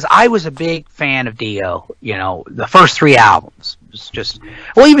was because I was a big fan of Dio. You know, the first 3 albums was just,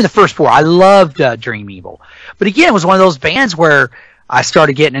 well, even the first 4. I loved Dream Evil, but again, it was one of those bands where I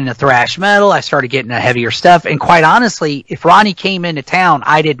started getting into thrash metal. I started getting into heavier stuff, and quite honestly, if Ronnie came into town,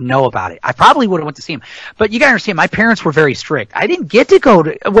 I didn't know about it. I probably would have went to see him, but you gotta understand, my parents were very strict. I didn't get to go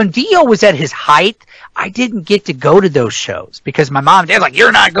to when Dio was at his height. I didn't get to go to those shows because my mom and dad were like,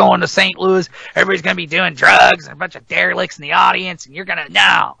 "You're not going to St. Louis. Everybody's gonna be doing drugs and a bunch of derelicts in the audience, and you're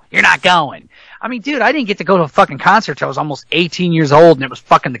not going." I mean, dude, I didn't get to go to a fucking concert till I was almost 18 years old, and it was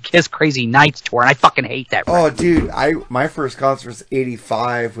fucking the Kiss Crazy Nights tour, and I fucking hate that. Oh, dude, my first concert was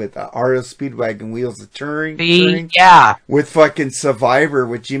 '85 with REO Speedwagon Wheels of Touring. Yeah. With fucking Survivor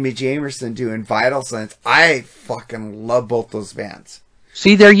with Jimmy Jamerson doing Vital Signs. I fucking love both those bands.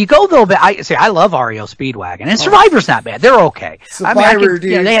 See, there you go, though. But I love REO Speedwagon, and Survivor's not bad. They're okay. Survivor,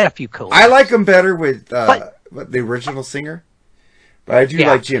 dude. Yeah, they had a few cool. I like them better with But- the original singer, but I do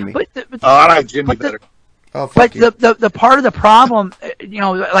like Jimmy. But I like Jimmy better. Oh, fuck But you. the part of the problem, you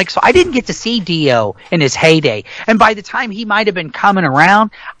know, like, so I didn't get to see Dio in his heyday. And by the time he might have been coming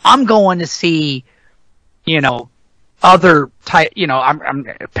around, I'm going to see, you know, other type, you know, I'm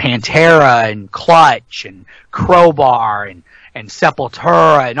Pantera and Clutch and Crowbar and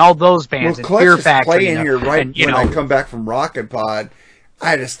Sepultura and all those bands and Clutch Fear is Factory. playing you know, here right and, you when know, I come back from Rockin' Pod.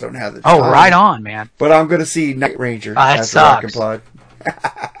 I just don't have the time. oh, right on, man. But I'm going to see Night Ranger That at the Rockin' sucks. Pod.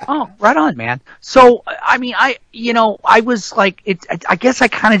 Oh, right on, man. So, I mean, I was like, I guess I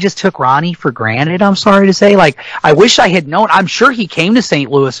kind of just took Ronnie for granted. I'm sorry to say. Like, I wish I had known. I'm sure he came to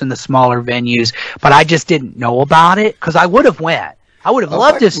St. Louis in the smaller venues, but I just didn't know about it because I would have went. I would have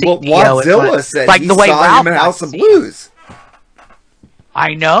loved to see Well, Dio. Wadzilla said like he the way saw Ralph him in got House to of see him. Blues.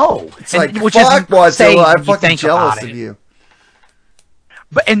 I know. It's like, which fuck, is saying Wadzilla, I'm you fucking think jealous about of it. you.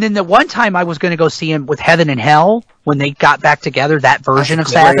 But and then the one time I was going to go see him with Heaven and Hell when they got back together, that version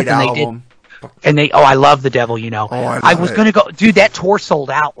That's of a great Sabbath, and they did. album. And I love the Devil, you know. Oh, I I love was it. gonna go, dude. That tour sold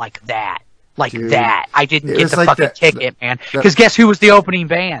out like that, Dude, that. I didn't it get was the like fucking that- ticket, man. Because guess who was the opening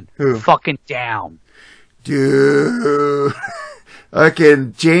band? Who? Fucking Down. Dude.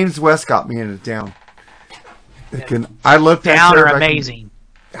 Fucking James West got me into Down. I looked at Down her are back in- amazing.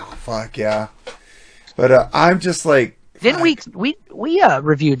 Oh, fuck yeah. But I'm just like, Didn't we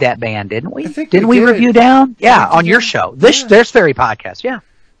reviewed that band? Didn't we? I think Didn't we we did. review Down? Yeah, think we on your did. show, this Very podcast. Yeah.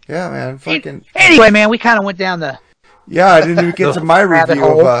 yeah, man, fucking. Anyway, man, we kind of went down the. Yeah, I didn't even get to my Rabbit review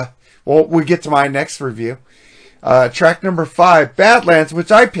hole. of, well, we get to my next review. Track number 5, Badlands,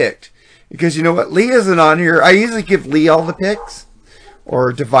 which I picked. Because you know what? Lee isn't on here. I usually give Lee all the picks.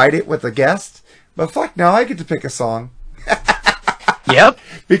 Or divide it with a guest. But fuck, now I get to pick a song. Yep.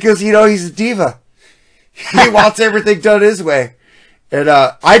 Because, you know, he's a diva. He wants everything done his way. And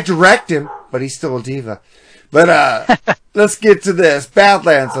I direct him, but he's still a diva. But let's get to this.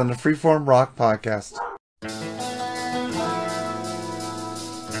 Badlands on the Freeform Rock Podcast.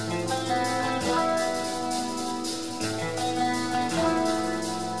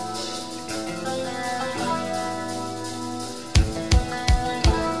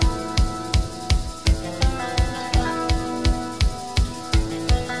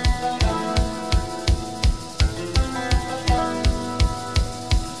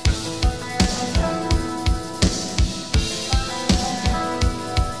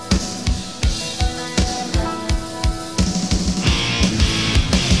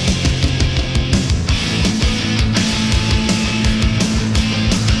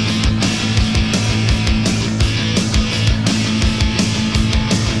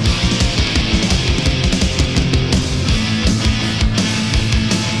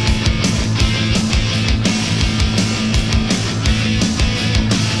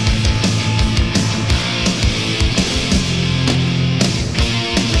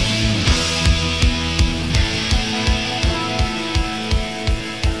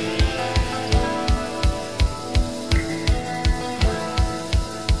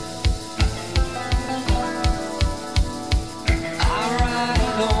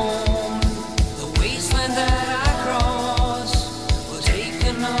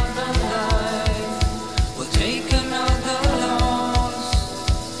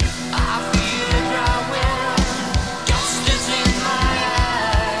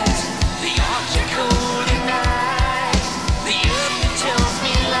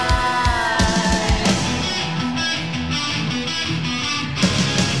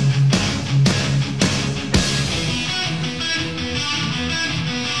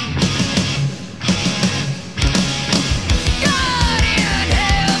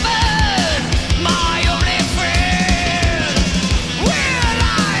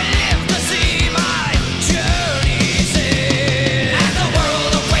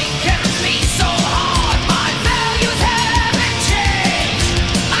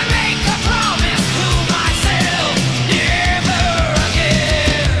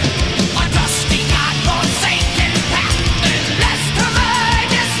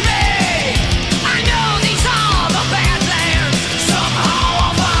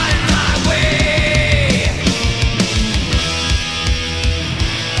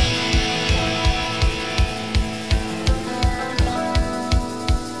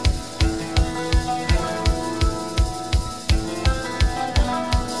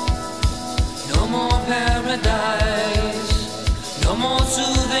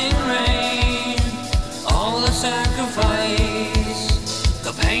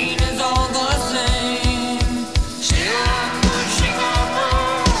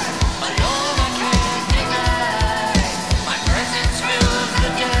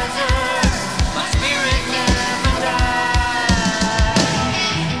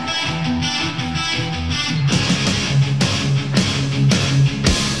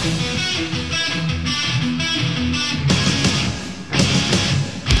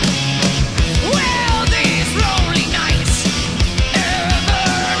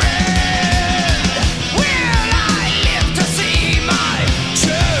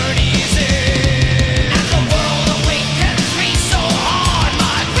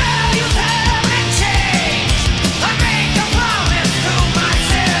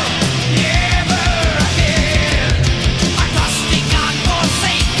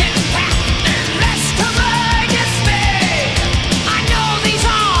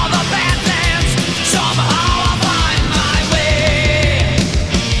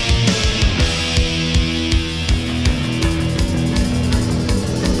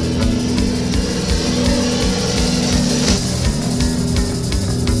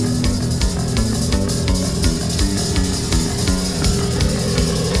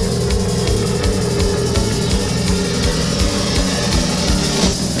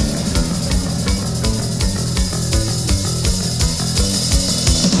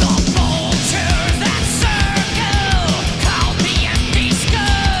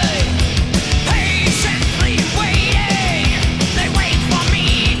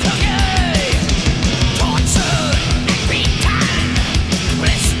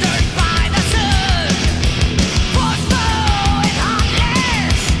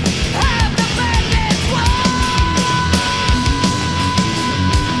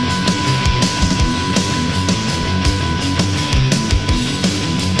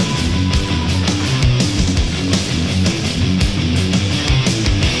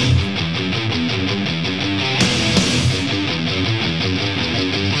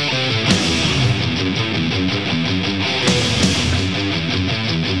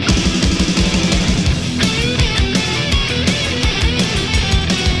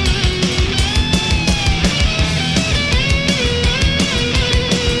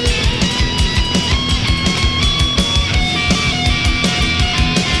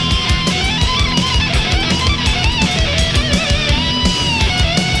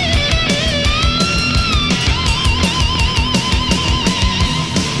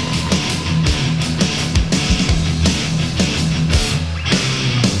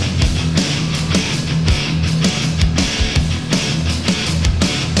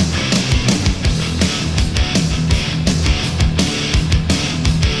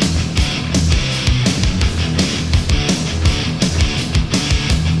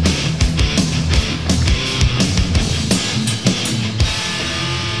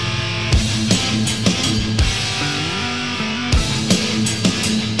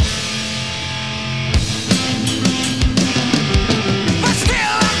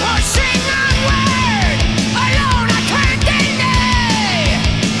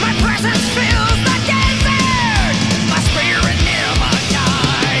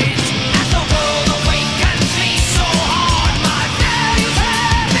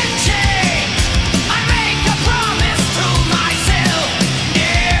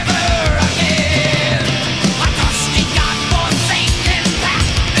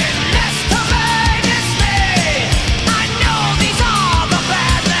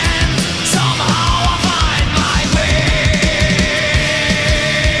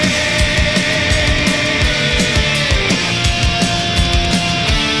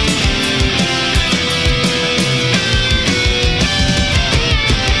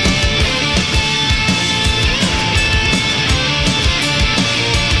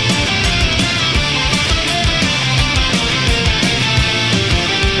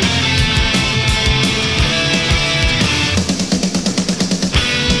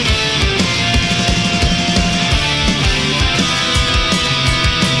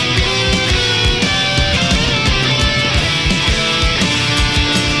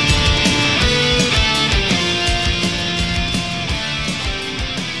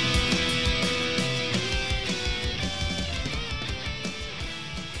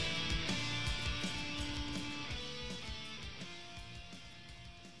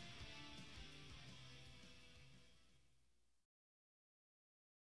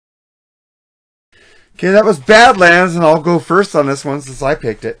 Okay, that was Badlands, and I'll go first on this one since I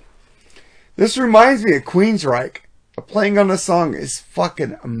picked it. This reminds me of Queensryche. Playing on this song is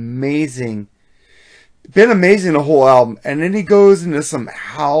fucking amazing. Been amazing the whole album. And then he goes into some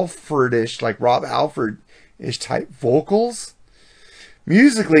Halford-ish, like Rob Halford-ish type vocals.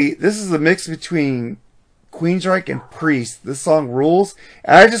 Musically, this is a mix between Queensryche and Priest. This song rules.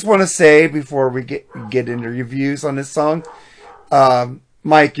 And I just want to say, before we get into your views on this song,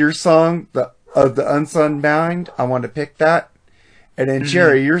 Mike, your song, the Unsunbound, I want to pick that. And then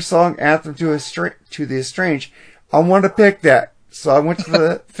Jerry, your song, Anthem to the Estranged, I want to pick that. So I went to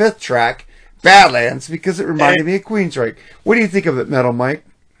the fifth track, Badlands, because it reminded me of Queensryche. What do you think of it, Metal Mike?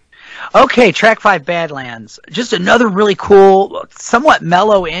 Okay, track 5, Badlands. Just another really cool, somewhat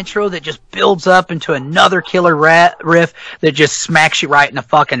mellow intro that just builds up into another killer riff that just smacks you right in the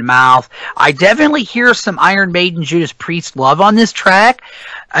fucking mouth. I definitely hear some Iron Maiden, Judas Priest love on this track.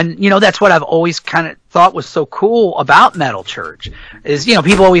 And, you know, that's what I've always kind of thought was so cool about Metal Church is, you know,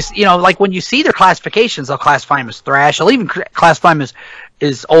 people always, you know, like when you see their classifications, they'll classify them as thrash. They'll even classify them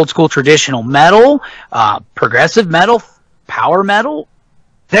as old school traditional metal, progressive metal, power metal.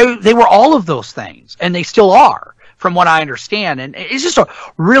 They were all of those things, and they still are, from what I understand. And it's just a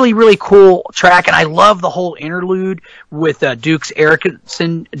really, really cool track, and I love the whole interlude with Dukes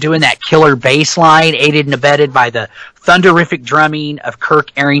Erickson doing that killer bass line, aided and abetted by the thunderific drumming of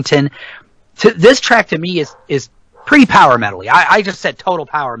Kirk Arrington. This track, to me, is pretty power metal-y. I just said total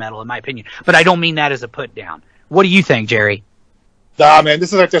power metal, in my opinion, but I don't mean that as a put-down. What do you think, Jerry? Nah, man,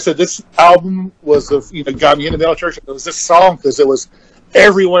 this is like I said, this album was got me into Metal Church. It was this song because it was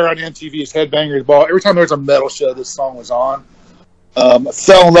everywhere on MTV's Headbangers Ball. Every time there was a metal show, this song was on. I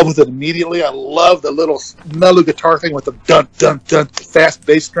fell in love with it immediately. I love the little mellow guitar thing with the dun dun dun fast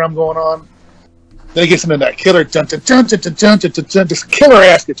bass drum going on. Then it gets into that killer dun dun dun dun dun dun dun dun, just killer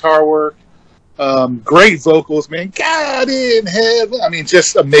ass guitar work. Great vocals, man. God in heaven. I mean,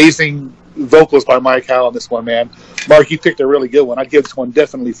 just amazing vocals by Mike Howe on this one, man. Mark, you picked a really good one. I'd give this one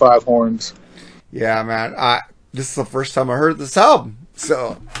definitely 5 horns. Yeah, man. This is the first time I heard this album.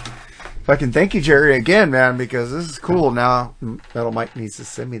 So, fucking thank you, Jerry, again, man, because this is cool. Now, Metal Mike needs to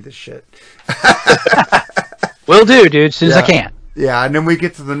send me this shit. Will do, dude, as soon as I can. Yeah, and then we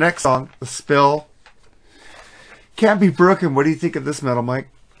get to the next song, The Spill. Can't Be Broken. What do you think of this, Metal Mike?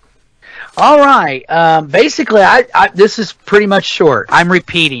 All right. Basically, this is pretty much short. I'm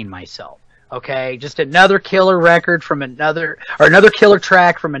repeating myself. Okay, just another killer record from another killer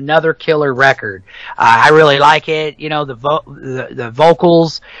track from another killer record. I really like it. You know, the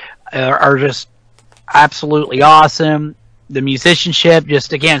vocals are just absolutely awesome. The musicianship,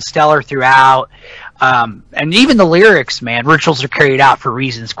 just again, stellar throughout. And even the lyrics, man, rituals are carried out for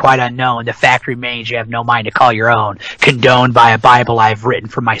reasons quite unknown. The fact remains you have no mind to call your own. Condoned by a Bible I've written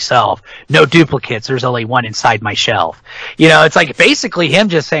for myself. No duplicates, there's only one inside my shelf. You know, it's like basically him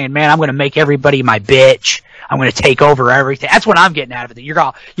just saying, man, I'm going to make everybody my bitch. I'm going to take over everything. That's what I'm getting out of it.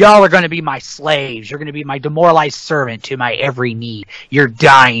 Y'all are going to be my slaves. You're going to be my demoralized servant to my every need. You're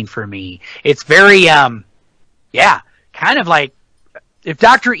dying for me. It's very, kind of like, if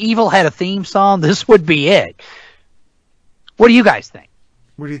Dr. Evil had a theme song, this would be it. What do you guys think?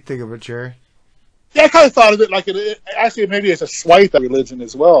 What do you think of it, Jerry? Yeah, I kind of thought of it like actually maybe it's a swipe at religion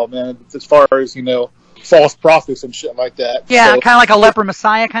as well, man. As far as false prophets and shit like that. Yeah, kind of like a leper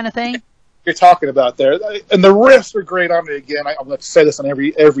messiah kind of thing. You're talking about there, and the riffs are great on it. Again, I'm going to say this on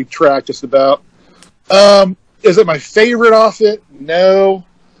every track, just about. Is it my favorite off it? No.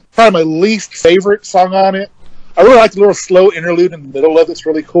 Probably my least favorite song on it. I really like the little slow interlude in the middle of it. It's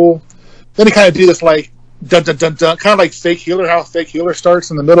really cool. Then they kind of do this like dun dun dun dun, kind of like Fake Healer, how Fake Healer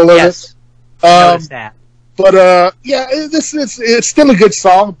starts in the middle of it. Notice that. But it's still a good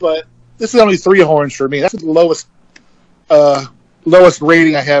song, but this is only 3 horns for me. That's the lowest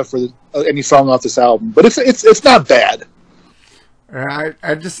rating I have for any song off this album. But it's not bad.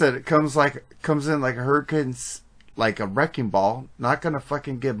 I just said it comes in like a hurricane's. Like a wrecking ball. Not gonna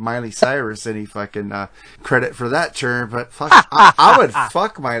fucking give Miley Cyrus any fucking credit for that term, but fuck, I would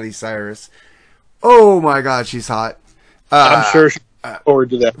fuck Miley Cyrus. Oh my god, she's hot. I'm sure she's forward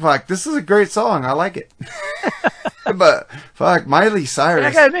to that. Fuck, this is a great song. I like it. But fuck, Miley Cyrus.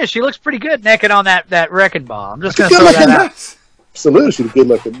 I gotta admit, she looks pretty good naked on that wrecking ball. I'm just gonna throw that out. Absolutely, she's good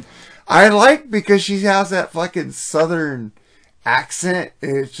looking. I like because she has that fucking southern accent.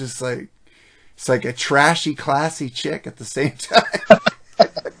 It's just like. It's like a trashy, classy chick at the same time.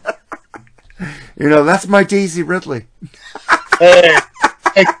 That's my Daisy Ridley. Hey,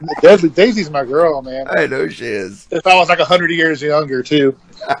 Daisy's my girl, man. I know she is. If I was like 100 years younger, too.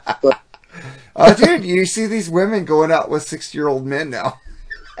 But. Oh, dude, you see these women going out with 60-year-old men now.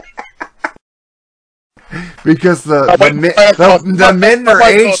 Because the men their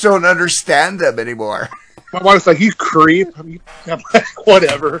age don't understand them anymore. My wife's like, "You creep." I'm like,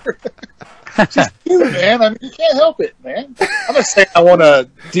 whatever. She's cute, man. I mean, you can't help it, man. I'm not saying I want to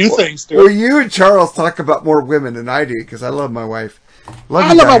do things to her. Well, you and Charles talk about more women than I do because I love my wife.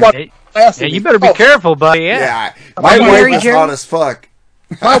 I love my wife. Yeah, you better be careful, buddy. Yeah. My you wife married, is Jerry? hot as fuck.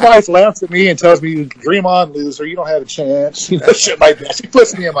 My wife laughs at me and tells me, "Dream on, loser. You don't have a chance." You know, shit like that. She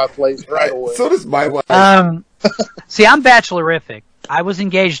puts me in my place right away. So does my wife. See, I'm bachelorific. I was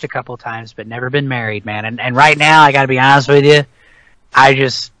engaged a couple times, but never been married, man. And right now, I got to be honest with you,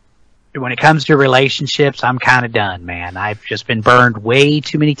 when it comes to relationships, I'm kind of done, man. I've just been burned way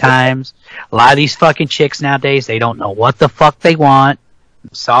too many times. A lot of these fucking chicks nowadays, they don't know what the fuck they want.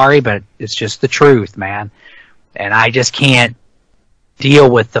 I'm sorry, but it's just the truth, man. And I just can't deal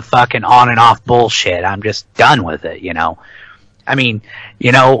with the fucking on and off bullshit. I'm just done with it, you know. I mean,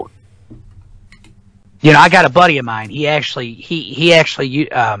 you know, I got a buddy of mine. He actually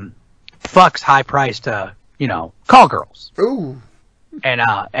fucks high priced, call girls. Ooh.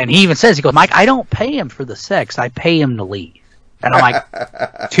 And he even says, he goes, "Mike, I don't pay him for the sex. I pay him to leave." And I'm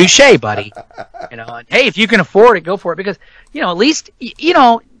like, touche, buddy. You know, and, hey, if you can afford it, go for it. Because, at least,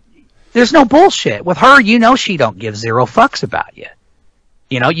 there's no bullshit. With her, she don't give zero fucks about you.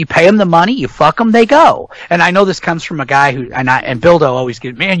 You pay them the money, you fuck them, they go. And I know this comes from a guy who, and Bildo always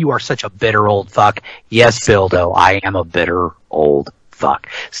gives, "Man, you are such a bitter old fuck." Yes, Bildo, I am a bitter old fuck.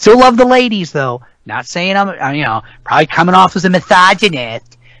 Still love the ladies, though. Not saying I'm probably coming off as a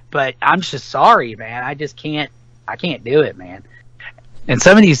misogynist, but I'm just sorry, man. I can't do it, man. And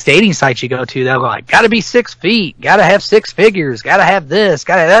some of these dating sites you go to, they'll go like, "Gotta be 6 feet, gotta have 6 figures, gotta have this,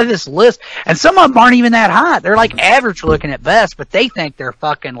 gotta have this list." And some of them aren't even that hot. They're like average looking at best, but they think they're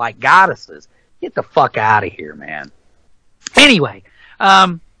fucking like goddesses. Get the fuck out of here, man. Anyway, yeah.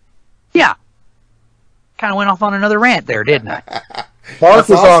 Kind of went off on another rant there, didn't I? Mark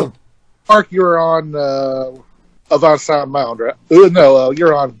was awesome. on. Mark, you're on Avant Sound Mound, right? No,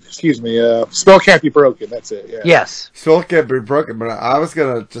 you're on. Excuse me. Spell Can't Be Broken. That's it. Yeah. Yes. Still can't be broken, but I was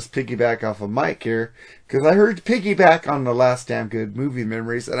gonna just piggyback off of Mike here because I heard piggyback on the last damn good movie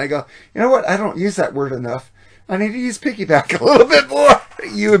memories, and I go, you know what? I don't use that word enough. I need to use piggyback a little bit more.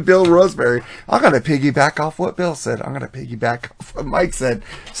 You and Bill Roseberry. I'm gonna piggyback off what Bill said. I'm gonna piggyback off what Mike said.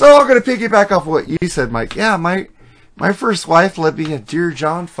 So I'm gonna piggyback off what you said, Mike. Yeah, my first wife left me a Dear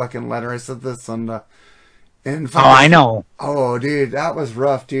John fucking letter. I said this on the. I know. Oh, dude, that was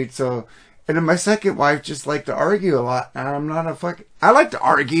rough, dude. So, and then my second wife just liked to argue a lot. And I'm not a fucking. I like to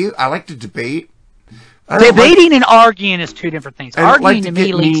argue. I like to debate. Debating and arguing is two different things. Arguing like to to me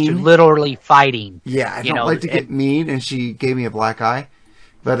get leads to mean. literally fighting. Yeah, I don't like to get mean, and she gave me a black eye.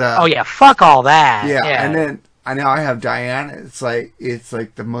 But oh yeah, fuck all that. Yeah, and then I know I have Diane. It's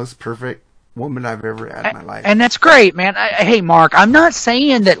like the most perfect woman I've ever had in my life. And that's great, man. Hey, Mark, I'm not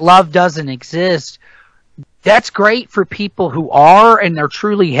saying that love doesn't exist. That's great for people who are and they're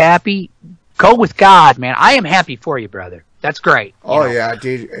truly happy. Go with God, man. I am happy for you, brother. That's great. Oh yeah,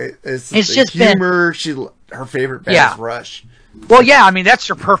 dude. It's just humor. Her favorite band is Rush. Well, yeah, I mean that's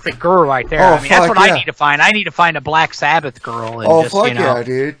your perfect girl right there. Oh, I mean that's what yeah. I need to find. I need to find a Black Sabbath girl. And Oh just, fuck yeah,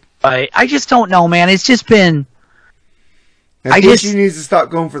 dude. I just don't know, man. It's just been. She needs to stop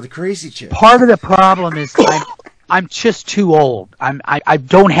going for the crazy chick. Part of the problem is I'm just too old. I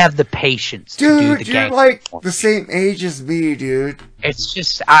don't have the patience to do the Dude, game. you're like the same age as me, dude. It's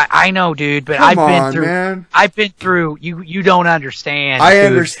just I know, dude, but Come on, man. I've been through. You don't understand. I dude.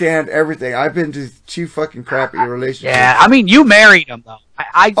 understand everything. I've been to 2 fucking crappy relationships. Yeah, I mean, you married him though.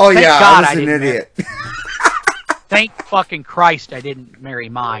 Thank God I was an didn't idiot. Thank fucking Christ I didn't marry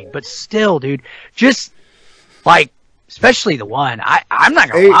mine. But still, dude, just like. Especially the one. I'm not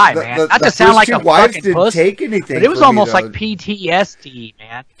gonna lie, man. Not to sound like a fucking didn't pussy, take anything but it was from almost me, like PTSD,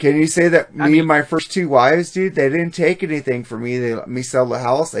 man. Can you say that and my first 2 wives, dude, they didn't take anything from me. They let me sell the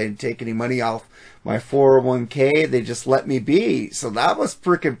house. They didn't take any money off my 401k. They just let me be. So that was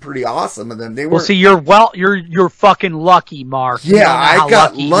freaking pretty awesome. And then they were. Well, see, you're fucking lucky, Mark. Yeah, I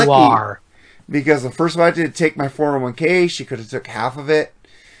got lucky. lucky. You are. Because the first wife didn't take my 401k. She could have took half of it.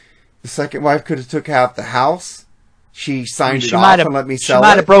 The second wife could have took half the house. She signed it off and let me sell it. She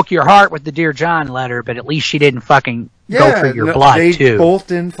might have broke your heart with the Dear John letter, but at least she didn't fucking go for your blood, they too. both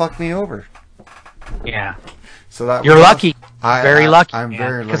didn't fuck me over. Yeah. So that You're was lucky. Very lucky. I'm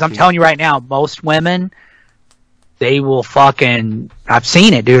very lucky. Because I'm telling you right now, most women, they will fucking... I've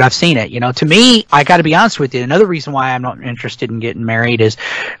seen it, dude. I've seen it. To me, I got to be honest with you, another reason why I'm not interested in getting married is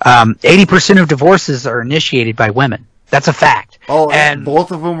 80% of divorces are initiated by women. That's a fact. Oh, and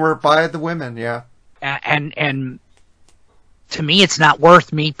both of them were by the women, yeah. And to me, it's not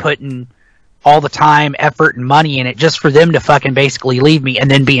worth me putting all the time, effort, and money in it just for them to fucking basically leave me and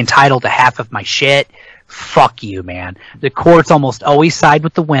then be entitled to half of my shit. Fuck you, man. The courts almost always side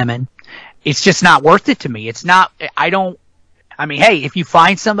with the women. It's just not worth it to me. It's not, I mean, hey, if you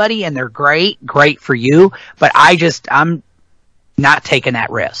find somebody and they're great for you, but I'm not taking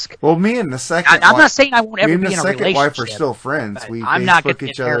that risk. Well, me and the second I'm not saying I won't ever be in a second relationship. wife are still friends. We I'm not Facebook gonna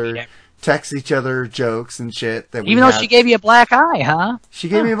each get married other, ever. text each other jokes and shit. That Even though she gave you a black eye, huh? She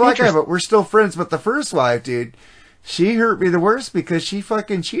gave me a black eye, but we're still friends. But the first wife, dude, she hurt me the worst because she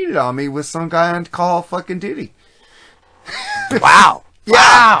fucking cheated on me with some guy on Call of fucking Duty. Wow. Yeah.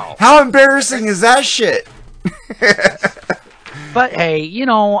 Wow. How embarrassing is that shit? But hey, you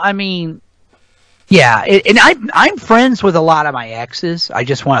know, I mean, yeah, and I'm friends with a lot of my exes. I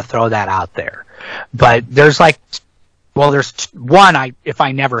just want to throw that out there. But there's there's one, if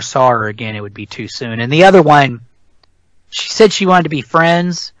I never saw her again, it would be too soon. And the other one, she said she wanted to be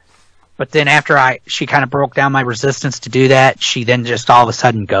friends, but then after she kind of broke down my resistance to do that, she then just all of a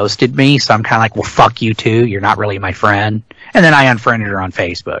sudden ghosted me. So I'm kind of like, well, fuck you too. You're not really my friend. And then I unfriended her on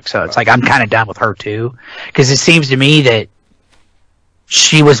Facebook. So it's like I'm kind of done with her too. Because it seems to me that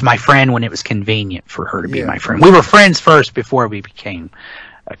she was my friend when it was convenient for her to be my friend. We were friends first before we became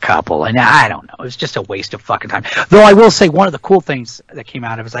a couple, and I don't know. It was just a waste of fucking time. Though I will say one of the cool things that came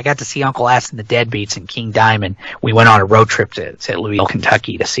out of it is I got to see Uncle Ass and the Deadbeats and King Diamond. We went on a road trip to Louisville,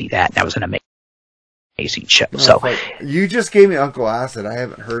 Kentucky to see that. That was an amazing show. So you just gave me Uncle Acid. I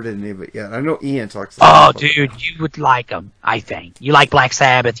haven't heard any of it yet. I know Ian talks about it. Oh, dude, you would like them, I think. You like Black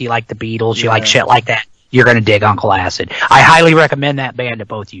Sabbath, you like the Beatles, you like shit like that. You're going to dig Uncle Acid. I highly recommend that band to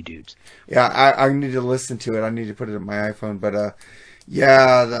both you dudes. Yeah, I need to listen to it. I need to put it on my iPhone. But,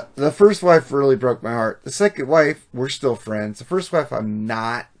 yeah, the first wife really broke my heart. The second wife, we're still friends. The first wife, I'm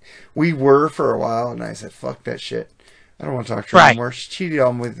not. We were for a while, and I said, fuck that shit. I don't want to talk to her anymore. She cheated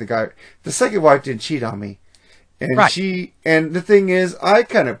on me with the guy. The second wife didn't cheat on me. And and the thing is, I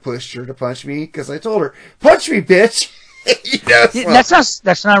kind of pushed her to punch me because I told her, punch me, bitch.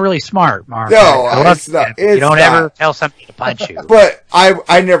 That's not really smart, Mark. No, it's not. You don't ever tell somebody to punch you. But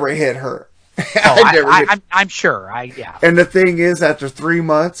I never hit her. I'm sure. And the thing is, after 3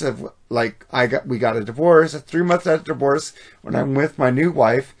 months of we got a divorce. 3 months after divorce, when I'm with my new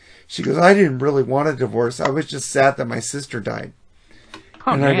wife, she goes, I didn't really want a divorce. I was just sad that my sister died.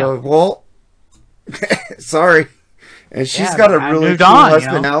 I go, well, sorry. And she's got a really cool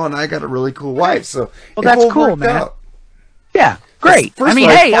husband now, and I got a really cool wife. So that's cool, man. Out. Yeah, great. I mean,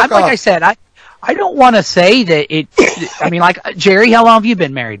 hey, like I said, I don't want to say that it. I mean, like Jerry, how long have you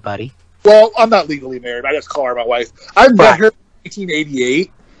been married, buddy? Well, I'm not legally married. I just call her my wife. I met her in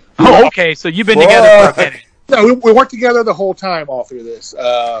 1988. Oh, okay. So you've been together for a minute. No, we weren't together the whole time all through this.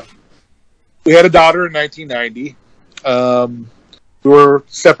 We had a daughter in 1990. We were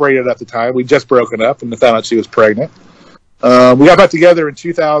separated at the time. We'd just broken up and found out she was pregnant. We got back together in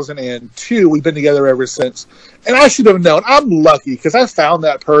 2002. We've been together ever since. And I should have known. I'm lucky because I found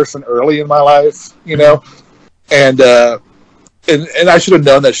that person early in my life, you know. And I should have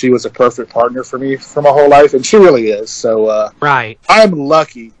known that she was a perfect partner for me for my whole life. And she really is. So I'm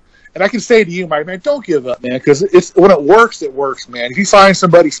lucky. And I can say to you, Mike, man, don't give up, man, because when it works, man. If you find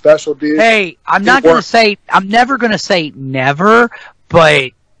somebody special, dude. Hey, I'm never going to say never,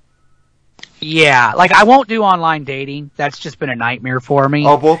 but yeah, like I won't do online dating. That's just been a nightmare for me.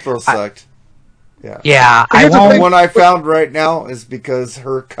 Oh, both those sucked. Yeah, I won't. The one I found right now is because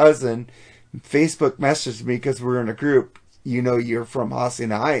her cousin Facebook messaged me because we're in a group. You know, you're from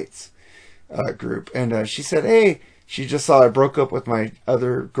Hacienda Heights group, and she said, "Hey." She just saw I broke up with my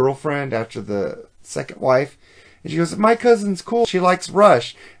other girlfriend after the second wife. And she goes, my cousin's cool. She likes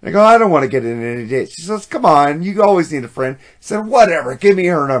Rush. And I go, I don't want to get in any dates. She says, come on. You always need a friend. I said, whatever. Give me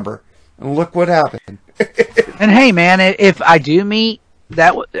her number. And look what happened. And hey, man, if I do meet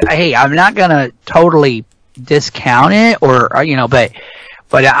that, hey, I'm not going to totally discount it or you know, but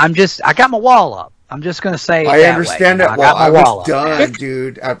I got my wall up. I'm just going to say I understand that. Well, I was done,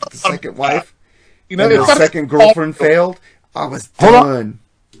 dude, after the second wife. You know, the second girlfriend failed. I was done.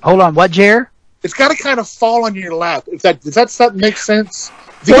 Hold on, what, Jer? It's got to kind of fall on your lap. Does that make sense?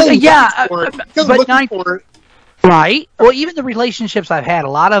 Well, yeah, but right. Well, even the relationships I've had, a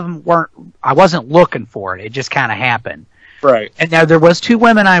lot of them weren't. I wasn't looking for it. It just kind of happened. Right. And now there was 2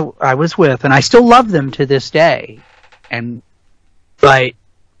 women I was with, and I still love them to this day. But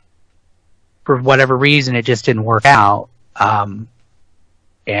for whatever reason, it just didn't work out.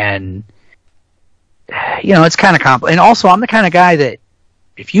 And you know, it's kind of complicated. And also, I'm the kind of guy that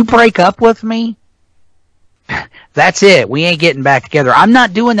if you break up with me, that's it. We ain't getting back together. I'm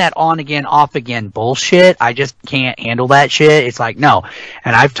not doing that on again, off again bullshit. I just can't handle that shit. It's like, no.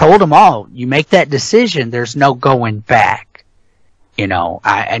 And I've told them all, you make that decision, there's no going back. You know,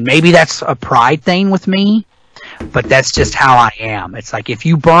 and maybe that's a pride thing with me, but that's just how I am. It's like, if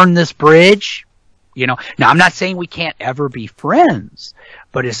you burn this bridge, you know, now I'm not saying we can't ever be friends,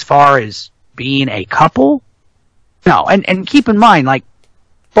 but as far as being a couple, no. And keep in mind, like,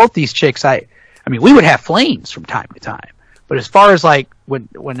 both these chicks, I mean, we would have flings from time to time, but as far as like when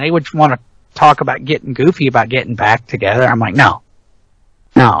they would want to talk about getting goofy about getting back together, I'm like, no,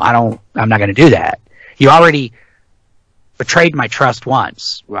 I'm not going to do that. You already betrayed my trust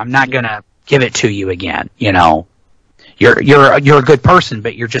once. I'm not going to give it to you again. You know, you're a good person,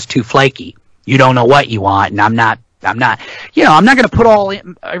 but you're just too flaky. You don't know what you want, and I'm not, you know, I'm not going to put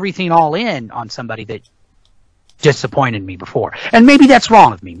everything all in on somebody that disappointed me before. And maybe that's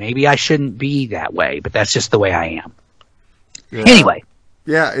wrong with me. Maybe I shouldn't be that way, but that's just the way I am. Yeah. Anyway.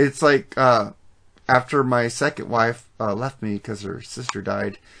 Yeah, it's like after my second wife left me because her sister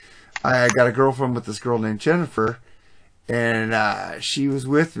died, I got a girlfriend with this girl named Jennifer, and she was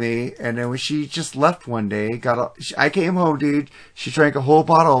with me, and then when she just left one day, I came home, dude, she drank a whole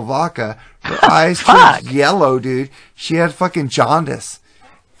bottle of vodka, her eyes turned yellow, dude, she had fucking jaundice,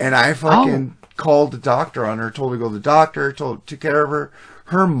 and I fucking called the doctor on her, told her to go to the doctor, took care of her.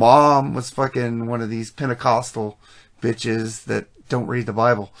 Her mom was fucking one of these Pentecostal bitches that don't read the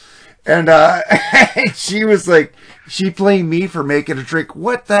Bible. And she was like, she blamed me for making her drink.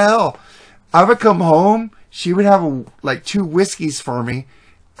 What the hell? I would come home, she would have like 2 whiskeys for me.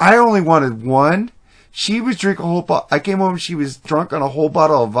 I only wanted one. She was drinking a whole bottle. I came home, she was drunk on a whole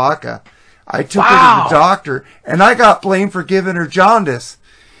bottle of vodka. I took her to the doctor, and I got blamed for giving her jaundice.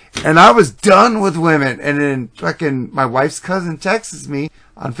 And I was done with women. And then fucking my wife's cousin texts me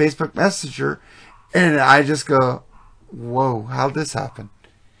on Facebook Messenger, and I just go, whoa, how'd this happen?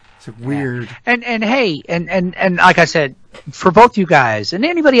 It's like weird. And hey, and like I said, for both you guys and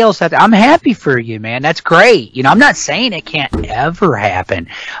anybody else out there, I'm happy for you, man. That's great. You know, I'm not saying it can't ever happen,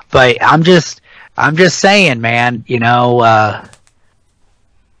 but I'm just saying, man, you know,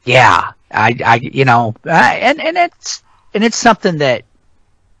 yeah, I you know, and it's something that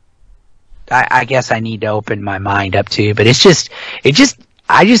I guess I need to open my mind up to, but I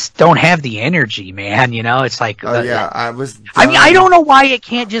just don't have the energy, man. You know, it's like, I mean, I don't know why it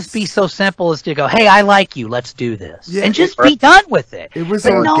can't just be so simple as to go, hey, I like you, let's do this, and just be done with it. It was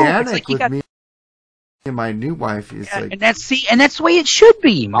but organic no, like with me and my new wife. It's like, and that's the way it should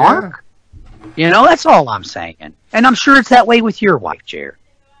be, Mark. Yeah. You know, that's all I'm saying, and I'm sure it's that way with your wife, Jared.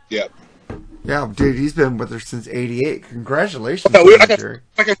 Yeah. Yeah, dude, he's been with her since '88. Congratulations, like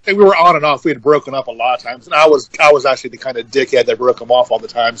I said, we were on and off. We had broken up a lot of times, and I was actually the kind of dickhead that broke him off all the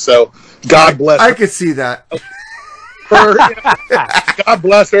time. So, God bless her. I could see that. God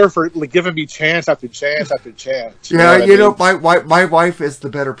bless her for giving me chance after chance after chance. Yeah, you know, my wife is the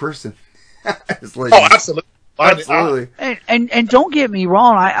better person. Like, absolutely. Absolutely. And don't get me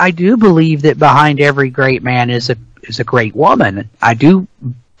wrong, I do believe that behind every great man is a great woman. I do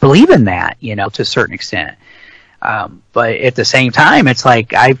believe in that, you know, to a certain extent. But at the same time, it's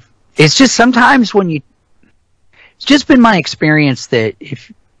like it's just sometimes it's just been my experience that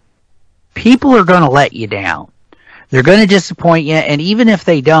if people are going to let you down, they're going to disappoint you, and even if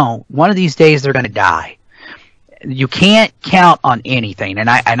they don't, one of these days they're going to die. You can't count on anything, and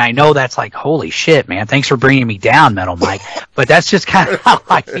I know that's like, holy shit, man, thanks for bringing me down, Metal Mike, but that's just kind of how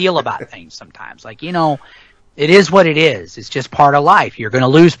I feel about things sometimes. Like, you know, it is what it is. It's just part of life. You're going to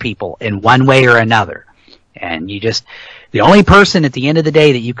lose people in one way or another. And the only person at the end of the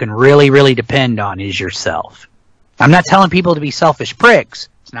day that you can really, really depend on is yourself. I'm not telling people to be selfish pricks.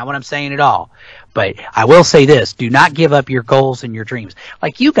 It's not what I'm saying at all. But I will say this, do not give up your goals and your dreams.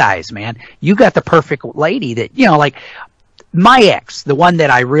 Like you guys, man, you got the perfect lady that, you know, like my ex, the one that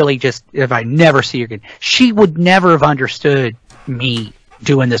I really just, if I never see her again, she would never have understood me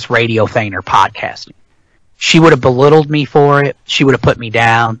doing this radio thing or podcasting. She would have belittled me for it. She would have put me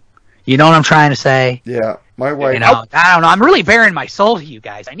down. You know what I'm trying to say? Yeah, my wife. You know, I don't know. I'm really bearing my soul to you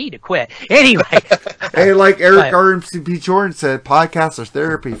guys. I need to quit. Anyway. Hey, like Eric R.M.C.P. Jordan said, podcasts are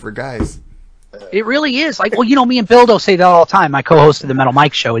therapy for guys. It really is. Like, well, you know, me and Bildo say that all the time. My co-host of the Metal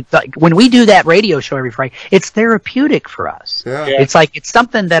Mike Show. It's like, when we do that radio show every Friday, it's therapeutic for us. Yeah. It's like, it's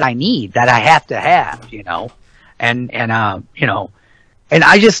something that I need, that I have to have, you know, and you know, and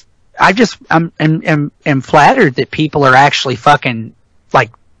I'm flattered that people are actually fucking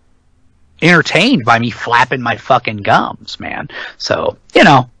like entertained by me flapping my fucking gums, man. So, you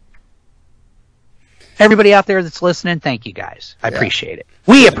know, everybody out there that's listening, thank you guys. I appreciate it.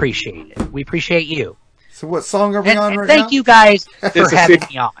 We appreciate it. We appreciate you. So what song are we on right thank now? you guys for It's a having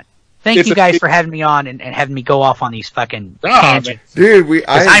secret. me on. Thank It's you a guys secret. for having me on and having me go off on these fucking Ah, tangents. Dude,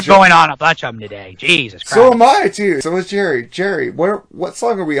 I'm going on a bunch of them today. Jesus Christ. So am I too. So is Jerry. Jerry, what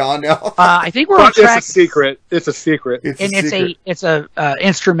song are we on now? I think we're on But track. it's a secret. It's a secret. It's And a secret. it's a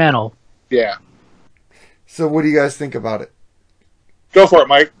instrumental. Yeah. So what do you guys think about it? Go for it,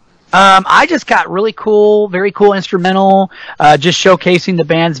 Mike. I just got very cool instrumental, just showcasing the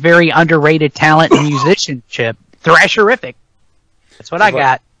band's very underrated talent and musicianship. Thrasherific. That's what I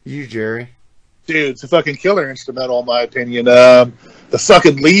got. You, Jerry. Dude, it's a fucking killer instrumental, in my opinion. The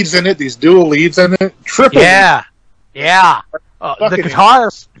fucking leads in it, these dual leads in it, triple. Yeah. The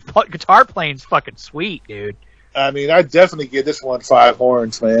Fucking- guitar playing's fucking sweet, dude. I mean, I definitely give this one 5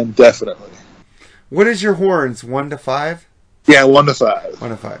 horns, man. Definitely. What is your horns? 1 to 5? Yeah, 1 to 5. 1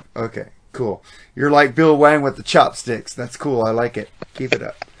 to 5. Okay, cool. You're like Bill Wang with the chopsticks. That's cool. I like it. Keep it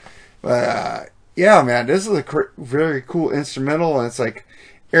up. But yeah, man, this is a very cool instrumental, and it's like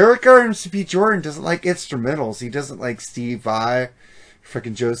Eric R.M.C.P. Jordan doesn't like instrumentals. He doesn't like Steve Vai,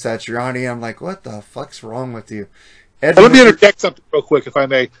 freaking Joe Satriani. I'm like, what the fuck's wrong with you? Ed Let me Miller- interject something real quick, if I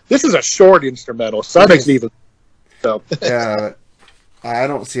may. This is a short instrumental, so that makes it even. So. Yeah, but I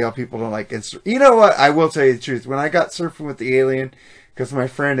don't see how people don't like instrument. You know what? I will tell you the truth. When I got Surfing with the Alien, because my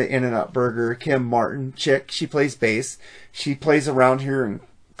friend at In-N-Out Burger, Kim Martin, chick, she plays bass. She plays around here in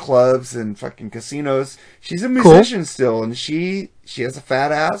clubs and fucking casinos. She's a musician still, and she has a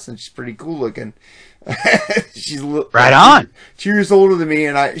fat ass, and she's pretty cool looking. She's Right on. 2 years older than me,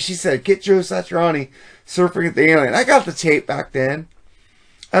 and she said, "Get Joe Satriani Surfing with the Alien." I got the tape back then.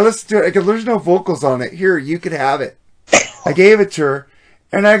 I listened to it. I go, "There's no vocals on it. Here, you could have it." I gave it to her,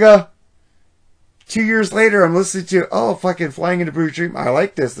 and I go, 2 years later, I'm listening to, fucking Flying in a Blue Dream. I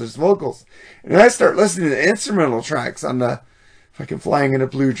like this. There's vocals. And I start listening to the instrumental tracks on the fucking Flying in a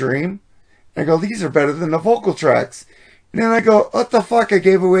Blue Dream. I go, these are better than the vocal tracks. And then I go, what the fuck? I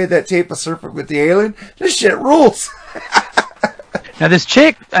gave away that tape of Surfing with the Alien. This shit rules. Now, this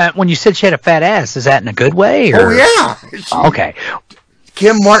chick, when you said she had a fat ass, is that in a good way? Or? Oh, yeah. Okay.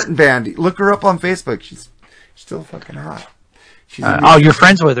 Kim Martin Band. Look her up on Facebook. She's still fucking hot. She's You're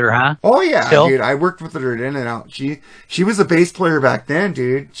friends with her, huh? Oh yeah, Still? dude. I worked with her at In-N-Out. She was a bass player back then,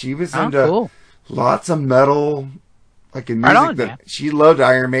 dude. She was into Cool. lots of metal, like in Right music. on, that man. she loved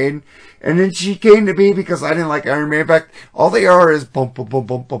Iron Maiden, and then she came to me because I didn't like Iron Maiden back. All they are is bump, bump, bump,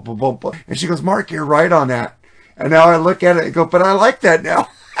 bump, bump, bump, bump. And she goes, "Mark, you're right on that." And now I look at it and go, "But I like that now."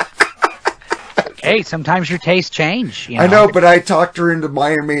 Hey, sometimes your tastes change. You know? I know, but I talked her into my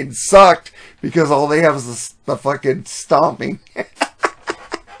Iron Maiden sucked because all they have is the fucking stomping.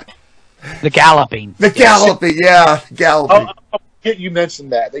 The galloping. The galloping, yeah, galloping. You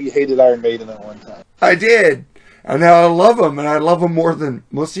mentioned that you hated Iron Maiden at one time. I did. And now I love them, and I love them more than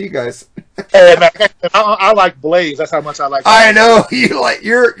most of you guys. Hey, man, I like Blaze. That's how much I like. I know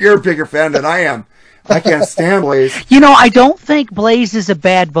you're a bigger fan than I am. I can't stand Blaze. You know, I don't think Blaze is a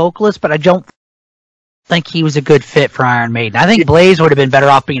bad vocalist, but I don't think he was a good fit for Iron Maiden. I think Blaze would have been better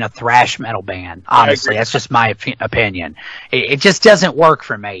off being a thrash metal band. Honestly, that's just my opinion. It just doesn't work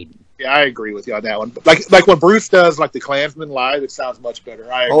for Maiden. Yeah, I agree with you on that one. Like when Bruce does like the Klansman live, it sounds much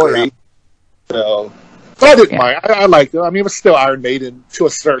better. I agree. Oh, yeah. So, but I didn't mind. I liked it. I mean, it was still Iron Maiden to a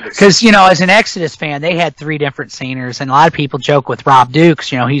certain extent. Because, you know, as an Exodus fan, they had 3 different singers, and a lot of people joke with Rob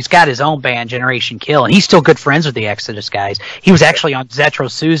Dukes. You know, he's got his own band, Generation Kill, and he's still good friends with the Exodus guys. He was actually on Steve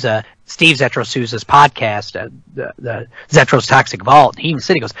Zetro Souza's podcast, the Zetro's Toxic Vault. And he even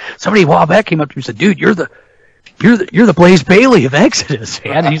said, he goes, somebody a while back came up to me and said, dude, you're the Blaze Bailey of Exodus,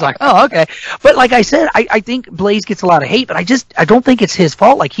 man. And he's like, oh, okay. But like I said, I think Blaze gets a lot of hate, but I don't think it's his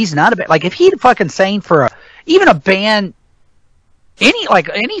fault. Like, he's not a bad, like, if he'd fucking sang for even a band,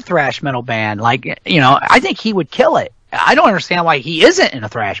 any thrash metal band, like, you know, I think he would kill it. I don't understand why he isn't in a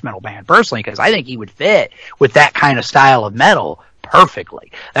thrash metal band personally, because I think he would fit with that kind of style of metal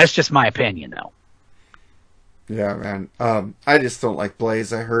perfectly. That's just my opinion, though. Yeah, man. I just don't like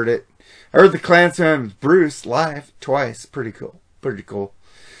Blaze. I heard it. I heard the Klansman with Bruce live twice. Pretty cool. Pretty cool.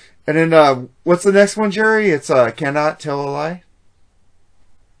 And then, what's the next one, Jerry? It's Cannot Tell a Lie.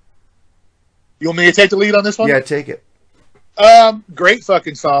 You want me to take the lead on this one? Yeah, take it. Great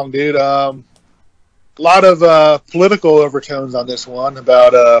fucking song, dude. A lot of political overtones on this one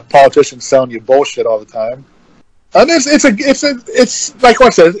about politicians selling you bullshit all the time. And it's like I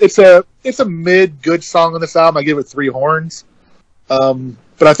said, it's a mid good song on this album. I give it 3 horns.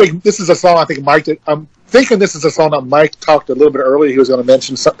 But I think this is a song. I'm thinking this is a song that Mike talked a little bit earlier. He was going to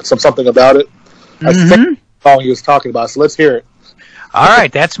mention something about it. I think the song he was talking about. So let's hear it. All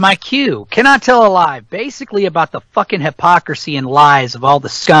right, that's my cue. Cannot Tell a Lie, basically about the fucking hypocrisy and lies of all the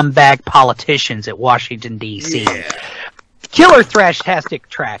scumbag politicians at Washington, D.C. Yeah. Killer Thrashtastic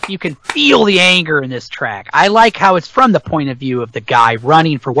track. You can feel the anger in this track. I like how it's from the point of view of the guy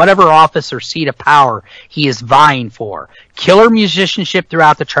running for whatever office or seat of power he is vying for. Killer musicianship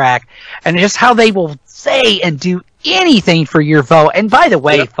throughout the track, and just how they will say and do anything for your vote. And by the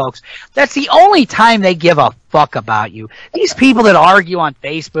way, folks, that's the only time they give a fuck about you. These people that argue on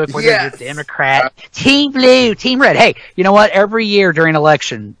Facebook, whether you're Democrat, Team Blue, Team Red. Hey, you know what? Every year during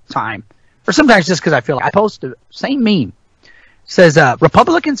election time, or sometimes just because I feel like I post the same meme. Says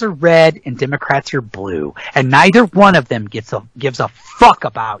Republicans are red and Democrats are blue, and neither one of them gives a fuck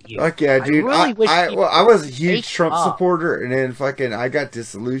about you. Fuck yeah, dude. I was a huge Trump supporter, and then I got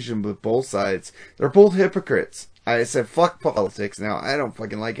disillusioned with both sides. They're both hypocrites. I said, fuck politics now. I don't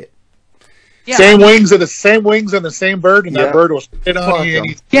fucking like it. Yeah, same wings on the same bird, and that bird was hit on you.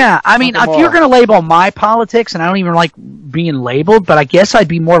 Yeah, I mean, if you're going to label my politics, and I don't even like being labeled, but I guess I'd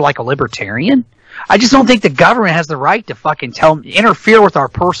be more like a libertarian. I just don't think the government has the right to fucking interfere with our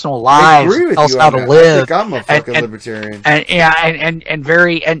personal lives, tell us how to live. I think I'm a fucking libertarian.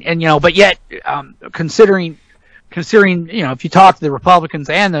 But yet, considering, if you talk to the Republicans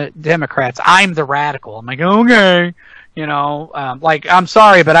and the Democrats, I'm the radical. I'm like, okay, I'm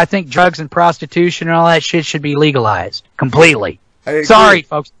sorry, but I think drugs and prostitution and all that shit should be legalized completely. Sorry,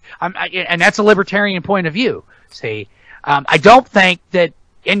 folks. And that's a libertarian point of view. See, I don't think that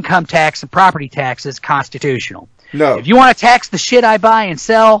income tax and property tax is constitutional. No. If you want to tax the shit I buy and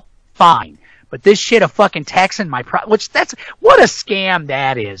sell, fine. But this shit of fucking taxing my what a scam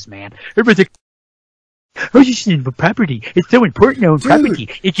that is, man. Everything. Oh, you should have property. It's so important to own property.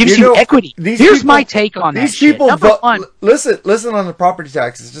 It gives you equity. Here's my take on that shit. Listen on the property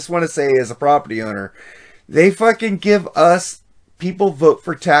taxes. Just want to say, as a property owner, they fucking give us people vote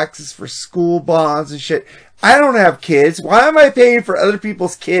for taxes for school bonds and shit. I don't have kids. Why am I paying for other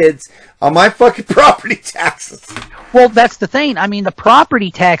people's kids on my fucking property taxes? Well, that's the thing. I mean, the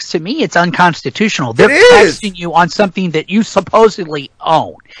property tax, to me, it's unconstitutional. They're taxing you on something that you supposedly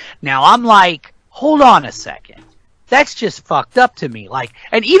own. Now, I'm like, hold on a second. That's just fucked up to me. Like,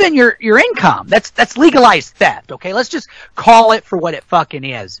 and even your income, that's legalized theft, okay? Let's just call it for what it fucking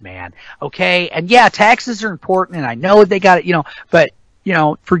is, man, okay? And yeah, taxes are important, and I know they got it, but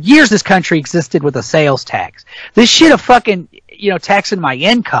for years this country existed with a sales tax. This shit of fucking, taxing my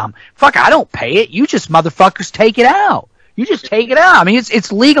income, fuck, I don't pay it. You just motherfuckers take it out. You just take it out. I mean,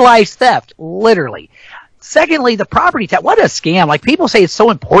 it's legalized theft, literally. Secondly, the property tax, what a scam. Like, people say it's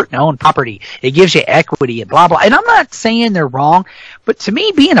so important to own property. It gives you equity and blah, blah. And I'm not saying they're wrong, but to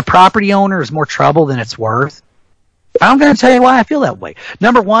me, being a property owner is more trouble than it's worth. I'm going to tell you why I feel that way.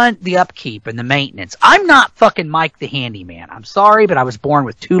 Number one, the upkeep and the maintenance. I'm not fucking Mike the Handyman. I'm sorry, but I was born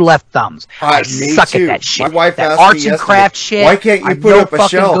with two left thumbs. I suck at that shit. My wife that asked arts me and craft shit. Why can't you put up a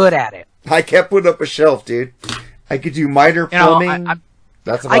shelf? I'm good at it. I can't put up a shelf, dude. I could do minor plumbing.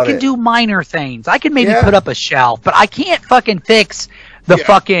 That's about it. I can do minor things. I can maybe put up a shelf, but I can't fucking fix the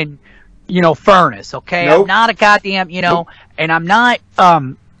fucking, furnace, okay? Nope. I'm not a goddamn, and I'm not,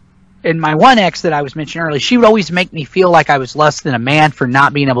 and my one ex that I was mentioning earlier, she would always make me feel like I was less than a man for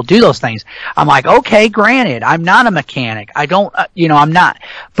not being able to do those things. I'm like, okay, granted, I'm not a mechanic. I don't, I'm not,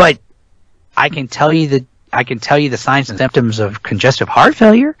 but I can tell you the signs and symptoms of congestive heart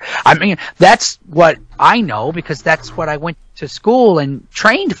failure. I mean, that's what I know because that's what I went to school and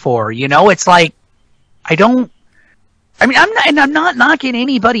trained for. It's like, I'm not knocking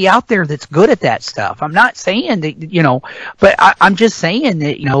anybody out there that's good at that stuff. I'm not saying that, but I'm just saying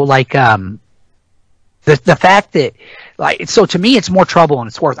that, the fact that, so to me, it's more trouble than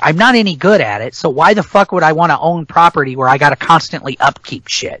it's worth. I'm not any good at it, so why the fuck would I want to own property where I got to constantly upkeep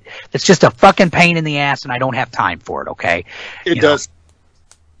shit? It's just a fucking pain in the ass, and I don't have time for it, okay? It does.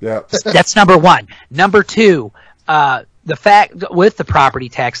 Yeah. That's number one. Number two, the fact with the property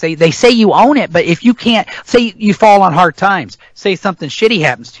tax, they say you own it, but if you can't, say you fall on hard times, say something shitty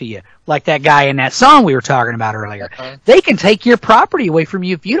happens to you, like that guy in that song we were talking about earlier, they can take your property away from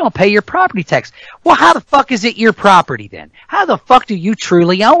you if you don't pay your property tax. Well, how the fuck is it your property then? How the fuck do you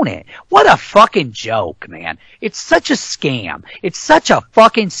truly own it? What a fucking joke, man. It's such a scam. It's such a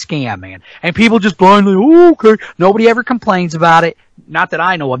fucking scam, man. And people just blindly, okay. Nobody ever complains about it. Not that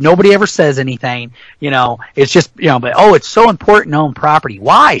I know of. Nobody ever says anything. It's just, but, it's so important to own property.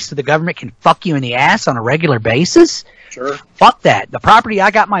 Why? So the government can fuck you in the ass on a regular basis? Sure. Fuck that. The property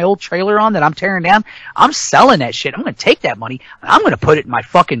I got my old trailer on that I'm tearing down, I'm selling that shit. I'm going to take that money and I'm going to put it in my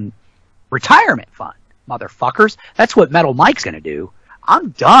fucking retirement fund, motherfuckers. That's what Metal Mike's going to do. I'm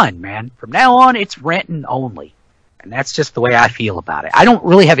done, man. From now on, it's renting only. And that's just the way I feel about it. I don't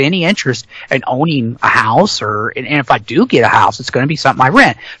really have any interest in owning a house, and if I do get a house, it's going to be something I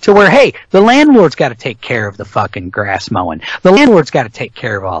rent. To where, hey, the landlord's got to take care of the fucking grass mowing. The landlord's got to take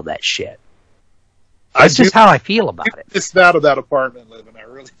care of all that shit. That's just how I feel about it. I miss that about apartment living. I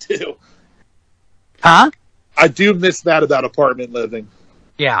really do. Huh? I do miss that about apartment living.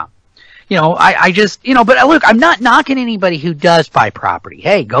 Yeah. You know, I just, you know, but look, I'm not knocking anybody who does buy property.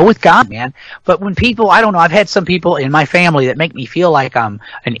 Hey, go with God, man. But when people, I don't know, I've had some people in my family that make me feel like I'm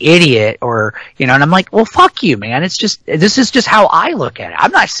an idiot or, you know, and I'm like, well, fuck you, man. It's just, this is just how I look at it.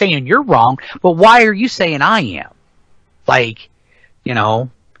 I'm not saying you're wrong, but why are you saying I am? Like, you know,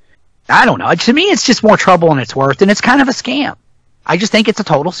 I don't know. To me, it's just more trouble than it's worth, and it's kind of a scam. I just think it's a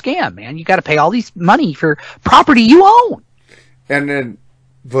total scam, man. You got to pay all these money for property you own. And then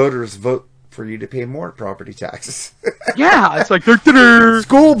voters vote for you to pay more property taxes. Yeah, it's like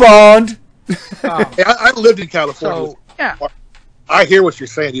school bond. I lived in California. So, yeah. I hear what you're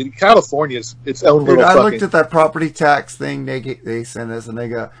saying, dude. California's its own Dude, little I fucking... looked at that property tax thing they sent us, and they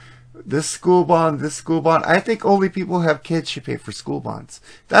go, this school bond. I think only people who have kids should pay for school bonds.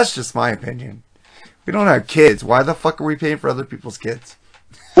 That's just my opinion. We don't have kids. Why the fuck are we paying for other people's kids?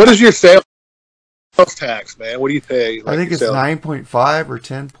 What is your sales tax, man? What do you pay? I think it's 9.5 or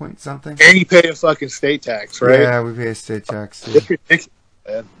 10 point something. And you pay a fucking state tax, right? Yeah, we pay a state tax too. It's ridiculous,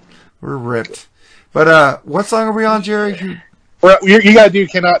 man. We're ripped. But what song are we on, Jerry? Well, you gotta do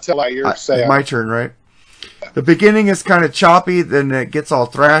Cannot Tell Like You're Sad. My turn, right? The beginning is kind of choppy, then it gets all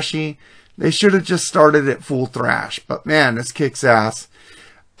thrashy. They should have just started at full thrash, but man, this kicks ass.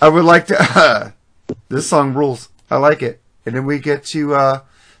 I would like to. This song rules. I like it. And then we get to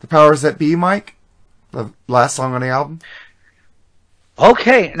The Powers That Be, Mike, the last song on the album.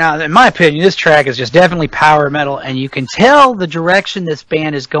 Okay, now in my opinion, this track is just definitely power metal, and you can tell the direction this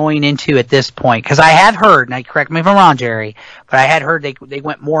band is going into at this point. Because I have heard, now correct me if I'm wrong, Jerry, but I had heard they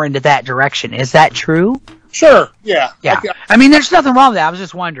went more into that direction. Is that true? Sure, yeah. Yeah. Okay. I mean, there's nothing wrong with that. I was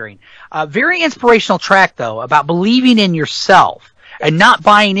just wondering. Very inspirational track, though, about believing in yourself and not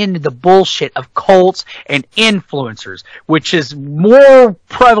buying into the bullshit of cults and influencers, which is more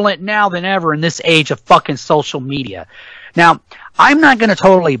prevalent now than ever in this age of fucking social media. Now, I'm not going to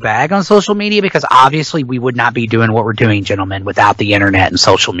totally bag on social media because obviously we would not be doing what we're doing, gentlemen, without the internet and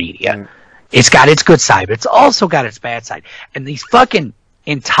social media. It's got its good side, but it's also got its bad side. And these fucking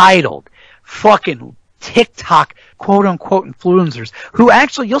entitled fucking TikTok quote-unquote influencers who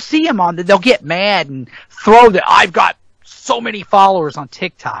actually, you'll see them on, they'll get mad and throw that I've got so many followers on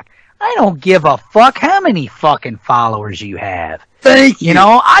TikTok. I don't give a fuck how many fucking followers you have. Thank you. You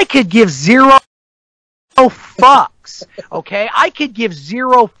know, I could give zero fucks. Okay? I could give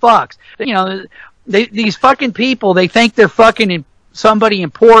zero fucks. You know, these fucking people, they think they're fucking somebody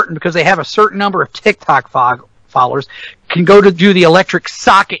important because they have a certain number of TikTok followers, can go to do the electric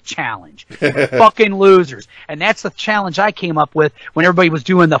socket challenge. Fucking losers. And that's the challenge I came up with when everybody was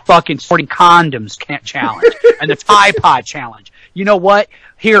doing the fucking sorting condoms challenge and the Tide Pod challenge. You know what?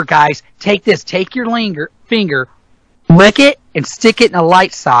 Here, guys, take this. Take your finger, lick it, and stick it in a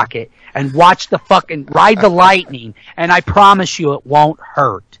light socket and watch the fucking ride the lightning, and I promise you it won't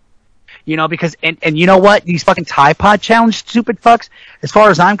hurt. You know, because, and you know what? These fucking Tide Pod challenge stupid fucks, as far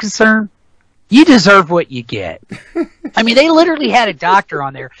as I'm concerned, you deserve what you get. I mean, they literally had a doctor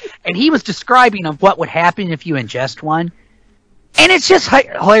on there, and he was describing of what would happen if you ingest one. And it's just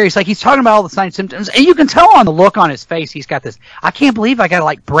hilarious. Like, he's talking about all the signs and symptoms, and you can tell on the look on his face, he's got this, I can't believe I gotta,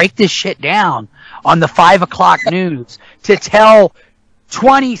 like, break this shit down on the 5 o'clock news to tell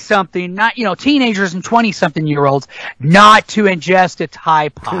 20-something, not, you know, teenagers and 20-something-year-olds not to ingest a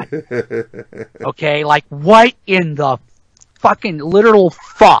Tide Pod. Okay? Like, what in the fucking literal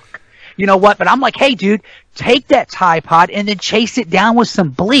fuck? You know what? But I'm like, hey, dude, take that Tide Pod and then chase it down with some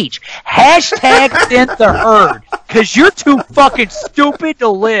bleach. Hashtag thin the herd. Because you're too fucking stupid to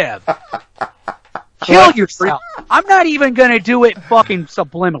live. Kill yourself. I'm not even going to do it fucking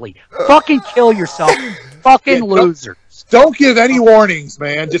subliminally. Fucking kill yourself. Fucking loser. Don't give any warnings,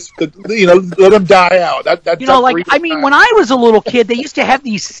 man. Just, you know, let them die out. You know, like, I mean, when I was a little kid, they used to have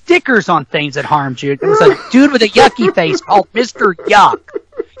these stickers on things that harmed you. It was a dude with a yucky face called Mr. Yuck.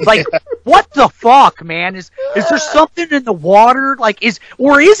 Like, what the fuck, man? Is there something in the water? Like, is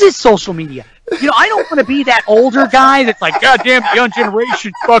it social media? You know, I don't want to be that older guy that's like, goddamn, the young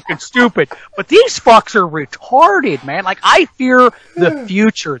generation's fucking stupid. But these fucks are retarded, man. Like, I fear the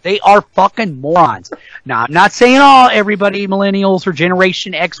future. They are fucking morons. Now, I'm not saying everybody, millennials or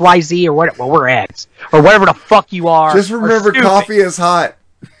Generation XYZ or whatever, well, we're X, or whatever the fuck you are. Just remember, coffee is hot.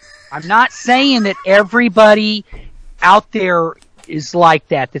 I'm not saying that everybody out there is like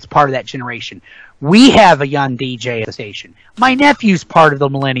that. That's part of that generation. We have a young DJ at the station. My nephew's part of the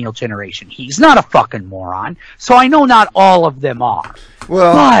millennial generation. He's not a fucking moron, so I know not all of them are.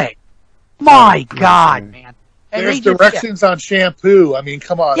 Well, But my God, man. And There's they just- directions on shampoo. I mean,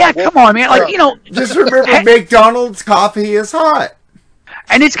 come on. Yeah, come on, man. Like, you know, just remember, McDonald's coffee is hot.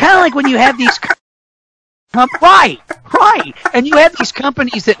 and it's kind of like when you have these. Right. And you have these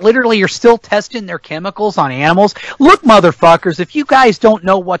companies that literally are still testing their chemicals on animals. Look, motherfuckers, if you guys don't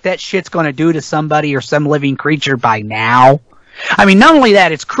know what that shit's going to do to somebody or some living creature by now. I mean, not only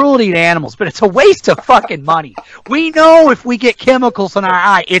that, it's cruelty to animals, but it's a waste of fucking money. We know if we get chemicals in our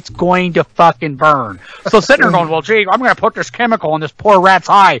eye, it's going to fucking burn. So sitting there going, well, gee, I'm going to put this chemical in this poor rat's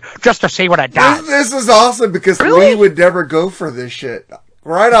eye just to see what it does. This is awesome because Really? Lee would never go for this shit.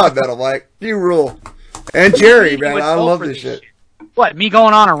 Right on, Metal Mike. You rule. And Jerry, He man, would I go love for this shit. What, me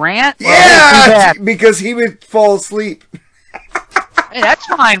going on a rant? Well, Yeah, too bad. because he would fall asleep. Hey, that's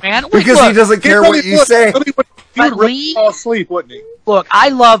fine, man. Look, Because he doesn't care what you say. He would But really Lee- fall asleep, wouldn't he? Look, I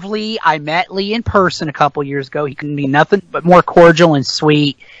love Lee. I met Lee in person a couple years ago. He can be nothing but more cordial and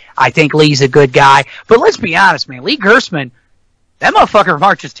sweet. I think Lee's a good guy. But let's be honest, man. Lee Gersman, that motherfucker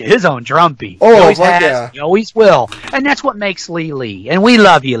marches to his own drum beat. Oh, he always fuck has. yeah. He always will. And that's what makes Lee Lee. And we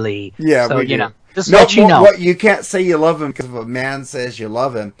love you, Lee. Yeah, so, we do. you know, just No, let you know. What, you can't say you love him because if a man says you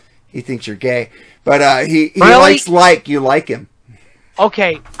love him, he thinks you're gay. But he Really? likes you like him.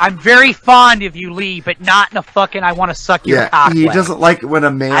 Okay, I'm very fond of you, Lee, but not in a fucking I want to suck your Yeah, cock he way. doesn't like it when a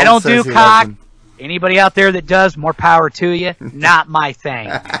man I don't says do he cock. loves him. Anybody out there that does, more power to you. Not my thing.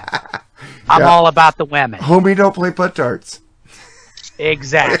 I'm Yeah. all about the women. Homie, don't play putt darts.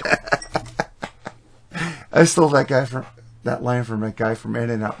 Exactly. I stole that line from a guy from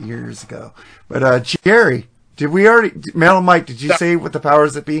In-N-Out years ago. But Jerry, did we already? Metal Mike, did you say what the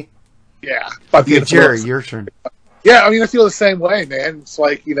powers that be? Yeah. Yeah, Jerry, your turn. Yeah, I mean, I feel the same way, man. It's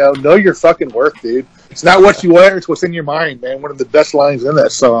like, know your fucking worth, dude. It's not what you wear, it's what's in your mind, man. One of the best lines in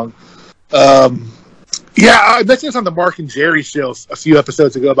that song. Yeah, I mentioned this on the Mark and Jerry show a few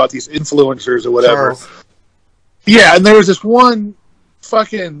episodes ago about these influencers or whatever. Charles. Yeah, and there was this one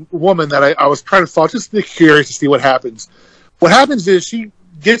fucking woman that I was trying to follow, just curious to see what happens. What happens is she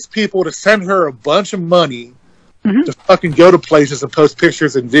gets people to send her a bunch of money to fucking go to places and post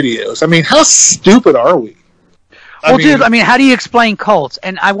pictures and videos. I mean, how stupid are we? Well, dude, I mean, how do you explain cults?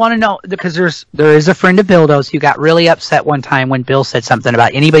 And I want to know, because there is a friend of Bildo's who got really upset one time when Bill said something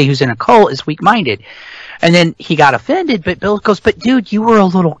about anybody who's in a cult is weak-minded. And then he got offended, but Bill goes, but dude, you were a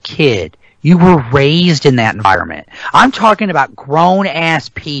little kid. You were raised in that environment. I'm talking about grown-ass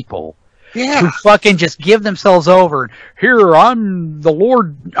people who fucking just give themselves over. Here, I'm the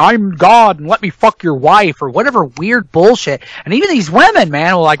Lord, I'm God, and let me fuck your wife, or whatever weird bullshit. And even these women,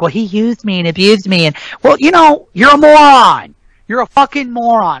 man, were like, well, he used me and abused me. And, well, you're a moron. You're a fucking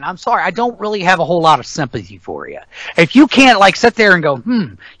moron. I'm sorry. I don't really have a whole lot of sympathy for you. If you can't, sit there and go,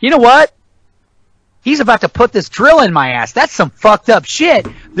 you know what? He's about to put this drill in my ass. That's some fucked up shit.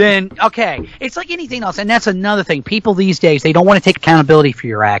 Then, okay. It's like anything else. And that's another thing. People these days, they don't want to take accountability for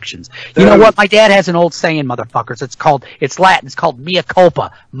your actions. You know what? My dad has an old saying, motherfuckers. It's Latin. It's called mea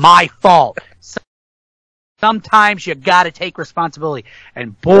culpa. My fault. Sometimes you gotta take responsibility.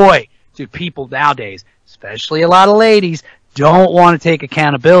 And boy, do people nowadays, especially a lot of ladies, don't want to take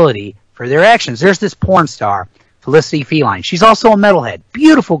accountability for their actions. There's this porn star, Felicity Feline. She's also a metalhead.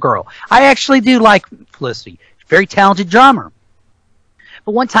 Beautiful girl. I actually do like Felicity. Very talented drummer.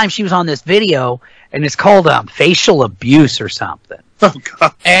 But one time she was on this video, and it's called facial abuse or something. Oh,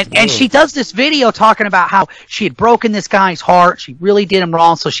 God. And she does this video talking about how she had broken this guy's heart. She really did him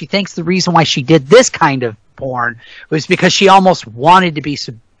wrong. So she thinks the reason why she did this kind of porn was because she almost wanted to be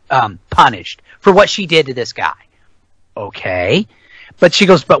punished for what she did to this guy. Okay. But she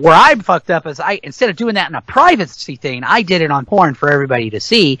goes, but where I'm fucked up is instead of doing that in a privacy thing, I did it on porn for everybody to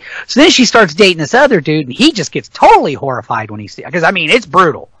see. So then she starts dating this other dude, and he just gets totally horrified when he sees, because I mean, it's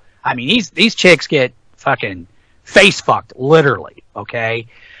brutal. I mean, these chicks get fucking face fucked, literally. Okay.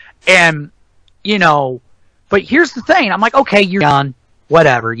 And, but here's the thing. I'm like, okay, you're done.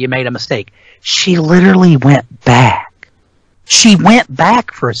 Whatever. You made a mistake. She literally went back. She went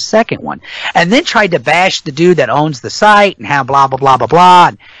back for a second one and then tried to bash the dude that owns the site and how blah, blah, blah, blah,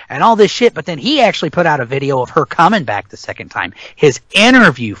 blah, and all this shit. But then he actually put out a video of her coming back the second time, his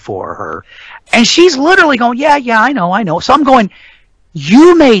interview for her. And she's literally going, yeah, I know. So I'm going,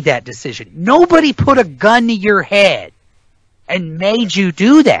 you made that decision. Nobody put a gun to your head and made you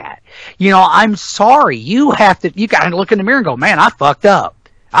do that. I'm sorry. You got to look in the mirror and go, man, I fucked up.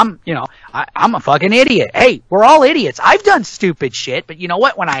 I'm a fucking idiot. Hey, we're all idiots. I've done stupid shit, but you know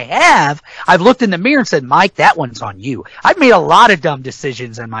what? When I've looked in the mirror and said, Mike, that one's on you. I've made a lot of dumb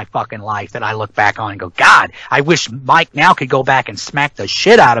decisions in my fucking life that I look back on and go, God, I wish Mike now could go back and smack the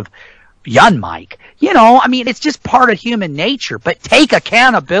shit out of young Mike. I mean, it's just part of human nature, but take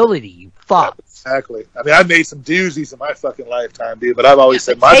accountability, you fuck. Exactly. I mean, I've made some doozies in my fucking lifetime, dude, but I've always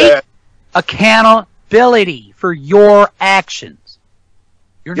said, my take bad. Accountability for your actions.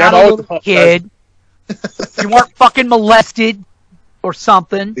 You're not a little kid. You weren't fucking molested or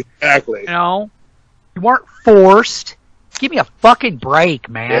something. Exactly. You weren't forced. Give me a fucking break,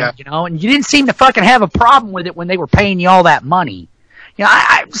 man. Yeah. And you didn't seem to fucking have a problem with it when they were paying you all that money.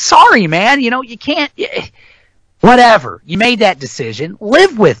 I'm sorry, man. You can't. Whatever. You made that decision.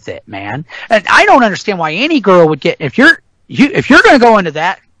 Live with it, man. And I don't understand why any girl would get if you're going to go into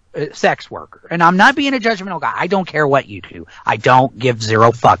that sex worker, and I'm not being a judgmental guy. I don't care what you do. I don't give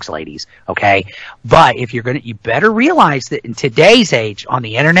zero fucks, ladies. Okay, but if you're you better realize that in today's age on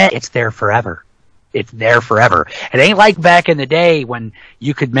the internet, it's there forever. It's there forever. It ain't like back in the day when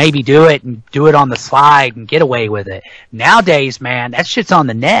you could maybe do it on the slide and get away with it. Nowadays, man, that shit's on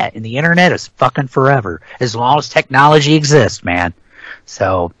the net, and the internet is fucking forever as long as technology exists, man.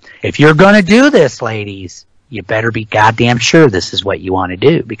 So if you're gonna do this, ladies, you better be goddamn sure this is what you want to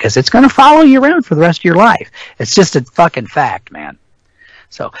do, because it's going to follow you around for the rest of your life. It's just a fucking fact, man.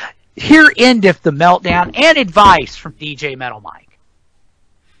 So here endeth the meltdown and advice from DJ Metal Mike.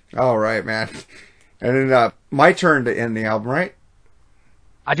 All right, man. And then my turn to end the album, right?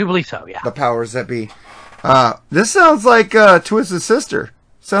 I do believe so, yeah. The powers that be. This sounds like Twisted Sister.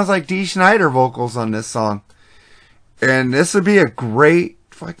 Sounds like Dee Snider vocals on this song. And this would be a great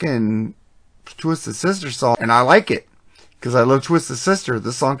fucking Twisted Sister song, and I like it because I love Twisted Sister.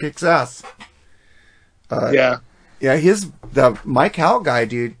 This song kicks ass. Yeah, the Mike Howe guy,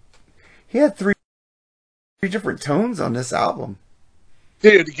 dude. He had three different tones on this album.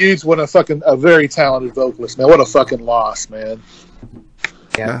 Dude, he's a very talented vocalist, man. What a fucking loss, man.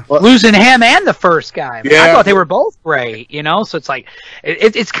 Yeah. Losing him and the first guy. Man. Yeah. I thought they were both great, so it's like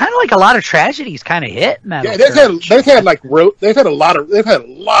it's kind of like a lot of tragedies kind of hit metal. Yeah, they've had a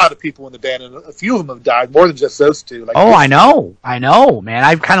lot of people in the band, and a few of them have died, more than just those two. Like, I know, man.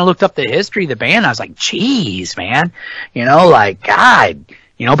 I've kind of looked up the history of the band. And I was like, geez, man, like God,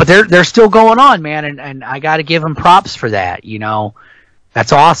 but they're still going on, man, and I got to give them props for that.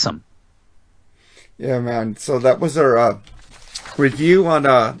 That's awesome. Yeah, man. So that was our review on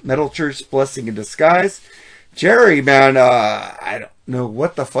Metal Church Blessing in Disguise. Jerry, man, I don't know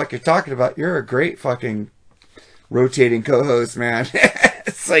what the fuck you're talking about. You're a great fucking rotating co-host, man.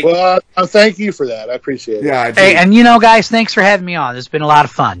 It's like, well, thank you for that. I appreciate it. Yeah, I do. Hey, and guys, thanks for having me on. It's been a lot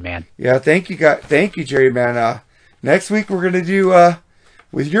of fun, man. Yeah, thank you, guys. Thank you, Jerry, man. Next week we're gonna do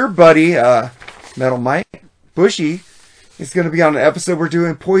with your buddy Metal Mike Bushy. He's gonna be on an episode we're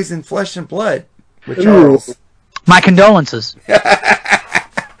doing Poison Flesh and Blood with Charles. My condolences.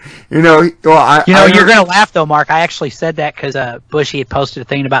 You're going to laugh though, Mark. I actually said that because Bushy had posted a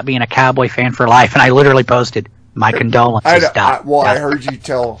thing about being a Cowboy fan for life, and I literally posted my condolences. I heard you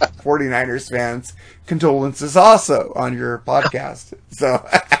tell 49ers fans condolences also on your podcast. So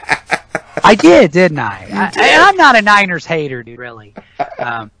I did, didn't I? I'm not a Niners hater, dude, really.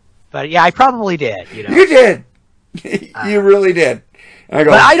 But yeah, I probably did. You did. You really did. But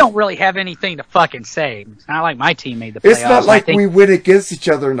I don't really have anything to fucking say. It's not like my team made the playoffs. It's not like we win against each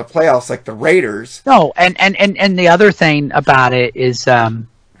other in the playoffs like the Raiders. No, and the other thing about it is, even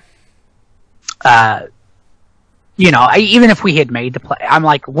if we had made the play, I'm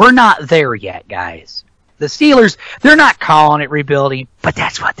like, we're not there yet, guys. The Steelers, they're not calling it rebuilding, but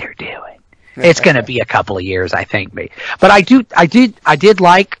that's what they're doing. It's going to be a couple of years, I think. But I did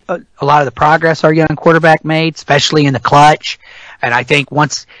like a lot of the progress our young quarterback made, especially in the clutch. And I think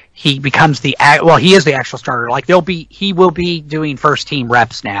once he becomes he is the actual starter. Like he will be doing first team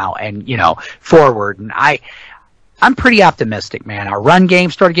reps now, and forward. And I'm pretty optimistic, man. Our run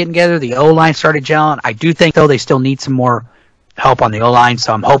game started getting together. The O-line started gelling. I do think though they still need some more help on the O-line,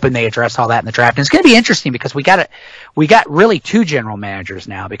 so I'm hoping they address all that in the draft. And it's going to be interesting because we got really two general managers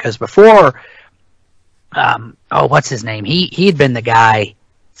now, because before, what's his name? He had been the guy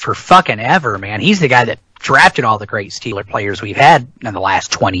for fucking ever, man. He's the guy that drafted all the great Steeler players we've had in the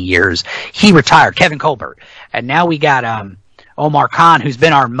last 20 years. He retired, Kevin Colbert. And now we got Omar Khan, who's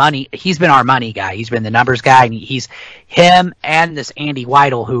been our money. He's been our money guy. He's been the numbers guy. And he's him and this Andy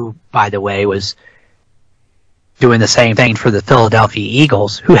Weidel, who, by the way, was doing the same thing for the Philadelphia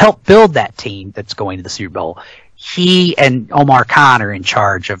Eagles, who helped build that team that's going to the Super Bowl. he and Omar Khan are in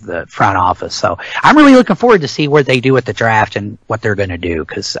charge of the front office. So I'm really looking forward to see what they do with the draft and what they're going to do,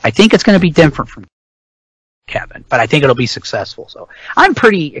 because I think it's going to be different from Kevin, but I think it'll be successful. So I'm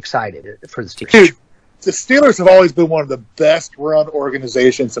pretty excited for the Steelers. Dude, the Steelers have always been one of the best run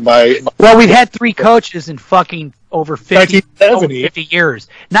organizations in my Well, we've had 3 coaches in fucking over 50 years.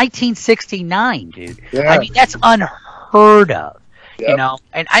 1969, dude. Yeah. I mean, that's unheard of. Yep. You know,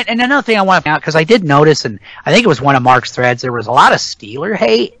 and another thing I want to point out, because I did notice, and I think it was one of Mark's threads, there was a lot of Steeler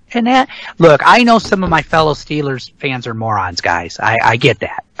hate in that. Look, I know some of my fellow Steelers fans are morons, guys. I get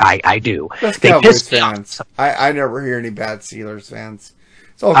that. I do. That's They Cowboys piss me off. fans. I never hear any bad Steelers fans.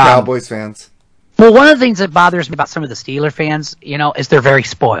 It's all Cowboys fans. Well, one of the things that bothers me about some of the Steeler fans, you know, is they're very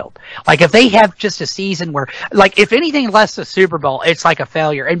spoiled. Like, if they have just a season where, like, if anything less than Super Bowl, it's like a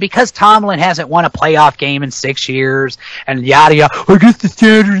failure. And because Tomlin hasn't won a playoff game in 6 years, and yada yada, I guess the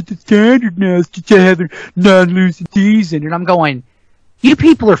standard now is to have a non-losing season. And I'm going, you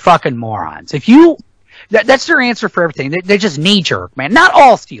people are fucking morons. If you, that's their answer for everything. They just knee jerk, man. Not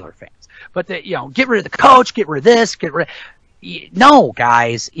all Steeler fans, but they, you know, get rid of the coach, get rid of this, get rid. No,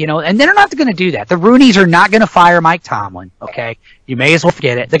 guys, you know, and they're not going to do that. The Rooneys are not going to fire Mike Tomlin, okay? You may as well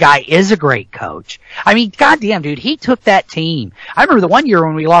forget it. The guy is a great coach. I mean, goddamn, dude, he took that team. I remember the one year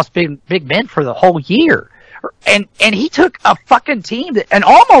when we lost Big Ben for the whole year. And he took a fucking team and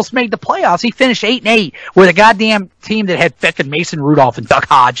almost made the playoffs. He finished 8-8 with a goddamn team that had fucking Mason Rudolph and Duck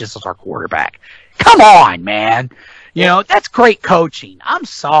Hodges as our quarterback. Come on, man. You know, that's great coaching. I'm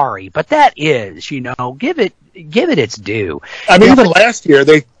sorry, but that is, you know, give it its due. I mean, even last year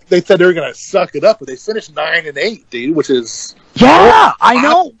they said they were going to suck it up, but they finished 9-8, dude, which is I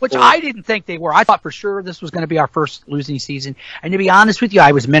know, which I didn't think they were. I thought for sure this was going to be our first losing season, and to be honest with you,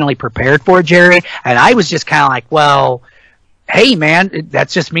 I was mentally prepared for it, Jerry, and I was just kind of like, well, hey, man, that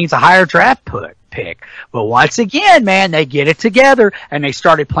just means a higher draft pick. But once again, man, they get it together, and they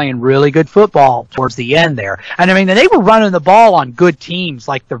started playing really good football towards the end there. And I mean, they were running the ball on good teams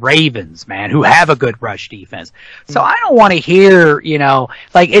like the Ravens, man, who have a good rush defense. So I don't want to hear, you know,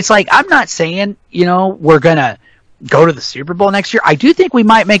 like, it's like, I'm not saying, you know, we're going to go to the Super Bowl next year. I do think we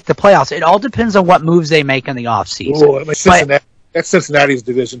might make the playoffs. It all depends on what moves they make in the offseason. That's Cincinnati's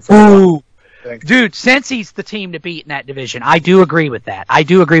division for Dude, Cincy's the team to beat in that division. I do agree with that.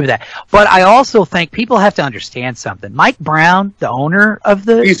 But I also think people have to understand something. Mike Brown, the owner of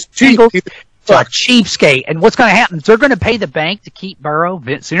the Eagles, is a cheapskate. And what's going to happen is they're going to pay the bank to keep Burrow.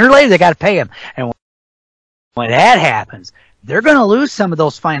 Sooner or later, they got to pay him. And when that happens, they're going to lose some of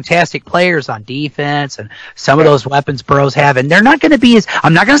those fantastic players on defense and some of those weapons Burrow's have. And they're not going to be as,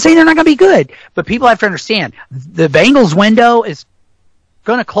 I'm not going to say they're not going to be good, but people have to understand the Bengals window is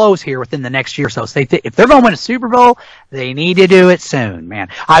going to close here within the next year or so. So if they're going to win a Super Bowl, they need to do it soon, man.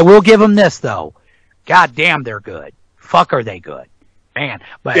 I will give them this, though. God damn, they're good. Fuck, are they good. Man.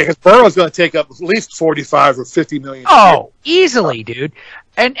 But because Burrow's going to take up at least 45 or 50 million. Oh, easily, dude.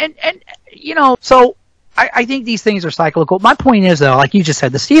 And you know, so I think these things are cyclical. My point is, though, like you just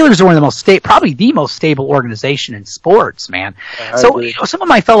said, the Steelers are one of the most probably the most stable organization in sports, man. So, you know, some of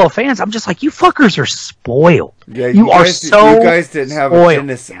my fellow fans, I'm just like, you fuckers are spoiled. Yeah, you guys didn't have spoiled,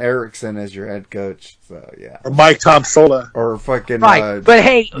 Dennis Erickson as your head coach, so yeah. Or Mike Tomsola. Or fucking but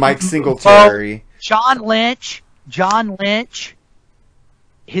hey, Mike Singletary. John Lynch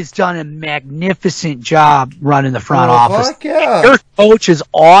has done a magnificent job running the front office. Fuck yeah. Their coach is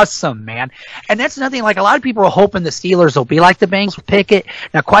awesome, man. And that's nothing, like, a lot of people are hoping the Steelers will be like the Bengals with Pickett.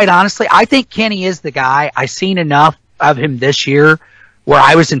 Now, quite honestly, I think Kenny is the guy. I've seen enough of him this year where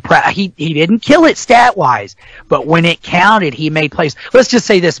I was impressed. He didn't kill it stat-wise, but when it counted, he made plays. Let's just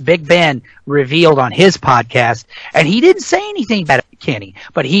say this, Big Ben revealed on his podcast, and he didn't say anything about Kenny,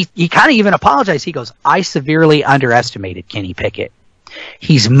 but he kind of even apologized. He goes, I severely underestimated Kenny Pickett.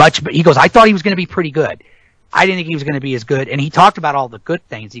 He goes, I thought he was going to be pretty good. I didn't think he was going to be as good. And he talked about all the good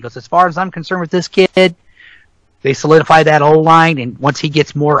things. He goes, as far as I'm concerned with this kid, they solidify that O-line, and once he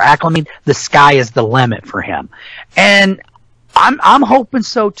gets more acclimated, the sky is the limit for him. And I'm hoping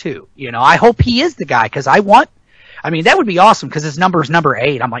so too. You know, I hope he is the guy, because that would be awesome, because his number is number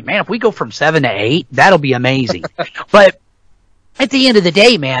 8. I'm like, man, if we go from 7 to 8, that'll be amazing. But at the end of the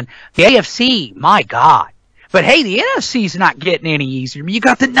day, man, the AFC, my God. But hey, the NFC's not getting any easier. You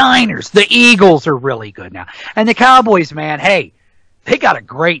got the Niners. The Eagles are really good now. And the Cowboys, man, hey, they got a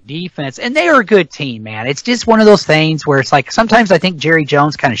great defense, and they are a good team, man. It's just one of those things where it's like, sometimes I think Jerry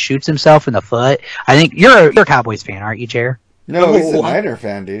Jones kind of shoots himself in the foot. I think you're a Cowboys fan, aren't you, Jer? No, he's a Niner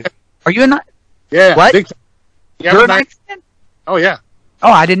fan, dude. Are you a Niner? Yeah. What? Yeah, you're a Niner fan? Oh, yeah.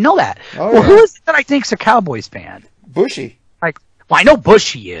 Oh, I didn't know that. Oh, well, yeah. who is it that I think's a Cowboys fan? Bushy. Well, I know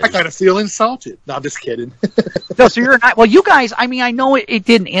Bushy is. I kind of feel insulted. No, I'm just kidding. No, so you're not. Well, you guys. I mean, I know it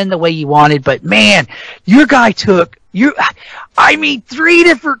didn't end the way you wanted, but man, your guy took you. I mean, 3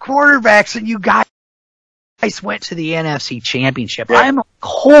 different quarterbacks, and you guys went to the NFC Championship. Yeah. I'm like,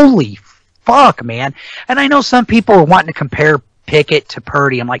 holy fuck, man. And I know some people are wanting to compare Pickett to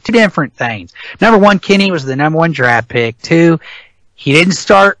Purdy. I'm like, 2 different things. Number 1, Kenny was the number 1 draft pick. 2, he didn't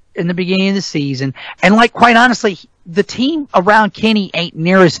start in the beginning of the season. And like, quite honestly, the team around Kenny ain't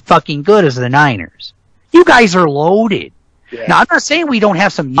near as fucking good as the Niners. You guys are loaded. Yeah. Now, I'm not saying we don't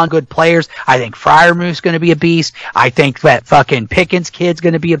have some young good players. I think Freiermuth's going to be a beast. I think that fucking Pickens kid's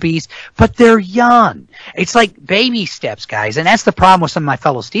going to be a beast. But they're young. It's like baby steps, guys. And that's the problem with some of my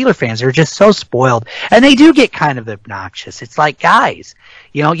fellow Steeler fans. They're just so spoiled. And they do get kind of obnoxious. It's like, guys,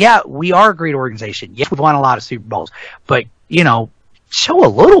 you know, yeah, we are a great organization. Yes, we've won a lot of Super Bowls. But, you know, show a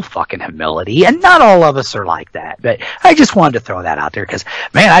little fucking humility, and not all of us are like that. But I just wanted to throw that out there because,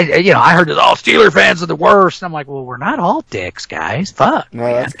 man, I heard that all Steeler fans are the worst, and I'm like, well, we're not all dicks, guys. Fuck. No,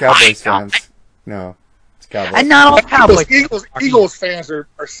 man. that's Cowboys fans. No, it's Cowboys. And not all Cowboys. Eagles fans are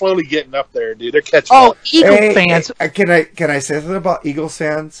slowly getting up there, dude. They're catching Oh, up. Eagles fans. Can I say something about Eagles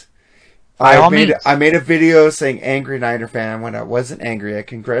fans? By all means. I made a video saying angry Niner fan when I wasn't angry. I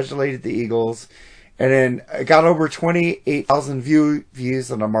congratulated the Eagles. And then I got over 28,000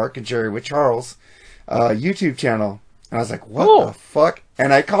 views on a Mark and Jerry with Charles YouTube channel. And I was like, what the fuck?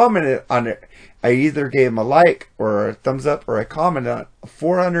 And I commented on it. I either gave him a like or a thumbs up, or I commented on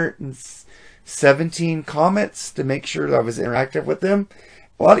 417 comments to make sure that I was interactive with them.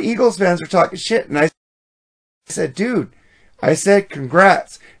 A lot of Eagles fans were talking shit. And I said, dude, I said,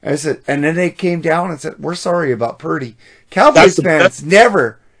 congrats. I said, and then they came down and said, we're sorry about Purdy. Cowboys fans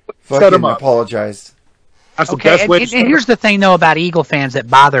never fucking apologized. That's the Okay, best way and here's the thing, though, about Eagle fans that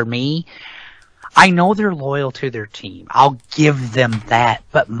bother me. I know they're loyal to their team. I'll give them that.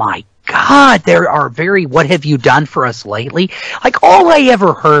 But my God, there are what have you done for us lately? Like, all I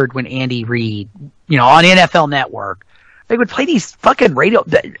ever heard when Andy Reid, you know, on NFL Network, they would play these fucking radio.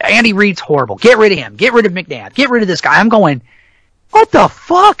 Andy Reid's horrible. Get rid of him. Get rid of McNabb. Get rid of this guy. I'm going, what the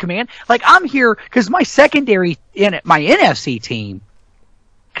fuck, man? Like, I'm here because my secondary my NFC team,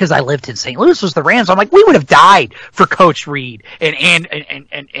 because I lived in St. Louis, was the Rams. I'm like, we would have died for Coach Reid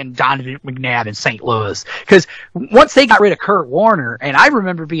and Donovan McNabb in St. Louis. Because once they got rid of Kurt Warner, and I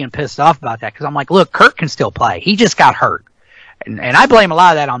remember being pissed off about that, because I'm like, look, Kurt can still play. He just got hurt. And I blame a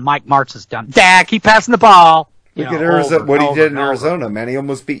lot of that on Mike Martz's dumb. Dak, keep passing the ball. Look at Arizona, what he did in Arizona, man. He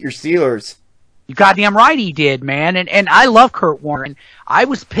almost beat your Steelers. You goddamn right he did, man. And I love Kurt Warner. And I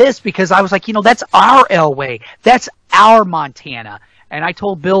was pissed because I was like, you know, that's our Elway. That's our Montana. And I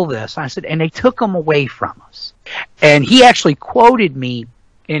told Bill this. I said, and they took him away from us. And he actually quoted me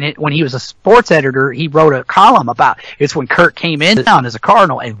in it when he was a sports editor. He wrote a column about it's when Kurt came in town as a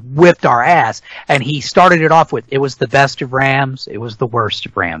Cardinal and whipped our ass. And he started it off with, it was the best of Rams. It was the worst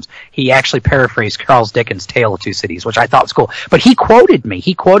of Rams. He actually paraphrased Charles Dickens' Tale of Two Cities, which I thought was cool. But he quoted me.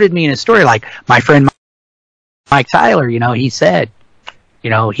 He quoted me in his story like, my friend Mike Tyler, you know, he said, you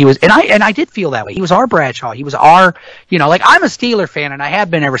know, he was, and I did feel that way. He was our Bradshaw. He was our, you know, like, I'm a Steeler fan, and I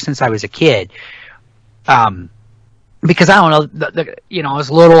have been ever since I was a kid. Because I don't know, you know, I was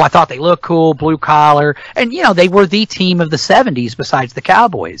little, I thought they looked cool, blue collar, and, you know, they were the team of the 70s besides the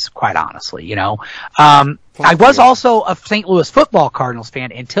Cowboys, quite honestly, you know. I was also a St. Louis football Cardinals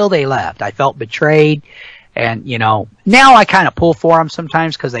fan until they left. I felt betrayed. And, you know, now I kind of pull for them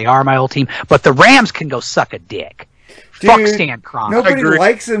sometimes because they are my old team. But the Rams can go suck a dick. Dude, fuck Stan Kroenke. Nobody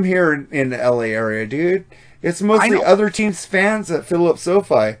likes him here in the LA area, dude. It's mostly other teams' fans that fill up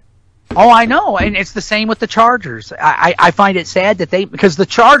SoFi. Oh, I know, and it's the same with the Chargers. I find it sad that because the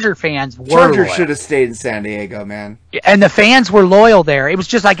Charger fans were Chargers loyal. should have stayed in San Diego, man. And the fans were loyal there. It was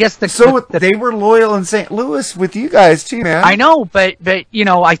just, I guess, they were loyal in St. Louis with you guys too, man. I know, but you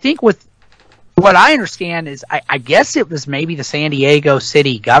know, I think with what I understand is, I guess it was maybe the San Diego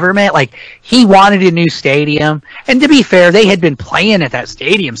city government. Like, he wanted a new stadium, and to be fair, they had been playing at that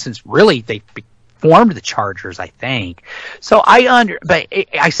stadium since really they formed the Chargers, I think. So but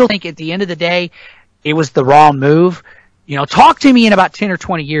I still think at the end of the day, it was the wrong move. You know, talk to me in about 10 or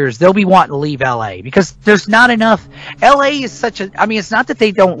 20 years, they'll be wanting to leave LA because there's not enough. LA is I mean, it's not that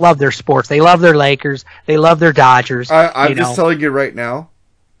they don't love their sports. They love their Lakers. They love their Dodgers. I'm just telling you right now.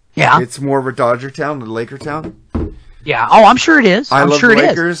 Yeah. It's more of a Dodger town than a Laker town. Yeah. Oh, I'm sure it is. I love sure the it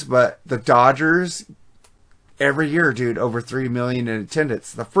Lakers, but the Dodgers every year, dude, over 3 million in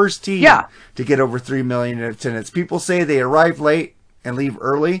attendance. The first team to get over 3 million in attendance. People say they arrive late and leave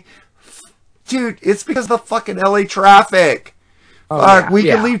early. Dude, it's because of the fucking LA traffic. We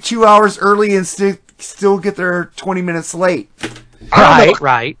can leave 2 hours early and still get there 20 minutes late.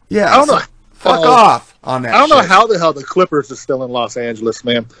 Right. Yeah, I don't so know. fuck off on that. I don't know shit. how the hell the Clippers are still in Los Angeles,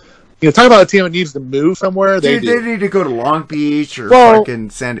 man. You know, talking about a team that needs to move somewhere. They Dude, they do. need to go to Long Beach or Well-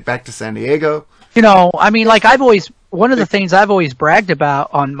 fucking back to San Diego. You know, I mean, like one of the things I've always bragged about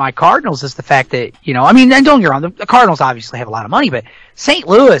on my Cardinals is the fact that, you know, I mean, and don't get me wrong, the Cardinals obviously have a lot of money, but St.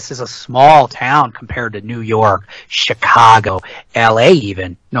 Louis is a small town compared to New York, Chicago, LA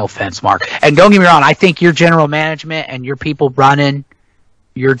even. No offense, Mark. And don't get me wrong, I think your general management and your people running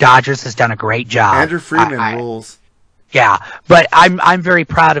your Dodgers has done a great job. Andrew Friedman rules. Yeah, but I'm very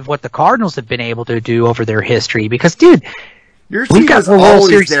proud of what the Cardinals have been able to do over their history because, dude, Your We've team got is the World always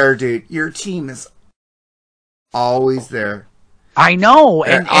Series- there, dude. Your team is always there. I know.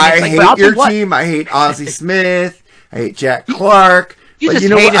 And I it's like, but I'll hate tell your you what, team. I hate Ozzie Smith. I hate Jack Clark. You but just you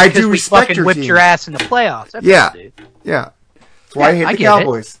know hate what? us I because do we respect fucking your whipped team. your ass in the playoffs. That's Yeah. what I do. Yeah. That's why I hate I the get it.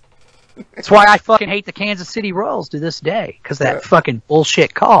 Cowboys. That's why I fucking hate the Kansas City Royals to this day because that fucking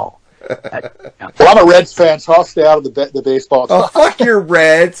bullshit call. Well, I'm a Reds fan, so I'll stay out of the baseball. Oh, fuck your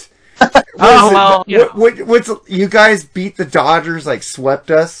Reds. Oh, well, you know. What's you guys beat the Dodgers, like swept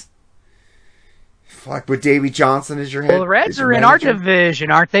us? Fuck, with Davey Johnson as your head. Well, the Reds as your are in our manager?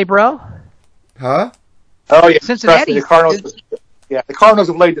 division, aren't they, bro? Huh? Oh yeah, Cincinnati. The Cardinals. Yeah, the Cardinals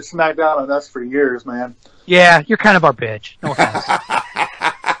have laid the smack down on us for years, man. Yeah, you're kind of our bitch. No offense.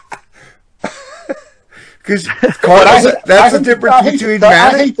 Because I that's the hate- difference I hate between the- I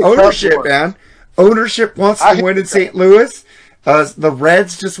management hate the ownership, Cubs more. man. Ownership wants I to hate win in the St. Louis. The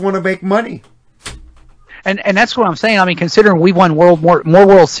Reds just want to make money. and that's what I'm saying. I mean, considering we won more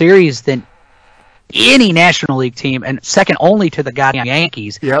World Series than any National League team, and second only to the goddamn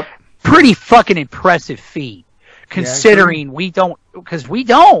Yankees. Yep. Pretty fucking impressive feat. Considering we don't.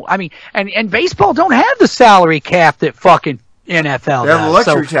 I mean, and baseball don't have the salary cap that fucking NFL They have a does.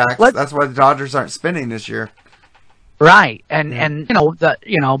 luxury So tax. let- That's why the Dodgers aren't spending this year. Right, and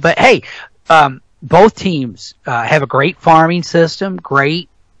but hey, both teams have a great farming system. Great,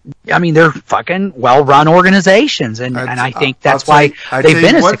 I mean, they're fucking well-run organizations, and I think that's why they've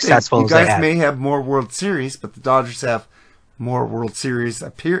been as successful You as they guys have. may have more World Series, but the Dodgers have more World Series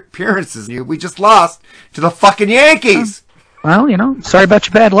appearances. We just lost to the fucking Yankees. Well, sorry about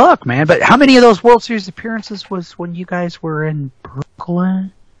your bad luck, man. But how many of those World Series appearances was when you guys were in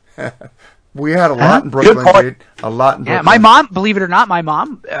Brooklyn? We had a lot in Brooklyn, point. dude. A lot in Brooklyn. Yeah, my mom, believe it or not,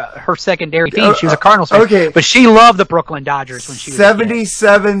 her secondary team, she was a Cardinals fan. okay. But she loved the Brooklyn Dodgers when she was a kid.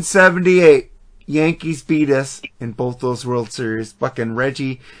 77-78. Yankees beat us in both those World Series. Fucking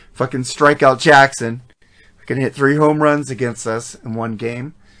Reggie, fucking strikeout Jackson, fucking hit 3 home runs against us in one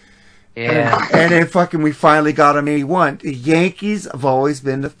game. Yeah. And then fucking we finally got him 81. The Yankees have always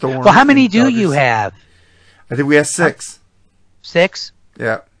been the thorn. Well, how many in do Dodgers. you have? I think we have 6. 6?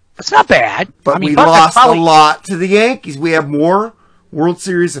 Yeah. That's not bad. But I mean, we fuck, that's lost probably- a lot to the Yankees. We have more World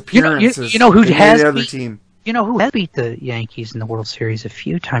Series appearances you know who than has any other beat- team. You know who has beat the Yankees in the World Series a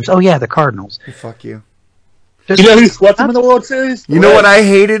few times? Oh, yeah, the Cardinals. Hey, fuck you. You know who swept them in the World Series? You know what I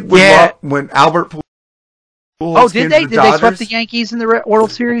hated when, Yeah. when Albert Pujols Oh, came did they? to the Did they sweep Dodgers? the Yankees in the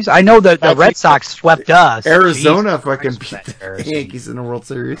World Series? I know the Actually, Red Sox swept us. Arizona Jesus fucking Christ, beat that the embarrassing. Yankees in the World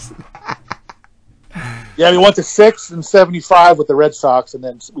Series. Yeah, we went to 6 in '75 with the Red Sox, and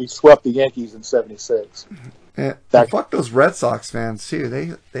then we swept the Yankees in '76. Yeah, That- fuck those Red Sox fans too.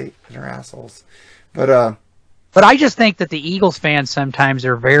 They're assholes. But But I just think that the Eagles fans sometimes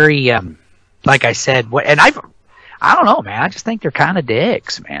are very, like I said, and I don't know, man. I just think they're kind of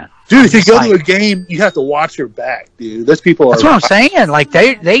dicks, man. Dude, if you It's go like- to a game, you have to watch your back, dude. Those people are. That's what I'm saying. Like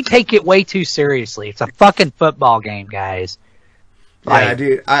they take it way too seriously. It's a fucking football game, guys. yeah, Like,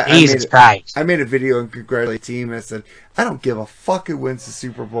 dude, Jesus Christ. I made a video and congratulated the team. And I said, I don't give a fuck who wins the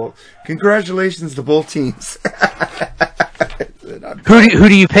Super Bowl. Congratulations to both teams. Who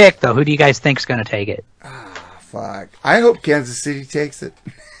do you pick though? Who do you guys think's going to take it? Fuck. I hope Kansas City takes it.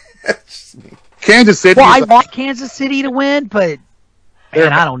 That's just me. Kansas City. Well, I is- want Kansas City to win, but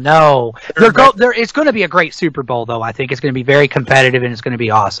man, I don't know. It's going to be a great Super Bowl, though. I think it's going to be very competitive and it's going to be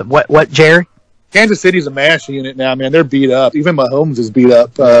awesome. What, Jerry? Kansas City's a mash unit now, man. They're beat up. Even Mahomes is beat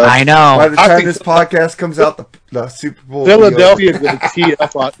up. I By know. the I time think- this podcast comes out, the Super Bowl. will be Philadelphia is over. going to tee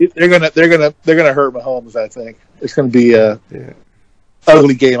up on. They're gonna hurt Mahomes. I think it's going to be a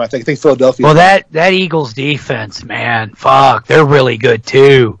ugly game. I think Philadelphia. Well, that Eagles defense, man, fuck, they're really good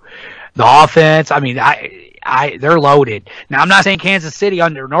too. The offense, I mean, they're loaded. Now, I'm not saying Kansas City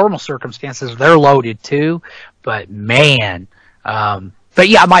under normal circumstances they're loaded too, but man, but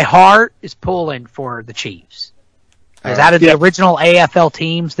yeah, my heart is pulling for the Chiefs. Because out of the original AFL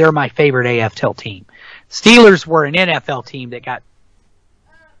teams, they're my favorite AFL team. Steelers were an NFL team that got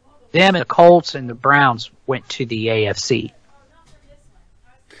them, and the Colts and the Browns went to the AFC.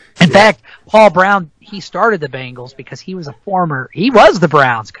 In fact, Paul Brown, he started the Bengals because he was the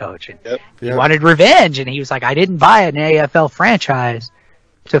Browns coach, and he wanted revenge, and he was like, I didn't buy an AFL franchise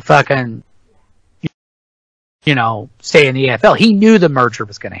to fucking, stay in the AFL. He knew the merger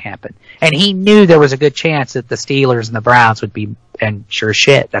was going to happen, and he knew there was a good chance that the Steelers and the Browns would be, and sure as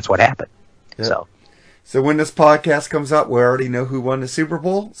shit, that's what happened. Yep. So when this podcast comes out, we already know who won the Super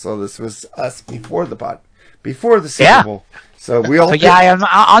Bowl. So this was us before the Super Bowl. So we all.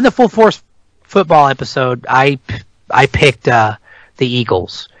 On the Full Force Football episode, I picked the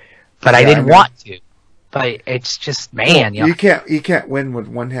Eagles, but I didn't want to. But it's just, man, you can't win with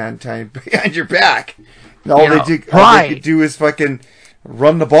one hand tied behind your back. All they could do is fucking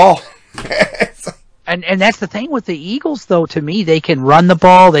run the ball. And that's the thing with the Eagles, though. To me, they can run the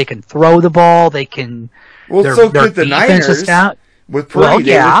ball, they can throw the ball, they can. Well, so could the Niners with Purdy.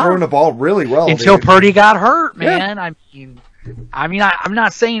 They were throwing the ball really well until Purdy got hurt, man. Yeah. I'm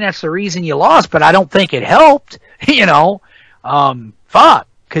not saying that's the reason you lost, but I don't think it helped. Fuck.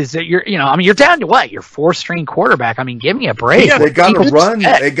 Because you're down to what? Your fourth-string quarterback. I mean, give me a break. Yeah, they got to run.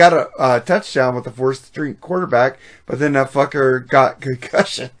 They got a touchdown with the fourth-string quarterback, but then that fucker got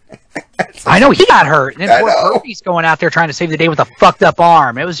concussion. I know he got hurt, and then poor Purdy's going out there trying to save the day with a fucked-up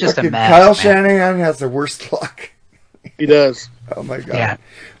arm. It was just a mess. Kyle Shanahan has the worst luck. He does. Oh my god. Yeah.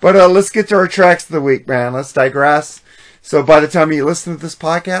 But let's get to our tracks of the week, man. Let's digress. So by the time you listen to this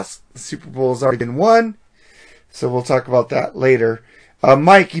podcast, the Super Bowl has already been won. So we'll talk about that later.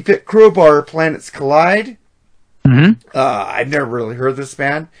 Mike, you picked Crowbar, Planets Collide. Mm-hmm. I've never really heard this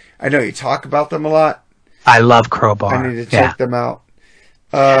band. I know you talk about them a lot. I love Crowbar. I need to check them out.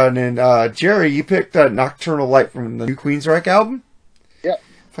 And then Jerry, you picked Nocturnal Light from the new Queensryche album. Yeah.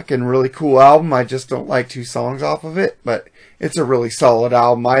 Fucking really cool album. I just don't like 2 songs off of it, but it's a really solid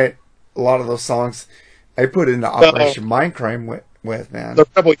album. A lot of those songs I put into Operation Mindcrime with, man. The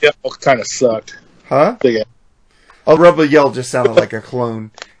Rebel Yell kind of sucked. Huh? Yeah. Oh, Rebel Yell just sounded like a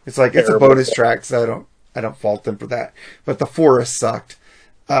clone. It's like it's a bonus track, so I don't fault them for that. But The Forest sucked.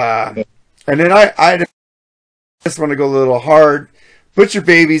 And then I just want to go a little hard. Butcher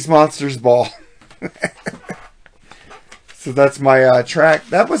Babies, Monsters Ball. So that's my track.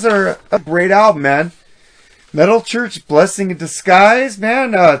 That was a great album, man. Metal Church, Blessing in Disguise,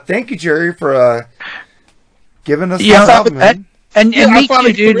 man. Thank you, Jerry, for giving us this album, man. And me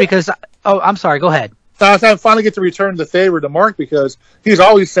too, dude, because... Oh, I'm sorry. Go ahead. I finally get to return the favor to Mark because he's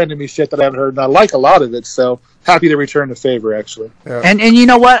always sending me shit that I haven't heard, and I like a lot of it. So happy to return the favor, actually. Yeah. And you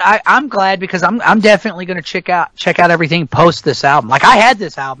know what? I'm glad because I'm definitely going to check out everything post this album. Like I had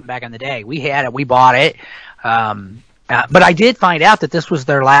this album back in the day. We had it. We bought it. But I did find out that this was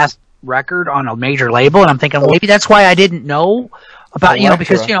their last record on a major label, and I'm thinking, well, maybe that's why I didn't know about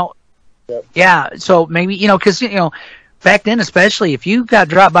because yeah. So maybe because back then, especially if you got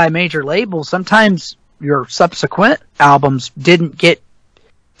dropped by a major label, sometimes your subsequent albums didn't get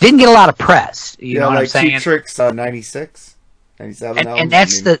a lot of press. You know what I'm saying? Cheap Tricks 96, 97 and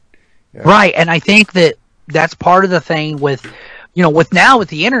that's right. And I think that's part of the thing with with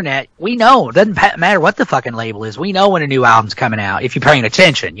the internet. We know it doesn't matter what the fucking label is. We know when a new album's coming out if you're paying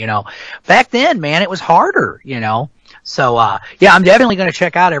attention. Back then, man, it was harder. So, I'm definitely going to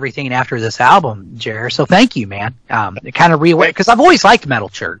check out everything after this album, Jer. So thank you, man. It kind of because I've always liked Metal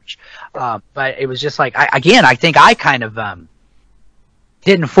Church. But it was just like, I think I kind of,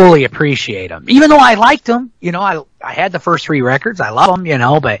 didn't fully appreciate them, even though I liked them. I had the first 3 records. I love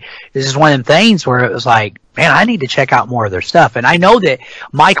them, but this is one of them things where it was like, man, I need to check out more of their stuff. And I know that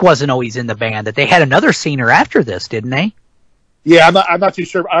Mike wasn't always in the band, that they had another singer after this, didn't they? Yeah, I'm not too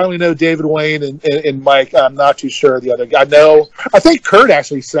sure. I only know David Wayne and Mike. I'm not too sure the other guy. I think Kurt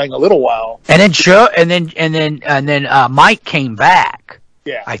actually sang a little while. And then Mike came back.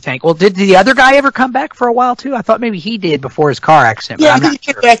 Yeah, I think. Well, did the other guy ever come back for a while too? I thought maybe he did before his car accident. Yeah, he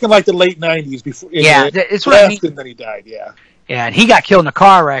came back in like the late '90s before. It's what I mean. And then he died. Yeah. Yeah, and he got killed in a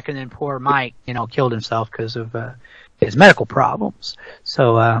car wreck, and then poor Mike, killed himself because of his medical problems.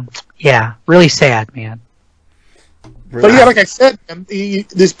 So, really sad, man. But yeah, like I said,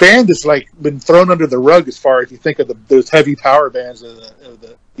 this band has like been thrown under the rug as far as you think of those heavy power bands of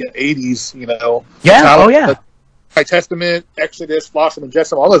the 80s. Yeah. High Testament, Exodus, Blossom and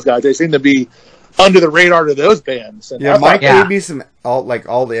Jessam, all those guys, they seem to be under the radar to those bands. And Mike gave me some all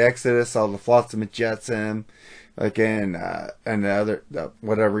the Exodus, all the Flotsam and Jetsam, and the other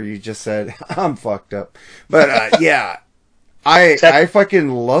whatever you just said. I'm fucked up, but I fucking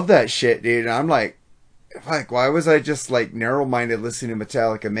love that shit, dude. I'm like, why was I just like narrow-minded listening to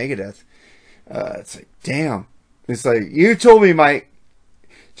Metallica, Megadeth? It's like, damn. It's like, you told me, Mike,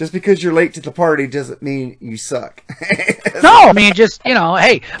 Just because you're late to the party doesn't mean you suck. No, I mean, just,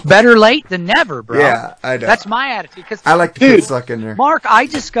 hey, better late than never, bro. Yeah, I know. That's my attitude. 'Cause, I like to put suck in there. Mark, I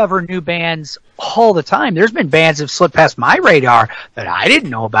discover new bands all the time. There's been bands that have slipped past my radar that I didn't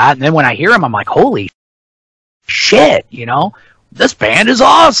know about, and then when I hear them, I'm like, holy shit, this band is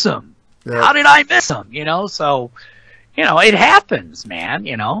awesome. Yeah. How did I miss them? So, it happens, man,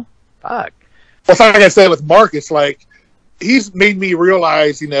 fuck. Well, like I said with Mark, it's like he's made me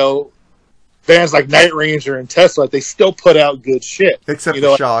realize, bands like Night Ranger and Tesla, they still put out good shit. Except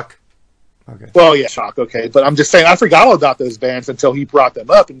for Shock. Okay. Well, yeah, Shock, okay. But I'm just saying, I forgot all about those bands until he brought them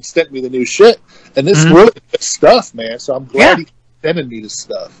up and sent me the new shit. And this is really good stuff, man. So I'm glad he sending me this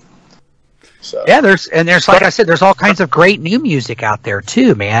stuff. So. Yeah, there's like I said, there's all kinds of great new music out there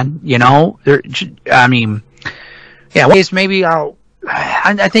too, man. Maybe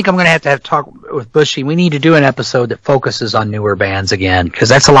I think I'm going to have talk with Bushy. We need to do an episode that focuses on newer bands again, because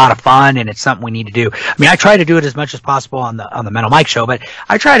that's a lot of fun and it's something we need to do. I mean, I try to do it as much as possible on the Metal Mike Show, but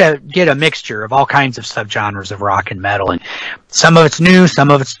I try to get a mixture of all kinds of subgenres of rock and metal, and some of it's new, some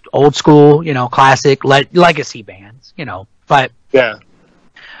of it's old school, classic legacy bands, But yeah,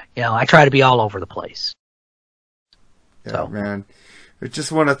 I try to be all over the place. Yeah, so, man. I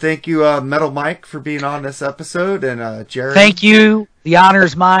just want to thank you, Metal Mike, for being on this episode, and Jerry. Thank you. The honor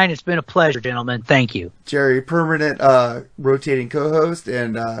is mine. It's been a pleasure, gentlemen. Thank you. Jerry, permanent rotating co-host,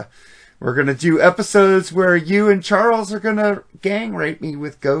 and we're going to do episodes where you and Charles are going to gang rape me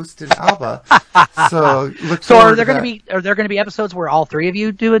with Ghost and Alba. So look So forward are there going to be episodes where all three of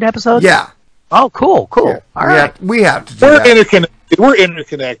you do an episode? Yeah. Oh, cool. Yeah. All right. We have to do We're that. interconnected. We're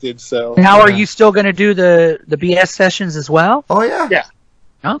interconnected, so. Now, are you still going to do the BS sessions as well? Oh, yeah. Yeah.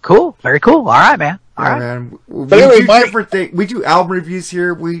 Oh, cool. Very cool. All right, man. All right. Man. We anyway, do Mike- different things. We do album reviews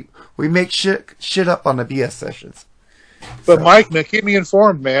here. We make shit up on the BS sessions. But Mike, man, keep me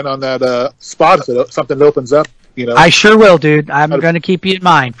informed, man, on that spot if something opens up. I sure will, dude. I'm going to keep you in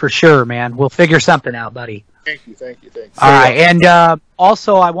mind for sure, man. We'll figure something out, buddy. Thank you. All right, and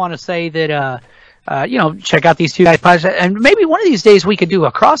also I want to say that check out these two guys' podcasts, and maybe one of these days we could do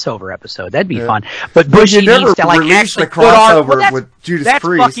a crossover episode. That'd be fun. But Bushy never needs to released actually the put on. crossover with Judas That's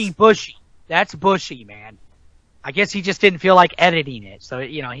Priest. fucking Bushy. That's Bushy, man. I guess he just didn't feel like editing it, so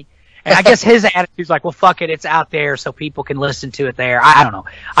and I guess his attitude's like, well, fuck it, it's out there so people can listen to it there. I don't know.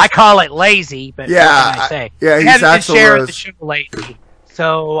 I call it lazy, but what can I say? Yeah, I he's haven't been Axl sharing Rose. the show lately,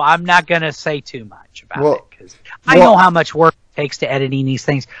 so I'm not gonna say too much about it, because I know how much work it takes to editing these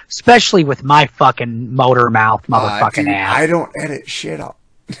things, especially with my fucking motor mouth motherfucking Dude, ass. I don't edit shit up.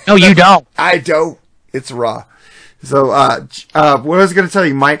 No, you don't. I don't. It's raw. So, what I was going to tell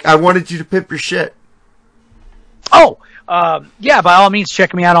you, Mike, I wanted you to pimp your shit. Oh, yeah, by all means,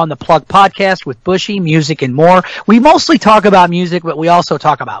 check me out on the Plug Podcast with Bushy, music and more. We mostly talk about music, but we also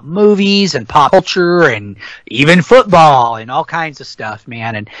talk about movies and pop culture and even football and all kinds of stuff,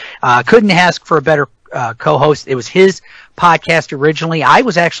 man. And couldn't ask for a better co-host. It was his podcast originally. I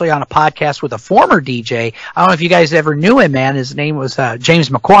was actually on a podcast with a former DJ. I don't know if you guys ever knew him, man. His name was James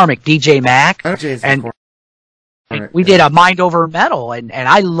McCormick, DJ Mac. Oh, James and McCormick. we did a Mind Over Metal, and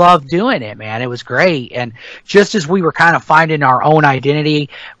I loved doing it, man. It was great. And just as we were kind of finding our own identity,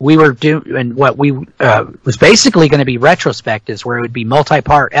 we were doing what we was basically going to be retrospectives, where it would be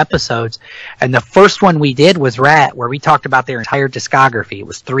multi-part episodes. And the first one we did was Rat, where we talked about their entire discography. It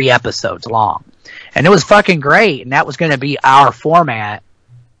was 3 episodes long. And it was fucking great, and that was going to be our format.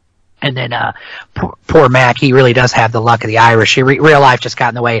 And then poor Mac, he really does have the luck of the Irish. Real life just got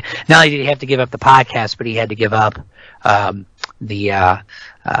in the way. Not only did he have to give up the podcast, but he had to give up the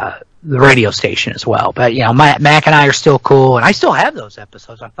radio station as well. But Mac and I are still cool, and I still have those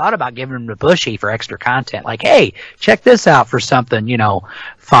episodes. I thought about giving them to Bushy for extra content, like, hey, check this out for something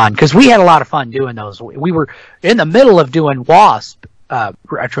fun, because we had a lot of fun doing those. We were in the middle of doing Wasp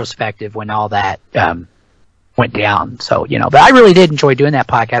retrospective when all that went down. So, but I really did enjoy doing that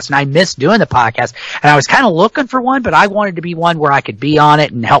podcast, and I missed doing the podcast, and I was kind of looking for one, but I wanted to be one where I could be on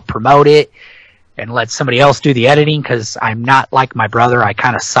it and help promote it and let somebody else do the editing, because I'm not like my brother. I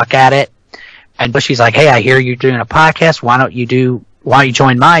kind of suck at it. And Bushy's like, hey, I hear you're doing a podcast. Why don't you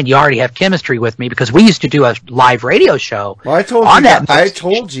join mine? You already have chemistry with me, because we used to do a live radio show. Well, I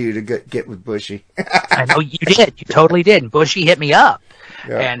told you to get with Bushy. I know you did. You totally did. And Bushy hit me up.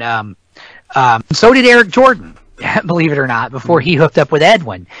 Yeah. And so did Eric Jordan, believe it or not, before he hooked up with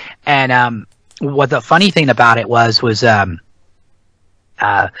Edwin. And what the funny thing about it was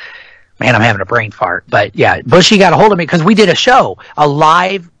man, I'm having a brain fart. But yeah, Bushy got a hold of me because we did a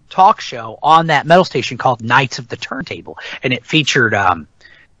live talk show on that metal station called Knights of the Turntable. And it featured a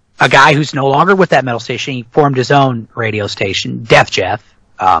guy who's no longer with that metal station. He formed his own radio station, Death Jeff.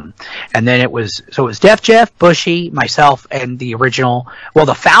 And then it was Def Jeff, Bushy, myself, and the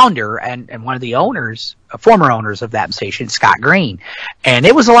founder and one of the owners, former owners of that station, Scott Green. And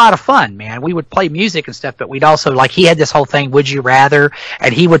it was a lot of fun, man. We would play music and stuff, but we'd also, like, he had this whole thing, Would You Rather?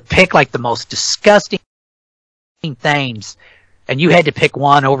 And he would pick, like, the most disgusting things, and you had to pick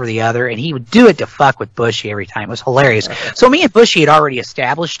one over the other, and he would do it to fuck with Bushy every time. It was hilarious. So me and Bushy had already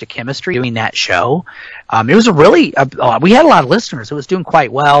established a chemistry doing that show. It was we had a lot of listeners. It was doing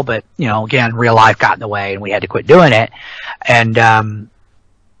quite well, but, you know, again, real life got in the way, and we had to quit doing it. And,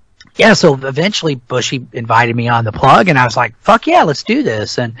 so eventually Bushy invited me on the plug, and I was like, fuck yeah, let's do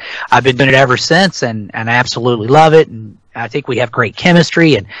this. And I've been doing it ever since, and I absolutely love it, and I think we have great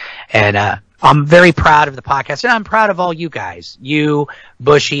chemistry, and I'm very proud of the podcast, and I'm proud of all you guys, you,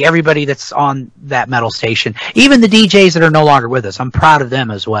 Bushy, everybody that's on that metal station, even the DJs that are no longer with us. I'm proud of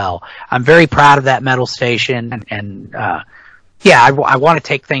them as well. I'm very proud of that metal station, and I want to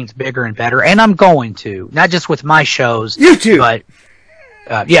take things bigger and better, and I'm going to, not just with my shows. You too. But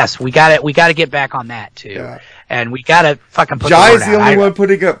yes, we got to get back on that too, and we got to fucking put Jai's the word the out. only one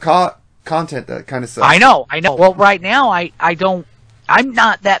putting up content that kind of sucks. I know. Well, right now I'm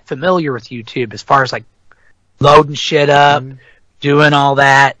not that familiar with YouTube as far as like loading shit up, doing all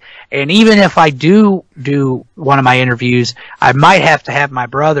that. And even if I do one of my interviews, I might have to have my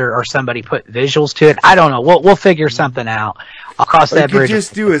brother or somebody put visuals to it. I don't know. We'll figure something out. I'll cross that bridge. You could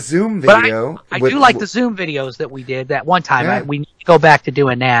just do a Zoom video. But I do like the Zoom videos that we did that one time. Yeah. We need to go back to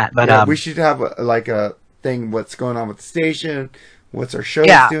doing that. But we should have a thing. What's going on with the station? What's our show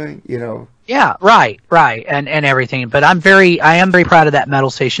doing? You know. Yeah, right, and everything. But I am very proud of that metal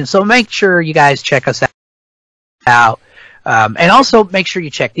station. So make sure you guys check us out. And also make sure you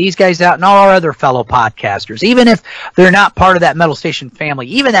check these guys out and all our other fellow podcasters. Even if they're not part of that metal station family,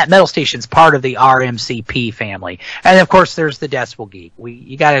 even that metal station's part of the RMCP family. And of course there's the Decibel Geek.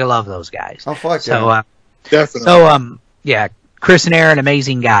 You gotta love those guys. Oh fuck so, definitely. So Chris and Aaron,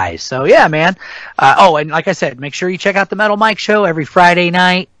 amazing guys. So yeah, man. And like I said, make sure you check out the Metal Mike Show every Friday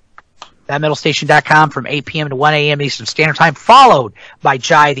night. ThatMetalStation.com from 8 p.m. to 1 a.m. Eastern Standard Time, followed by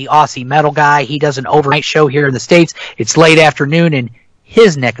Jai, the Aussie metal guy. He does an overnight show here in the States. It's late afternoon in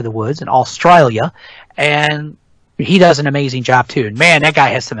his neck of the woods in Australia, and he does an amazing job too. And man, that guy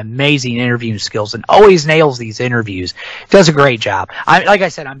has some amazing interviewing skills and always nails these interviews. Does a great job. Like I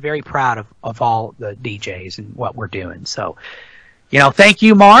said, I'm very proud of all the DJs and what we're doing. So, thank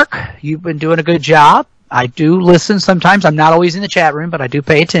you, Mark. You've been doing a good job. I do listen sometimes. I'm not always in the chat room, but I do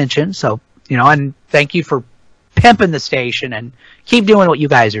pay attention. So, and thank you for pimping the station and keep doing what you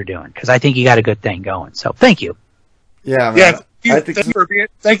guys are doing, because I think you got a good thing going. So thank you. Yeah, man.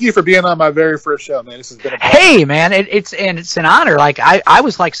 Thank you for being on my very first show, man. This has been Hey, man, it's an honor. Like I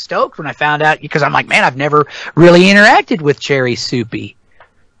was like stoked when I found out, because I'm like, man, I've never really interacted with Cherry Soupy.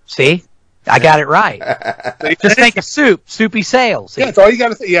 See? I got it right. Just think of soup, Soupy Sales. Yeah, that's all you got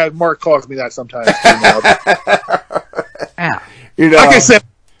to say. Yeah, Mark calls me that sometimes. Yeah. Like I said,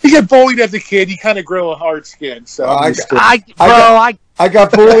 you get bullied as a kid, you kind of grow a hard skin. So I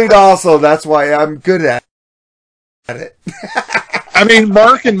got bullied also. That's why I'm good at it. I mean,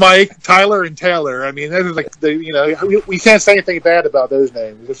 Mark and Mike, Tyler and Taylor. I mean, those are like we can't say anything bad about those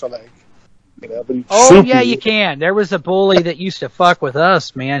names. Just like, but Soupy. Yeah, you can. There was a bully that used to fuck with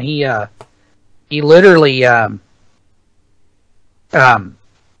us, man. He literally went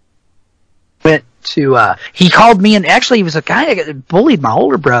to he called me, and actually he was a guy that bullied my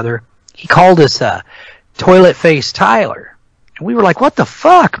older brother. He called us Toilet Face Tyler, and we were like, what the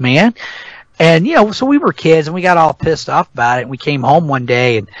fuck, man? And so we were kids, and we got all pissed off about it, and we came home one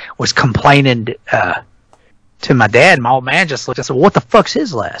day and was complaining to my dad, and my old man just looked and said, well, what the fuck's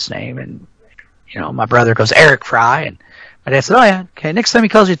his last name? And my brother goes, Eric Fry. And my dad said, oh yeah, okay, next time he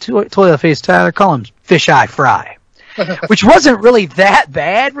calls you Toilet Face Tyler, call him Fish Eye Fry. Which wasn't really that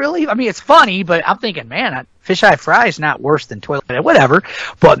bad, really. I mean, it's funny, but I'm thinking, man, Fish Eye Fry is not worse than Toilet Face, whatever.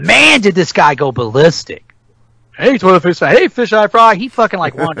 But man, did this guy go ballistic. Hey, Toilet Face Fry. Hey, Fish Eye Fry. He fucking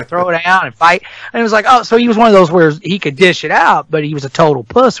wanted to throw it down and fight. And it was like, oh, so he was one of those where he could dish it out, but he was a total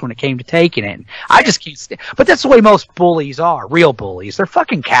puss when it came to taking it. And I just can't stand. But that's the way most bullies are, real bullies. They're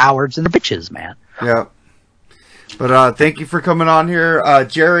fucking cowards and they're bitches, man. Yeah. But thank you for coming on here,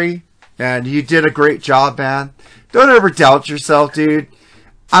 Jerry. And you did a great job, man. Don't ever doubt yourself, dude.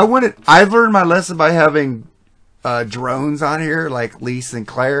 I learned my lesson by having drones on here, like Lee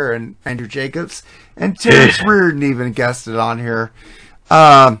Sinclair and Andrew Jacobs, and Terrence Reardon even guested on here.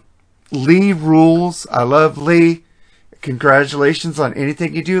 Lee rules. I love Lee. Congratulations on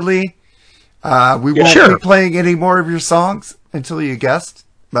anything you do, Lee. We won't be playing any more of your songs until you guest,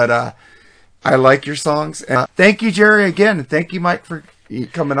 but I like your songs. And thank you, Jerry, again, and thank you, Mike, for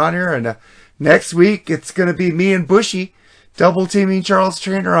coming on here. And next week, it's going to be me and Bushy double teaming Charles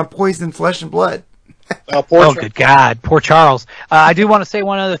Trainer on Poison Flesh and Blood. Oh, good God. Poor Charles. I do want to say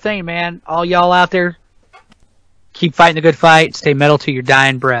one other thing, man. All y'all out there, keep fighting the good fight. Stay metal to your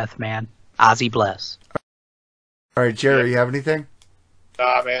dying breath, man. Ozzy bless. All right, Jerry, you have anything?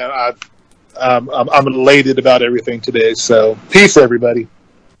 Man, I'm elated about everything today. So peace, everybody.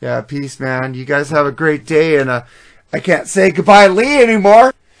 Yeah, peace, man. You guys have a great day, and I can't say goodbye, Lee,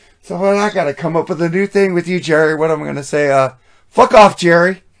 anymore. So I got to come up with a new thing with you, Jerry. What am I going to say? Fuck off,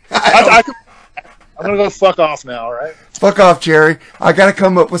 Jerry. I'm going to go fuck off now, all right? Fuck off, Jerry. I got to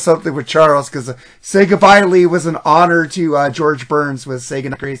come up with something with Charles, because say goodbye, Lee was an honor to George Burns with Say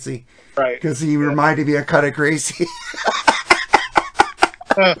Goodnight, Gracie. Right. Because he reminded me of Cut It Gracie.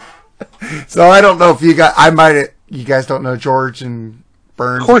 So I don't know if you guys don't know George and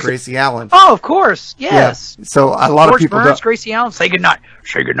Burns and Gracie Allen. Oh, of course. Yes. Yeah. So a lot George of people Burns, don't. Gracie Allen, say goodnight.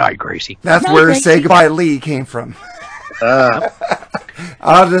 Say goodnight, Gracie. That's where Say Goodbye, Lee came from.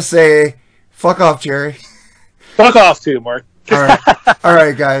 I'll just say, fuck off, Jerry. Fuck off too, Mark. All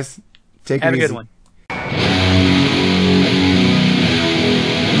right, guys. Take Have it a easy. good one.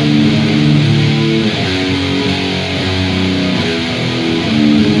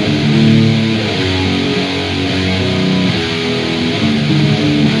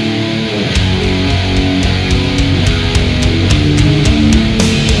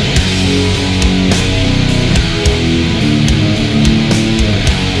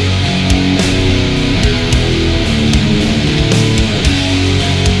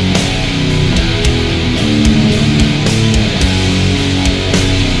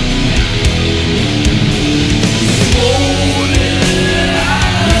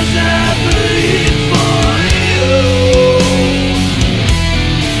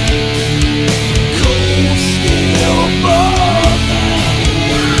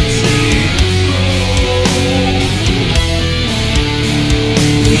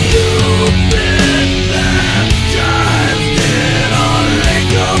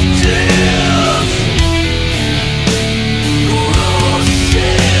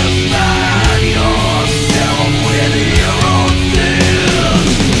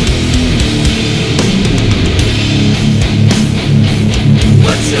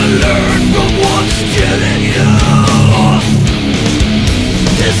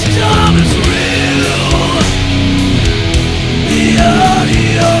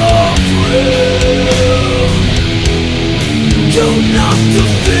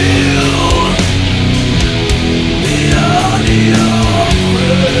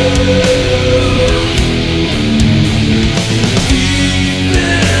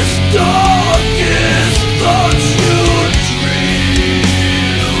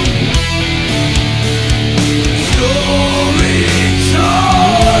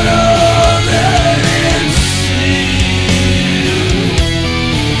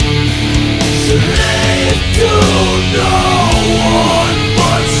 Slave to no one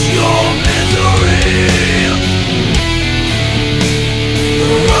but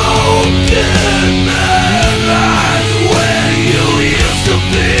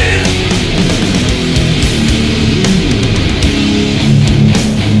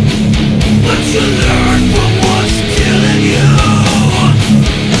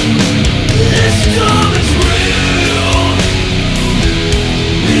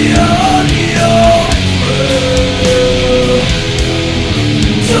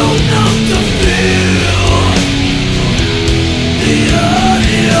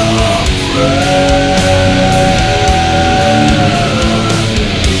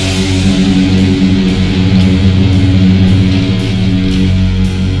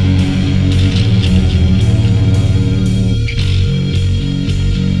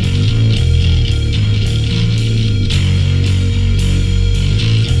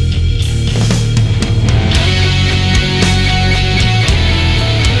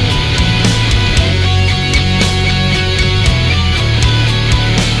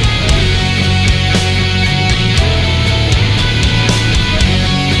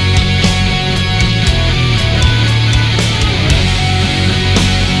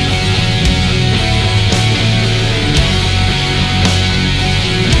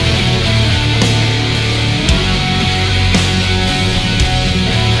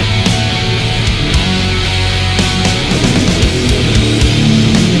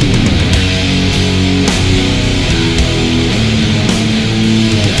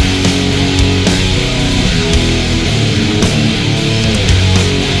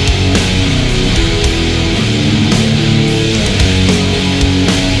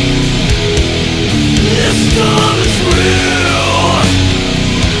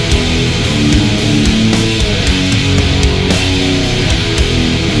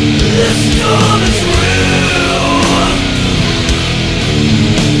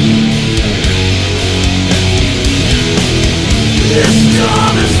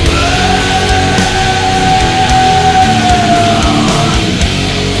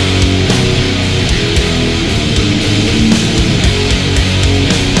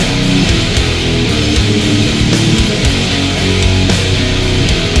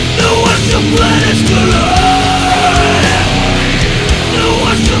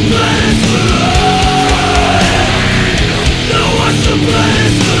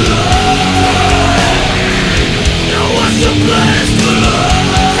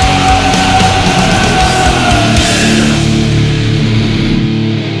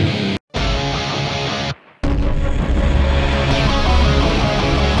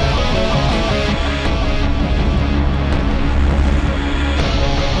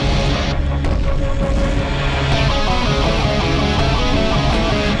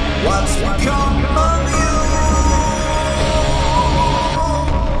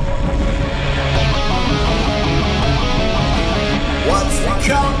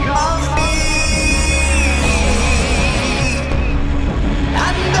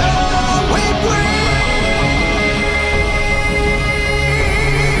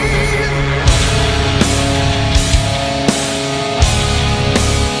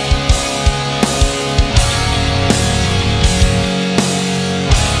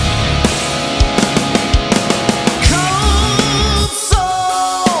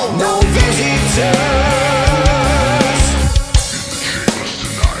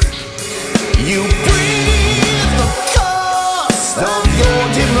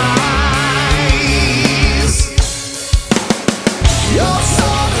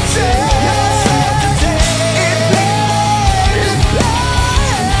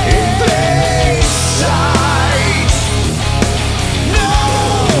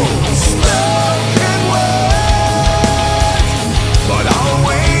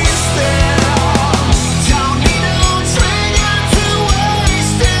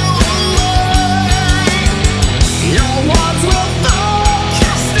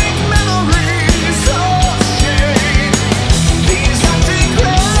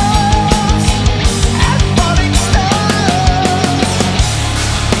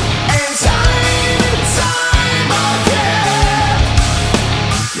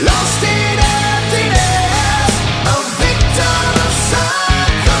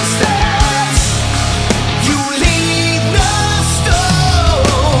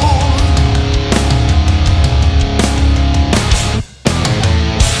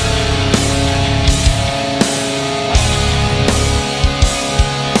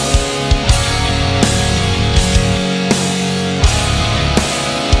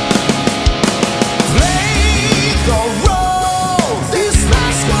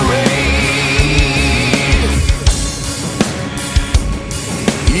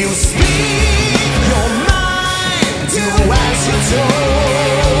You speak your mind, do as you're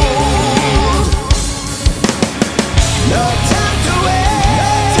told. No time to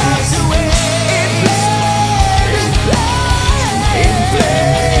waste, in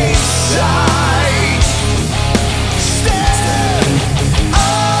plain sight. Stand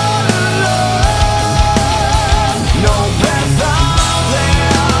all alone, no breath out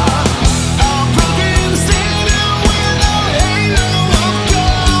there. A broken sinner with a halo of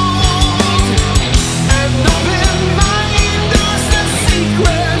gold. An open mind does the sea.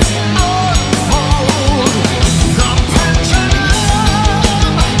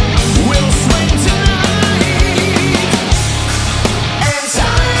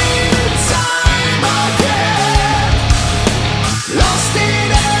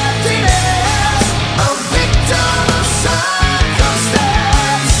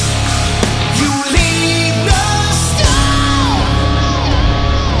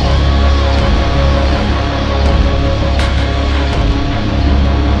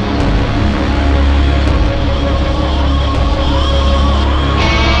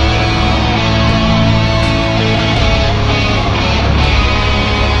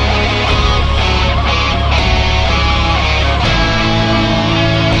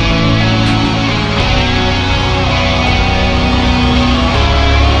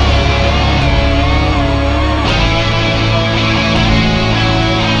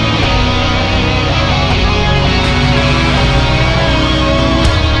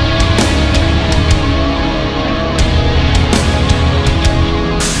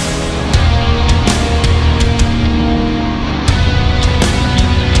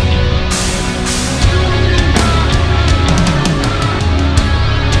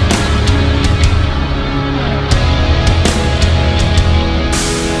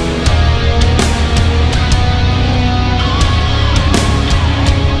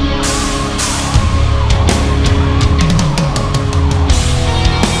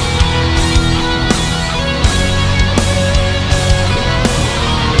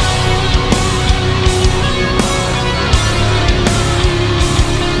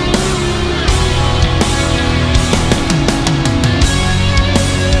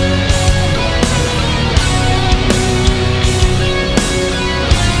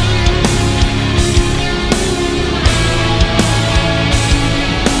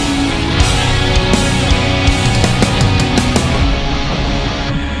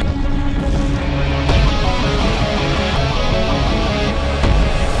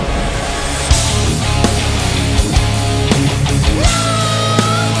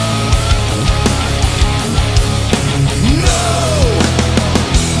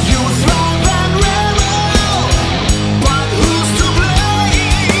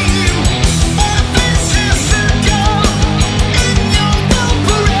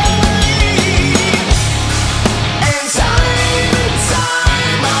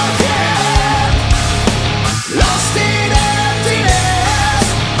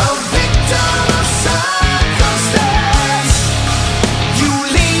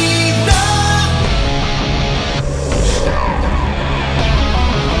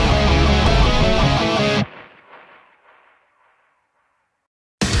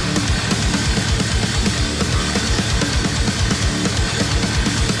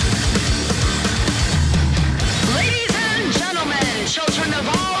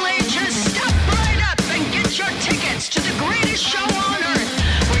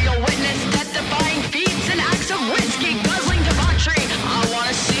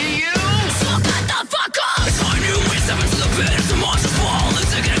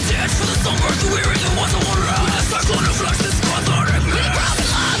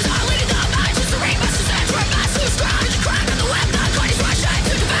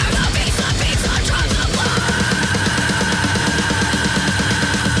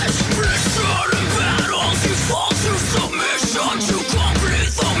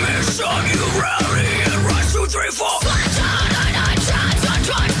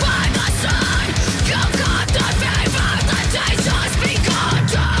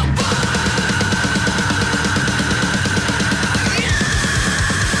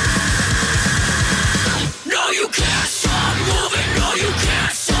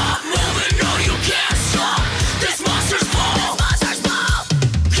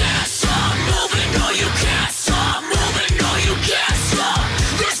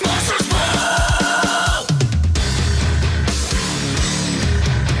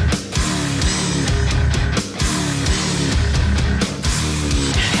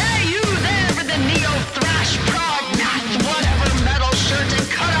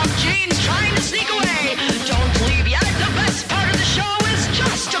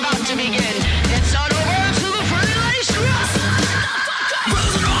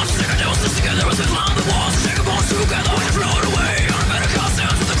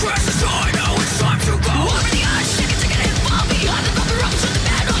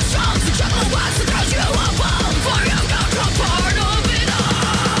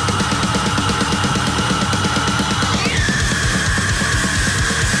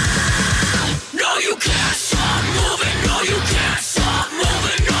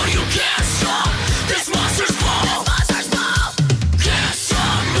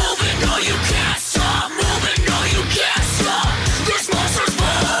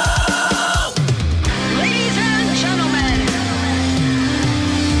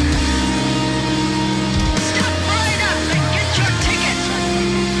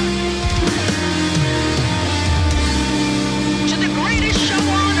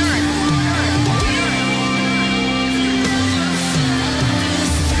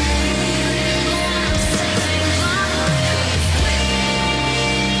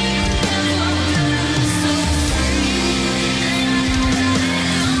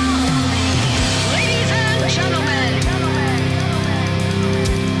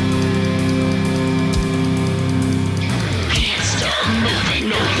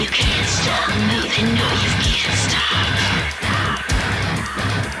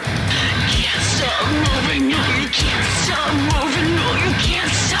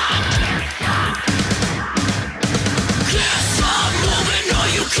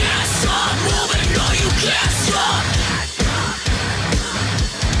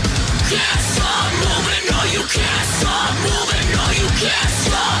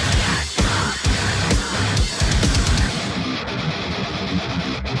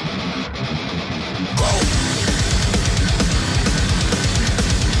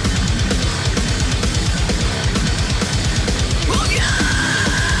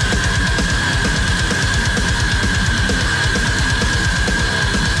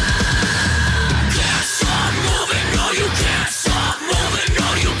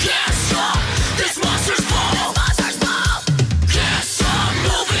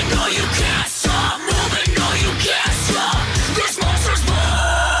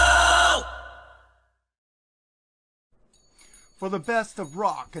 For the best of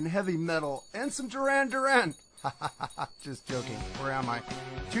rock and heavy metal and some Duran Duran. Just joking. Where am I?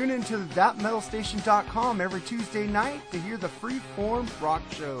 Tune into thatmetalstation.com every Tuesday night to hear the Freeform Rock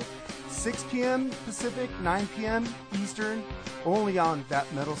Show. 6 p.m. Pacific, 9 p.m. Eastern, only on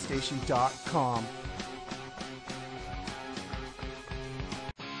thatmetalstation.com.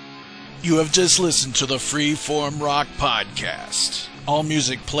 You have just listened to the Freeform Rock Podcast. All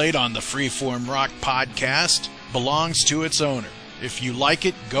music played on the Freeform Rock Podcast belongs to its owner. If you like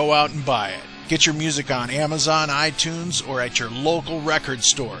it, go out and buy it. Get your music on Amazon, iTunes, or at your local record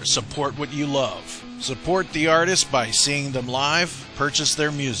store. Support what you love. Support the artist by seeing them live. Purchase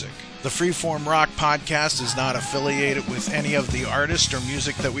their music. The Freeform Rock Podcast is not affiliated with any of the artists or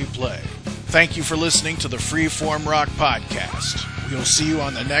music that we play. Thank you for listening to the Freeform Rock Podcast. We'll see you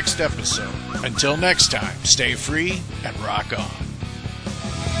on the next episode. Until next time, stay free and rock on.